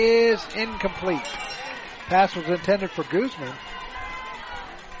it is incomplete. Pass was intended for Guzman.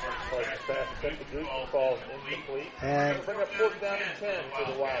 And bring up 4th down and 10 for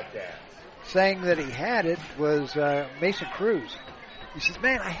the Wildcats. Saying that he had it was Mason Cruz. He says,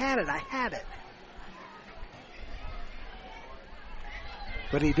 man, I had it.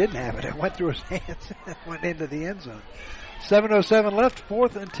 But he didn't have it. It went through his hands and went into the end zone. 7:07 left,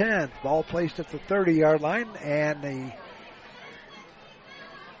 4th and 10. Ball placed at the 30-yard line, and the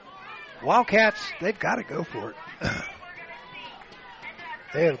Wildcats, they've got to go for it.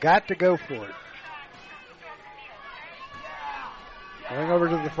 They have got to go for it. Going over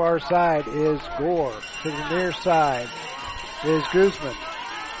to the far side is Gore. To the near side is Guzman.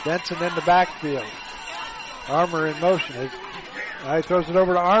 Benson in the backfield. Armour in motion. He throws it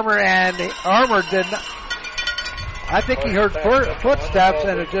over to Armour, and Armour did not. I think he heard footsteps,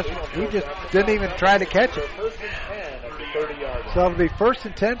 and he just didn't even try to catch it. So it'll be 1st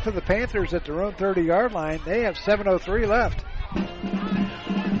and 10 for the Panthers at their own 30-yard line. They have 7:03 left.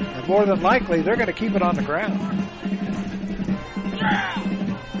 And more than likely, they're going to keep it on the ground.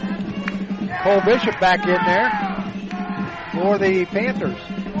 Cole Bishop back in there for the Panthers.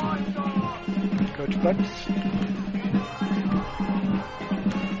 Coach Butts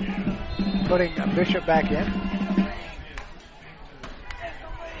putting Bishop back in.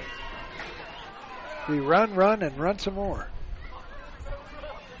 We run, and run some more.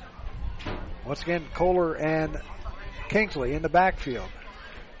 Once again, Kohler and Kingsley in the backfield.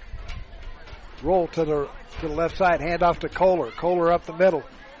 Roll to the left side, hand off to Kohler. Kohler up the middle.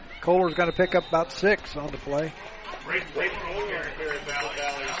 Kohler's going to pick up about 6 on the play.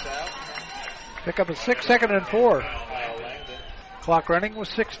 Pick up a 6, 2nd and 4. Clock running with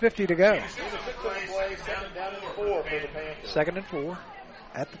 6:50 to go. 2nd and 4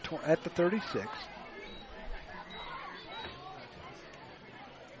 at the 36.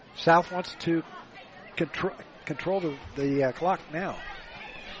 South wants to control the clock now.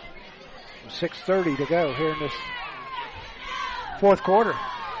 6:30 to go here in this 4th quarter.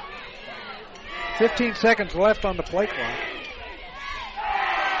 15 seconds left on the play clock.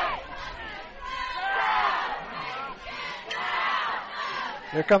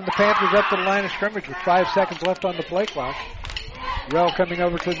 Here come the Panthers up to the line of scrimmage with 5 seconds left on the play clock. Rell coming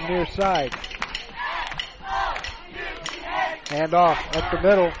over to the near side. Hand off up the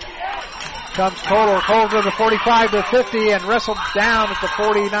middle. Comes Kohler. Kohler to the 45 to 50 and wrestled down at the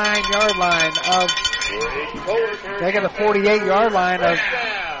 49-yard line of, taking the 48-yard line of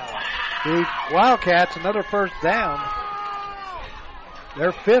the Wildcats. Another first down.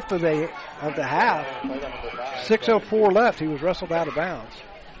 Their 5th of the half. 6:04 left. He was wrestled out of bounds.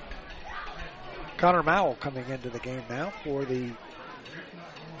 Connor Mowell coming into the game now for the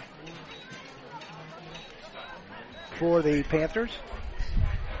Panthers.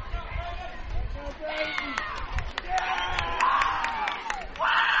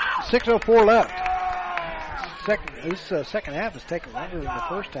 .604 left. This second half has taken longer than the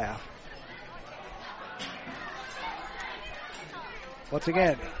first half. Once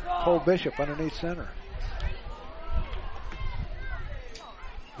again, Cole Bishop underneath center.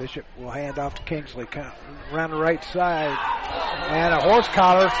 Bishop will hand off to Kingsley around the right side. And a horse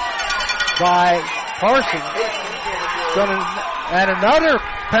collar by Parsons. And another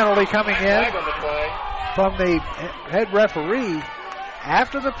penalty coming in from the head referee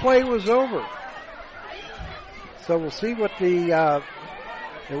after the play was over. So we'll see what there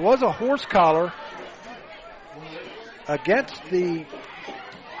was a horse collar against the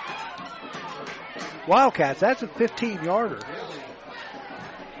Wildcats. That's a 15-yarder.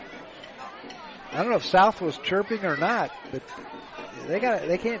 I don't know if South was chirping or not, but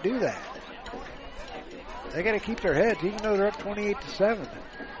they can't do that. They got to keep their heads, even though they're up 28-7.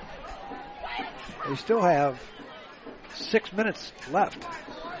 They still have 6 minutes left.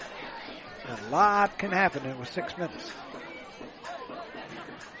 A lot can happen in with 6 minutes.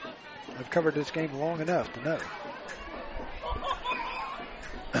 I've covered this game long enough to know.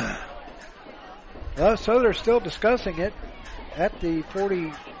 So they're still discussing it at the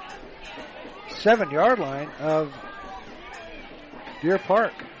 47-yard line of Deer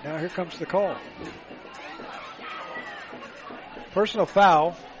Park. Now here comes the call. Personal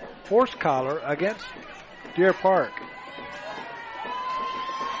foul, forced collar against Deer Park.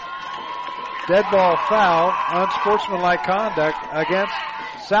 Dead ball foul, unsportsmanlike conduct against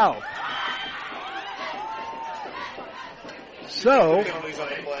South. So,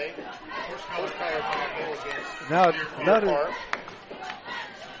 now another,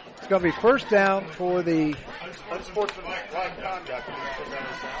 it's going to be first down for the unsportsmanlike conduct against Twin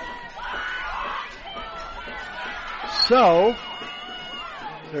Valley South. So,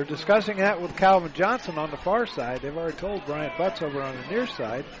 they're discussing that with Calvin Johnson on the far side. They've already told Bryant Butts over on the near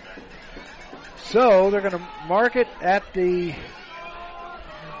side. So, they're going to mark it at the,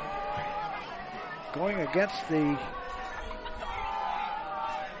 going against the,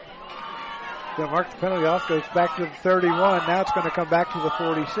 going to mark the penalty off, goes back to the 31. Now it's going to come back to the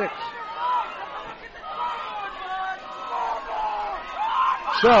 46.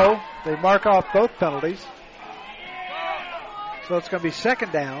 So, they mark off both penalties. So it's going to be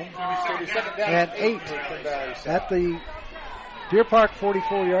second down and 8 at the Deer Park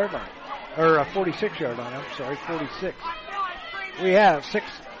 44-yard line. Or 46-yard line, I'm sorry, 46. We have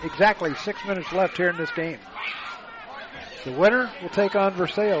exactly 6 minutes left here in this game. The winner will take on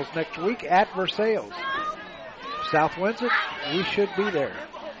Versailles next week at Versailles. South wins it, we should be there.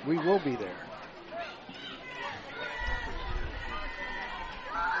 We will be there.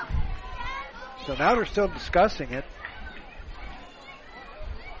 So now they're still discussing it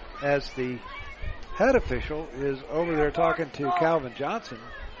as the head official is over there talking to Calvin Johnson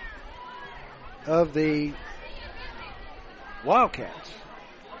of the Wildcats.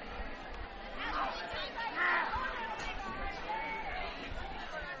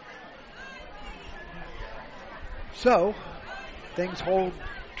 So, things hold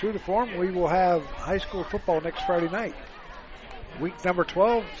true to form. We will have high school football next Friday night. Week number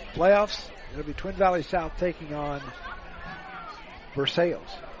 12, playoffs. It'll be Twin Valley South taking on Versailles.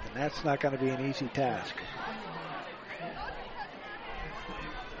 And that's not going to be an easy task.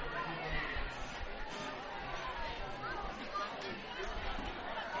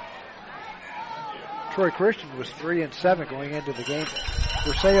 Troy Christian was 3-7 going into the game.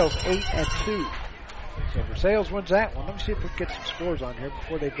 Versailles 8-2. So Versailles wins that one. Let me see if we can get some scores on here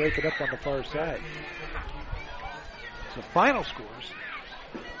before they break it up on the far side. So final scores.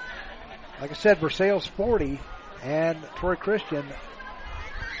 Like I said, Versailles 40 and Troy Christian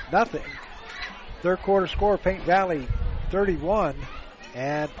nothing. Third quarter score, Paint Valley 31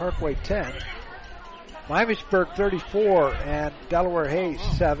 and Parkway 10. Miamisburg 34 and Delaware Hayes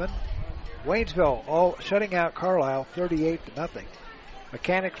 7. Waynesville all shutting out Carlisle 38-0.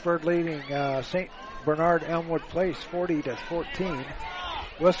 Mechanicsburg leading St. Bernard Elmwood Place 40-14.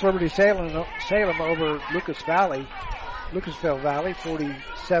 West Liberty Salem over Lucasville Valley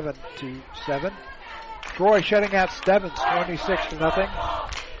 47-7. Troy shutting out Stebbins 26-0.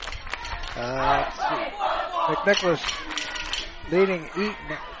 Let's see. McNicholas leading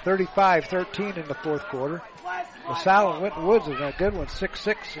Eaton 35-13 in the fourth quarter. LaSalle and Winton Woods is a good one.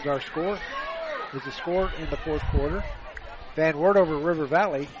 6-6 is our score. Is the score in the fourth quarter. Van Wert over River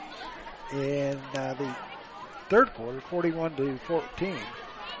Valley in the third quarter, 41-14.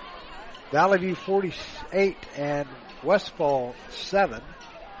 Valley View 48 and Westfall 7.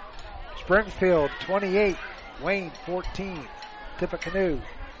 Springfield 28, Wayne 14. Tippecanoe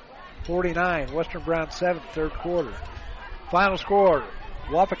 49, Western Brown 7, third quarter. Final score,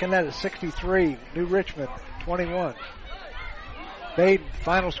 Wapakoneta 63, New Richmond 21. Baden,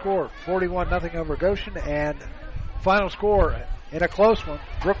 final score, 41-0 over Goshen, and final score in a close one,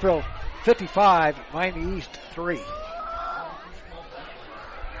 Brookville 55, Miami East 3.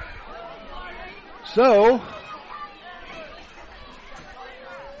 So,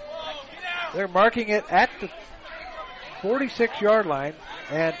 they're marking it at the 46-yard line,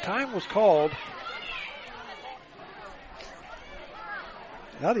 and time was called.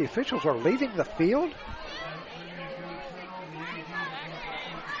 Now the officials are leaving the field.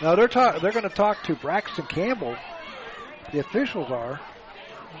 Now they're going to talk to Braxton Campbell. The officials are.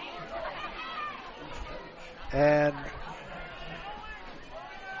 And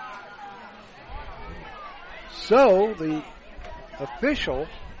so the official,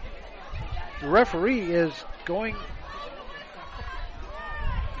 the referee, is going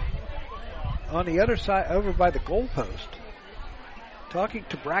on the other side over by the goalpost, talking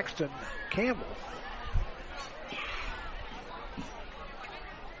to Braxton Campbell.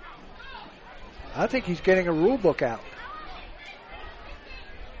 I think he's getting a rule book out.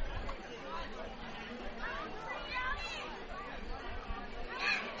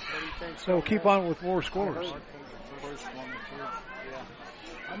 So we'll keep on with more scores.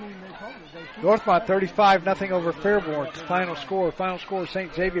 Northmont 35-0 over Fairborn. Final score,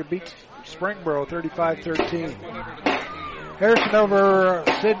 St. Xavier beats Springboro 35-13. Harrison over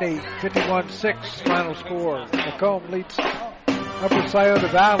Sydney 51-6 final score. Macomb leads Upper Scioto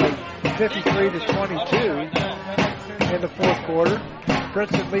Valley 53-22 in the fourth quarter.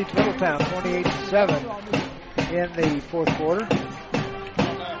 Princeton leads Middletown 28-7 in the fourth quarter.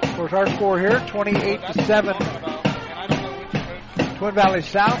 Of course, our score here 28-7. Twin Valley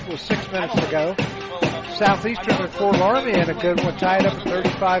South with 6 minutes to go. Southeastern and Fort Laramie in a good one, tied up at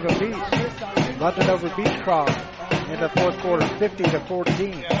 35 apiece. London over Beechcroft in the fourth quarter,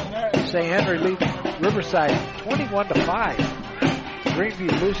 50-14. St. Henry leads Riverside 21-5.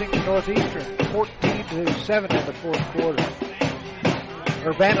 Greenview losing to Northeastern 14-7 in the fourth quarter.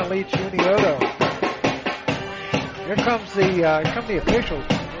 Urbana leads Unioto. Here comes the officials.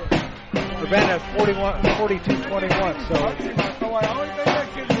 Urbana at 42-21.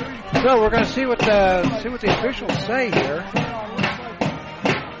 So we're going to see what the officials say here.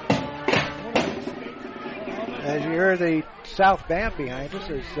 As you hear the South Band behind us,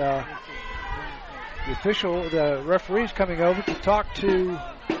 as the referee's coming over to talk to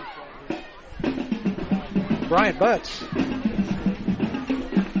Brian Butts.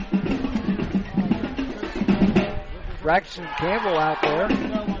 Braxton Campbell out there.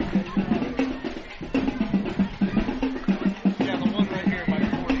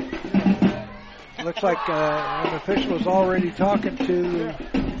 Looks like an official is already talking to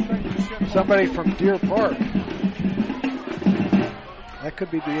somebody from Deer Park. That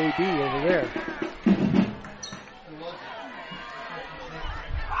could be the AD over there.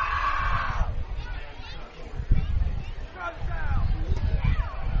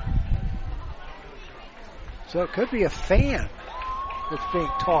 So it could be a fan that's being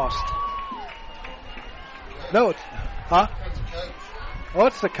tossed. No, it's, huh? Oh,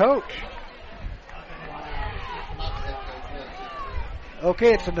 it's the coach.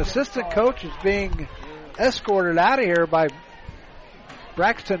 Okay, it's an assistant coach is being escorted out of here by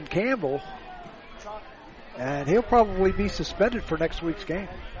Braxton Campbell, and he'll probably be suspended for next week's game.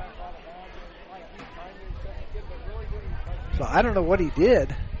 So I don't know what he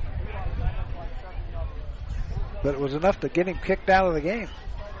did, but it was enough to get him kicked out of the game.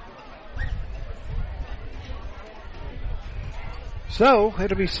 So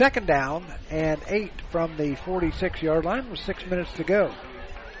it'll be 2nd down and 8 from the 46-yard line with 6 minutes to go.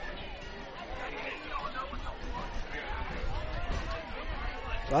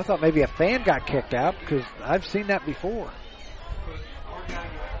 So I thought maybe a fan got kicked out because I've seen that before.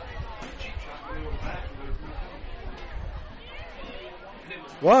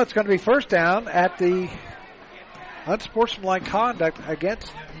 Well, it's going to be 1st down at the unsportsmanlike conduct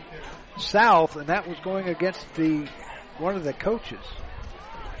against South, and that was going against one of the coaches.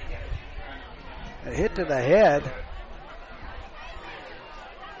 A hit to the head.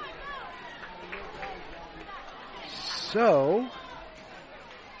 So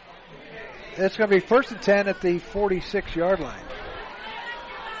it's going to be 1st and 10 at the 46-yard line.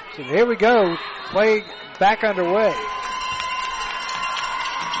 So here we go. Play back underway.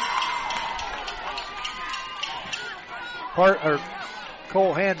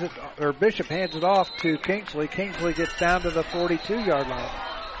 Cole hands it, or Bishop hands it off to Kingsley. Kingsley gets down to the 42-yard line.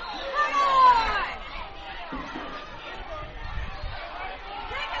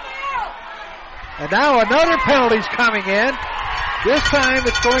 And now another penalty's coming in. This time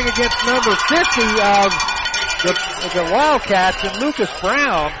it's going against number 50 of the Wildcats and Lucas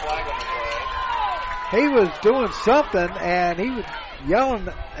Brown. He was doing something and he was yelling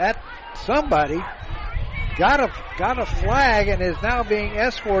at somebody. Got a flag and is now being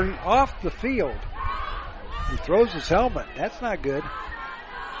escorted off the field. He throws his helmet. That's not good.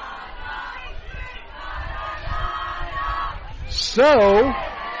 So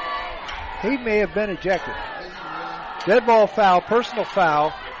he may have been ejected. Dead ball foul, personal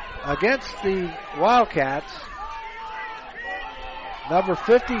foul against the Wildcats. Number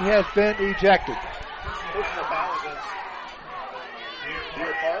 50 has been ejected. Personal foul against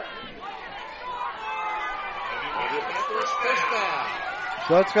Deer Park.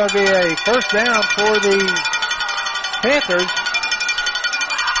 So it's going to be a 1st down for the Panthers.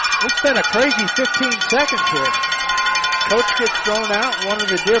 It's been a crazy 15 seconds here. Coach gets thrown out. One of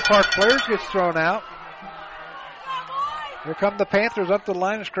the Deer Park players gets thrown out. Here come the Panthers up the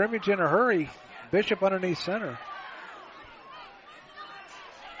line of scrimmage in a hurry. Bishop underneath center.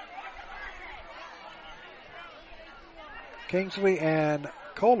 Kingsley and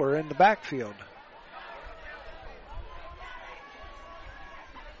Kohler in the backfield.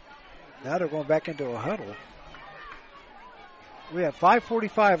 Now they're going back into a huddle. We have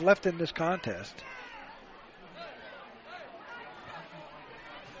 5:45 left in this contest.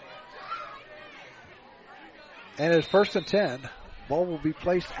 And it's 1st and 10. Ball will be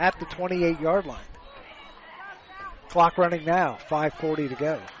placed at the 28-yard line. Clock running now, 5:40 to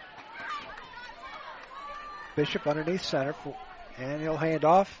go. Bishop underneath center, and he'll hand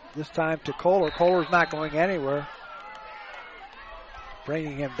off this time to Kohler. Kohler's not going anywhere.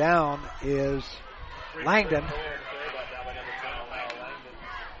 Bringing him down is Langdon.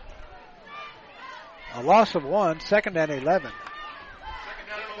 A loss of 1, 2nd and 11.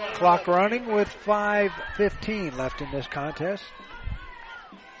 Clock running with 5:15 left in this contest.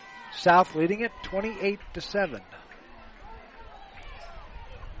 South leading it 28-7.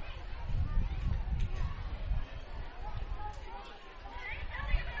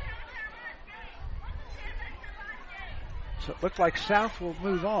 So it looks like South will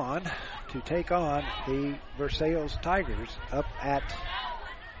move on to take on the Versailles Tigers up at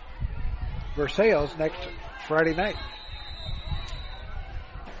Versailles next Friday night.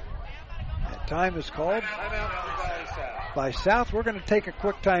 That time is called by South. We're going to take a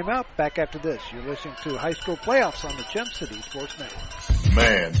quick timeout. Back after this. You're listening to High School Playoffs on the Gem City Sports Network.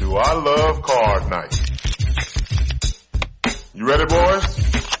 Man, do I love card night. You ready, boys?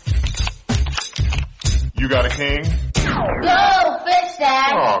 You got a king? Go, Fish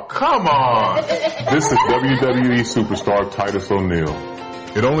Dad! Oh, come on! This is WWE superstar Titus O'Neil.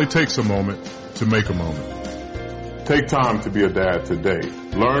 It only takes a moment to make a moment. Take time to be a dad today.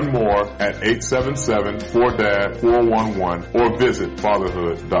 Learn more at 877-4DAD-411 or visit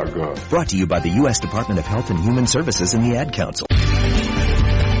fatherhood.gov. Brought to you by the U.S. Department of Health and Human Services and the Ad Council.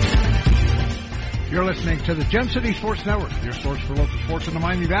 You're listening to the Gem City Sports Network, your source for local sports in the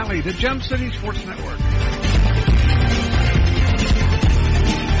Miami Valley, the Gem City Sports Network.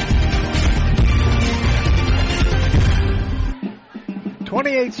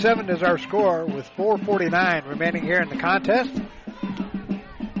 28-7 is our score with 4:49 remaining here in the contest.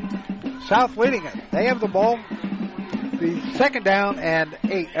 South leading it. They have the ball. The second down and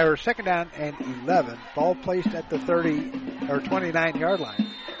 11. Ball placed at the 29-yard line.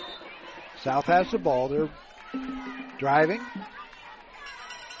 South has the ball. They're driving.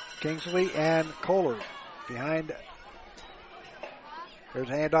 Kingsley and Kohler behind. There's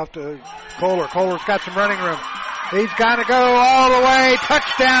a handoff to Kohler. Kohler's got some running room. He's got to go all the way.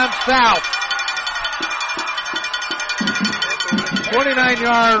 Touchdown, South.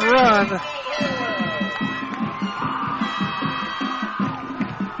 29-yard run.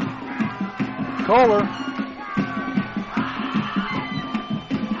 Kohler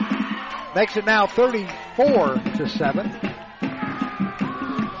makes it now 34-7.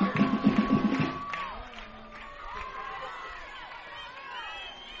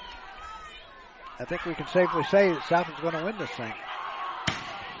 I think we can safely say that South is going to win this thing.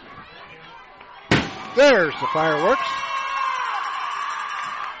 There's the fireworks.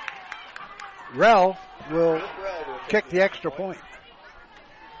 Rell will kick the extra point.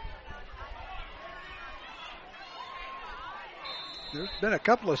 There's been a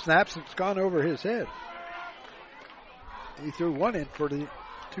couple of snaps that's gone over his head. He threw one in for the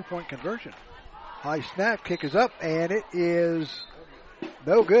 2-point conversion. High snap, kick is up, and it is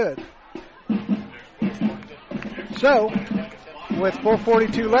no good. So, with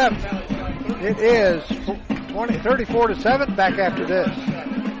 4:42 left, it is 34-7. Back after this.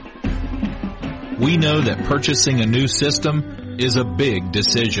 We know that purchasing a new system is a big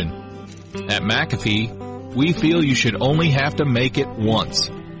decision. At McAfee, we feel you should only have to make it once.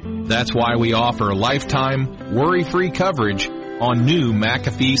 That's why we offer lifetime, worry-free coverage on new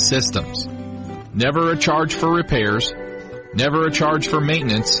McAfee systems. Never a charge for repairs, never a charge for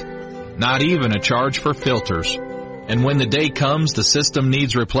maintenance, not even a charge for filters. And when the day comes the system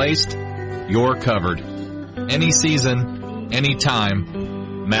needs replaced, you're covered. Any season, any time,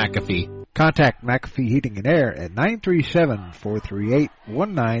 McAfee. Contact McAfee Heating and Air at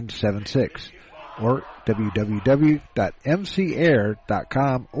 937-438-1976 or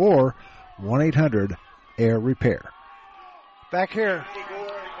www.mcair.com or 1-800-AIR-REPAIR. Back here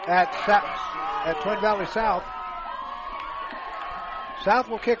at Twin Valley South. South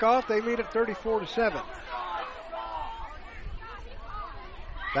will kick off. They lead at 34-7.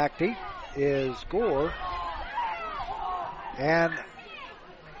 Back deep is Gore and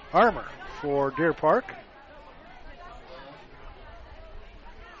Armour for Deer Park.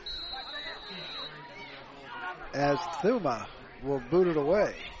 As Thuma will boot it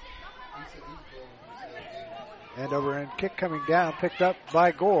away. And over and kick coming down, picked up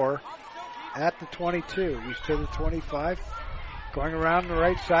by Gore at the 22. He's to the 25. Going around the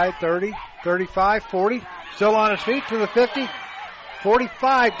right side, 30, 35, 40. Still on his feet to the 50.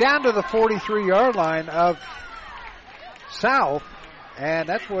 45 down to the 43-yard line of South. And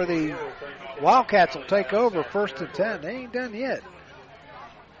that's where the Wildcats will take over, 1st and 10. They ain't done yet.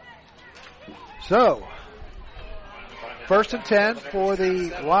 So, 1st and 10 for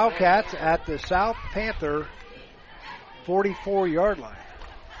the Wildcats at the South Panther 44-yard line.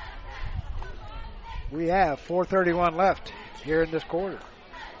 We have 4:31 left here in this quarter,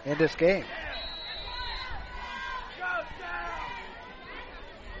 in this game.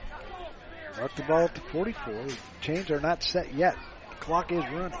 Mark the ball at the 44. The chains are not set yet. The clock is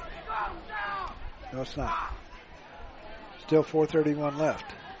running. No, it's not. Still 4:31 left.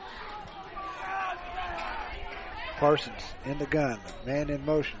 Parsons in the gun. Man in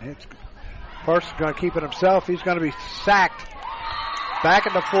motion. Parsons going to keep it himself. He's going to be sacked back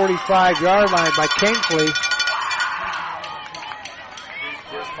at the 45-yard line by Kingsley.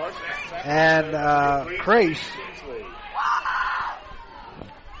 And Crace.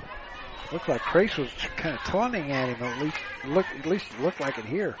 Looks like Crace was kind of taunting at him. At least it looked like it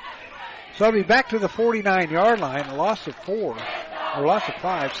here. So he'll be back to the 49-yard line. A loss of 5.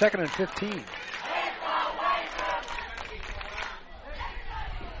 2nd and 15.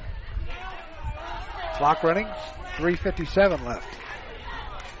 Clock running. 3:57 left.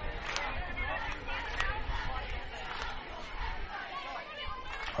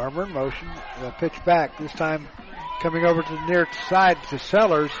 Armour in motion. They'll pitch back. This time coming over to the near side to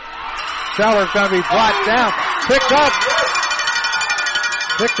Sellers. Sellers going to be brought down. Picked up.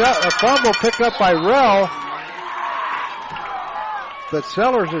 A fumble picked up by Rell. But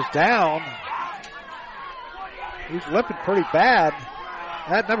Sellers is down. He's limping pretty bad.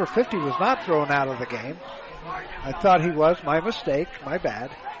 That number 50 was not thrown out of the game. I thought he was. My mistake. My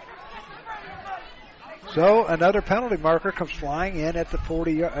bad. So another penalty marker comes flying in at the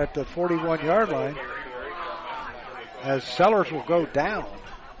 41-yard line, as Sellers will go down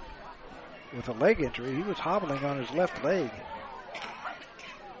with a leg injury. He was hobbling on his left leg.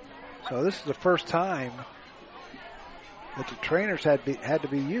 So this is the first time that the trainers had to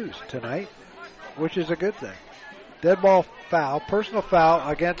be used tonight, which is a good thing. Dead ball foul, personal foul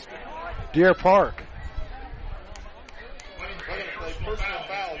against Deer Park. Personal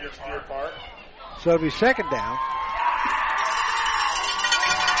foul against Deer Park. So it'll be 2nd down.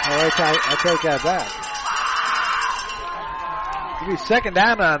 All right, I take that back. It'll be 2nd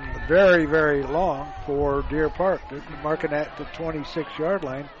down on very, very long for Deer Park. They're marking at the 26-yard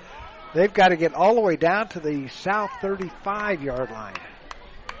line. They've got to get all the way down to the south 35-yard line.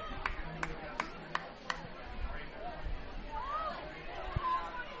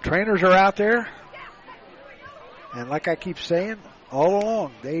 Trainers are out there. And like I keep saying, all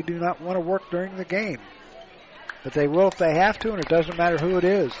along, they do not want to work during the game. But they will if they have to, and it doesn't matter who it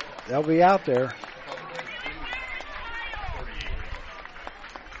is. They'll be out there.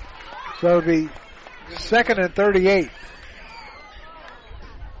 So it'll be 2nd and 38.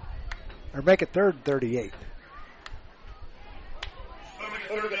 Or make it 3rd and 38.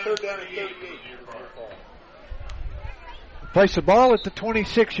 Third down and 38. Place the ball at the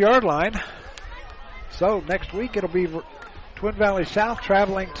 26-yard line. So next week it'll be Twin Valley South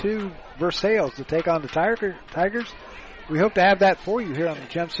traveling to Versailles to take on the Tigers. We hope to have that for you here on the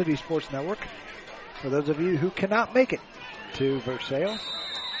Gem City Sports Network. For those of you who cannot make it to Versailles,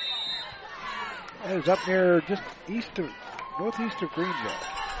 it is up near just northeast of Greenville.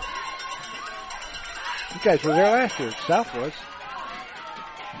 You guys were there last year. South was.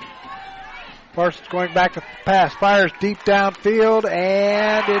 Parsons going back to pass. Fires deep downfield,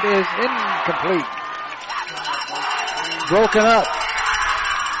 and it is incomplete. Broken up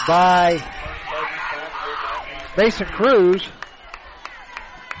by Mason Cruz.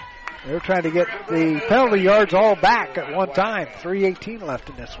 They're trying to get the penalty yards all back at one time. 3:18 left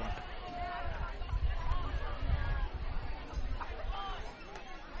in this one.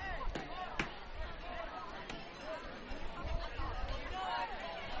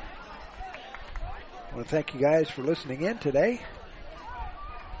 I want to thank you guys for listening in today.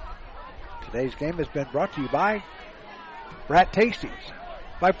 Today's game has been brought to you by Rat Tasties,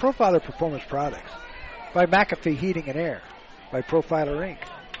 by Profiler Performance Products, by McAfee Heating and Air, by Profiler Inc.,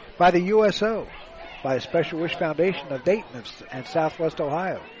 by the USO, by the Special Wish Foundation of Dayton and Southwest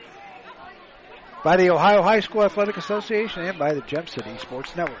Ohio, by the Ohio High School Athletic Association, and by the Gem City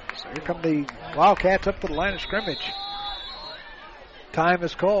Sports Network. So here come the Wildcats up to the line of scrimmage. Time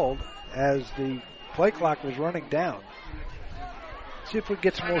is called as the play clock was running down. See if we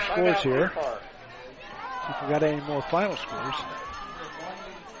get some more scores here. See if we got any more final scores.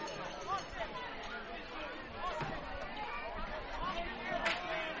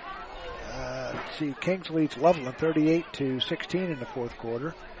 Kings leads Loveland 38-16 in the fourth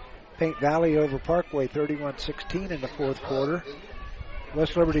quarter. Paint Valley over Parkway 31-16 in the fourth quarter.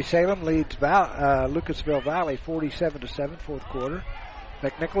 West Liberty Salem leads Lucasville Valley 47-7 fourth quarter.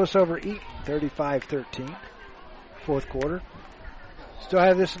 McNicholas over Eaton 35-13 fourth quarter. Still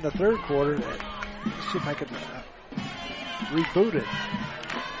have this in the third quarter. Let's see if I can reboot it.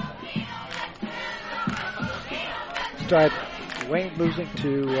 Still have Wayne losing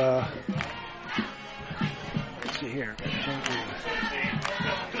to let's see here. Change it.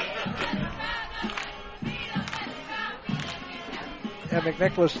 And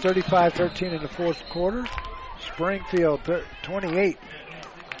McNicholas 35-13 in the fourth quarter. Springfield 28.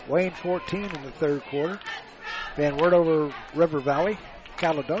 Wayne 14 in the third quarter. Van Wert over River Valley.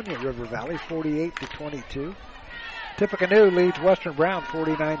 Caledonia River Valley 48-22. Tippecanoe leads Western Brown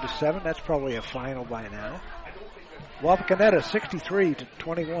 49-7. That's probably a final by now. Wapakoneta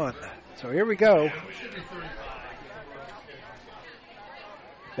 63-21. So here we go.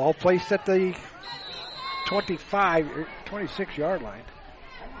 Ball placed at the 26-yard line.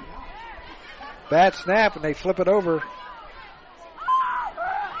 Bad snap, and they flip it over.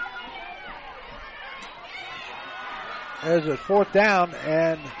 There's a fourth down,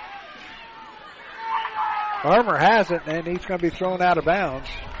 and Armour has it, and he's going to be thrown out of bounds.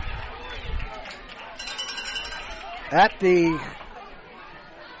 At the,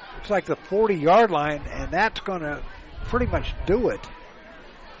 looks like the 40-yard line, and that's going to pretty much do it.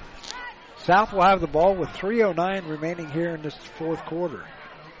 South will have the ball with 3:09 remaining here in this fourth quarter.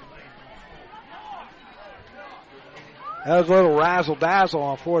 That was a little razzle-dazzle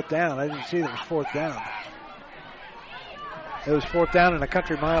on fourth down. I didn't see there was fourth down. It was fourth down in a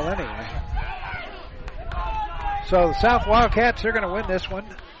country mile anyway. So the South Wildcats, they're going to win this one.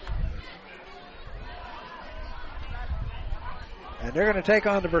 And they're going to take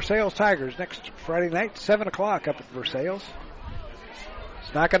on the Versailles Tigers next Friday night, 7 o'clock up at Versailles.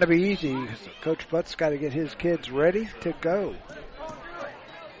 It's not going to be easy. Coach Butt's got to get his kids ready to go.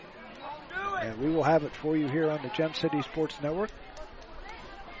 And we will have it for you here on the Gem City Sports Network.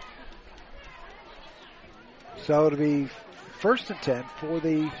 So it'll be 1st and 10 for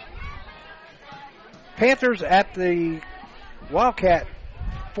the Panthers at the Wildcat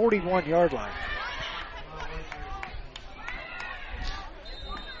 41-yard line.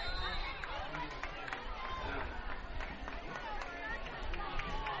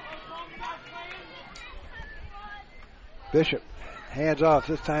 Bishop hands off,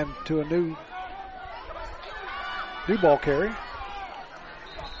 this time to a new ball carry.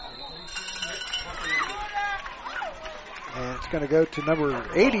 And it's going to go to number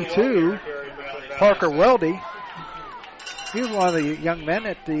 82, Parker Weldy. He was one of the young men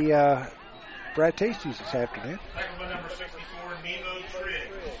at the Brad Tasty's this afternoon. Number 64, Nemo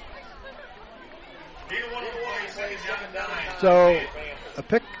Triggs. So a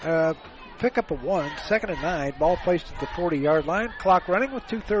pickup of 1, 2nd and 9, ball placed at the 40-yard line. Clock running with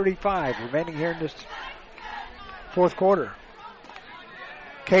 2:35 remaining here in this fourth quarter.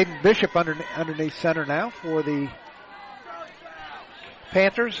 Caden Bishop underneath center now for the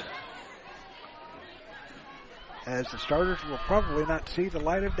Panthers, as the starters will probably not see the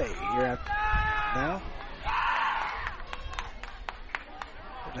light of day here now.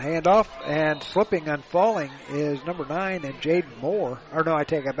 The handoff, and slipping and falling is number 9 and Jaden Moore. Or no, I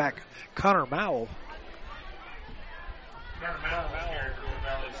take it back. Connor Mowell.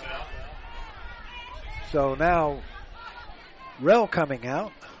 So now Rell coming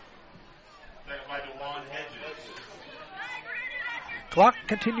out. Clock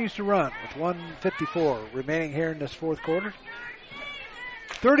continues to run with 1:54 remaining here in this fourth quarter.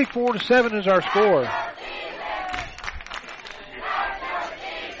 34-7 is our score.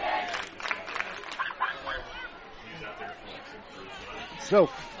 So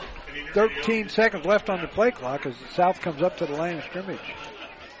 13 seconds left on the play clock as the South comes up to the line of scrimmage.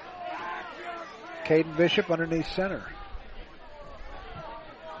 Caden Bishop underneath center.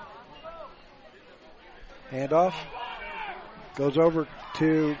 Handoff. Goes over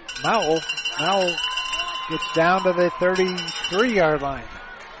to Mowell. Mowell gets down to the 33-yard line.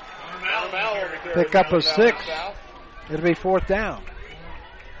 Pick up a 6. It'll be fourth down.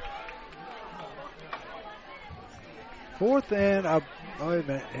 Fourth and wait a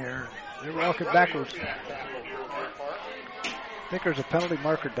minute here. They're walking backwards. I think there's a penalty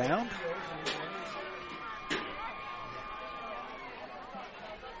marker down.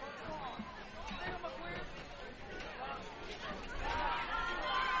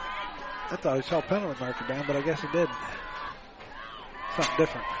 I thought I saw a penalty marker down, but I guess it didn't. Something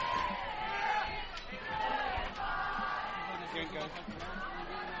different.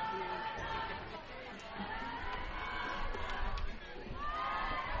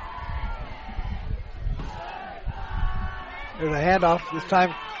 There's a handoff, this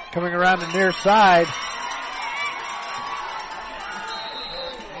time coming around the near side.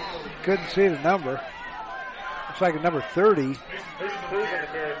 Couldn't see the number. Looks like a number 30.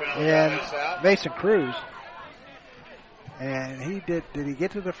 And Mason Cruz. And did he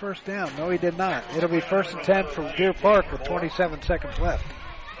get to the first down? No, he did not. It'll be 1st and 10 from Deer Park with 27 seconds left.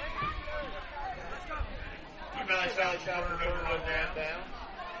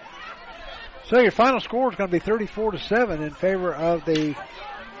 So your final score is going to be 34-7 in favor of the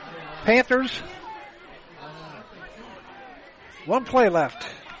Panthers. 1 play left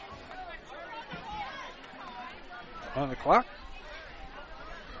on the clock.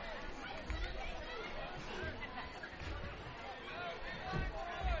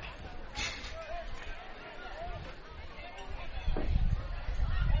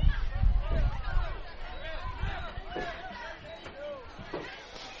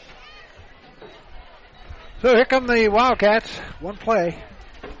 So here come the Wildcats. 1 play.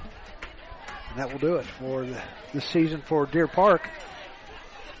 And that will do it for this season for Deer Park.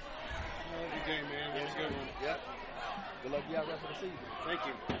 Good game, man. That was a good one. Yep. Good luck to you out rest of the season. Thank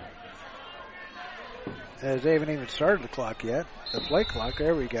you. As they haven't even started the clock yet. The play clock.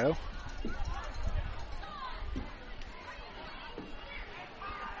 There we go.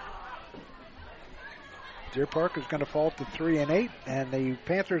 Deer Park is going to fall to 3-8, and the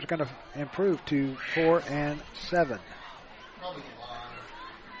Panthers are going to improve to 4-7.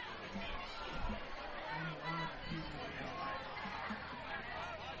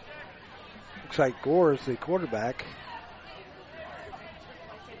 Looks like Gore is the quarterback.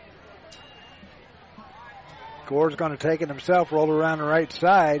 Gore's going to take it himself, roll around the right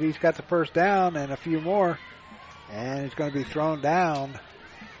side. He's got the first down and a few more, and he's going to be thrown down.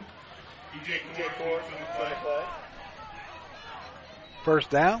 First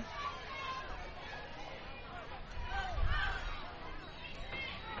down.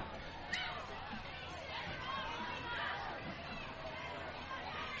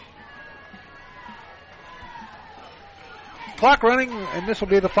 Clock running, and this will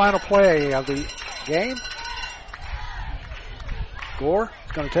be the final play of the game. Gore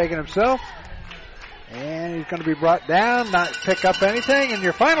is going to take it himself. And he's going to be brought down, not pick up anything. And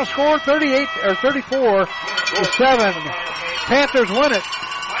your final score, 34-7. Panthers win it.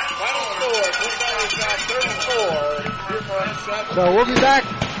 Final score, 34. So we'll be back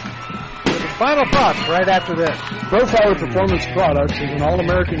with the final thoughts right after this. Profiler Performance Products is an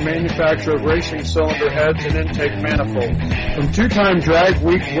all-American manufacturer of racing cylinder heads and intake manifolds. From 2-time Drag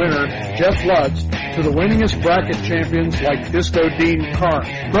Week winner Jeff Lutz to the winningest bracket champions like Disco Dean Carnes,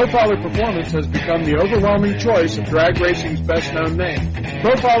 Profiler Performance has become the overwhelming choice of drag racing's best-known name.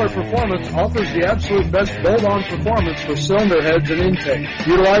 Profiler Performance offers the absolute best bolt-on performance for cylinder heads and intake,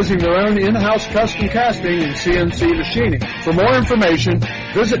 utilizing their own in-house custom casting and CNC machining. For more information,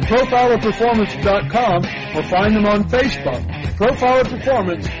 visit ProfilerPerformance.com or find them on Facebook. Profiler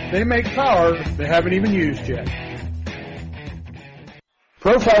Performance, they make power they haven't even used yet.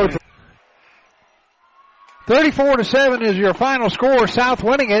 Profiler 34-7 is your final score. South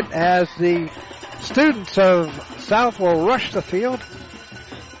winning it as the students of South will rush the field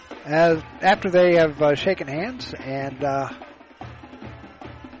after they have shaken hands. And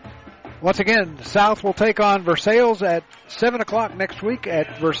once again, South will take on Versailles at 7 o'clock next week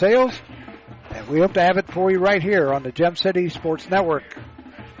at Versailles. And we hope to have it for you right here on the Gem City Sports Network.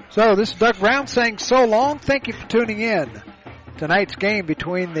 So this is Doug Brown saying so long. Thank you for tuning in. Tonight's game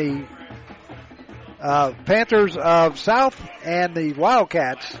between the Panthers of South and the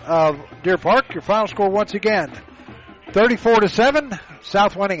Wildcats of Deer Park. Your final score once again, 34-7,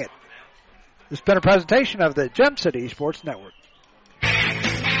 South winning it. This has been a presentation of the Gem City Sports Network.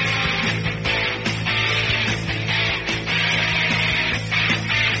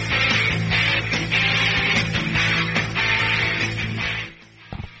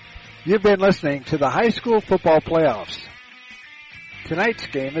 You've been listening to the high school football playoffs. Tonight's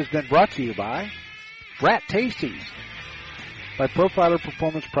game has been brought to you by Brat Tasties, by Profiler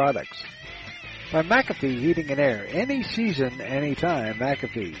Performance Products, by McAfee Heating and Air, any season, anytime,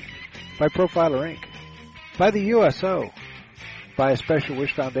 McAfee, by Profiler Inc., by the USO, by a Special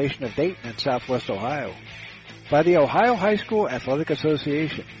Wish Foundation of Dayton and Southwest Ohio, by the Ohio High School Athletic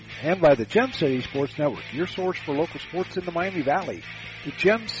Association, and by the Gem City Sports Network, your source for local sports in the Miami Valley, the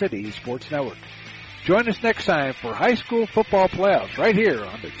Gem City Sports Network. Join us next time for high school football playoffs right here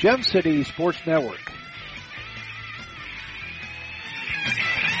on the Gem City Sports Network.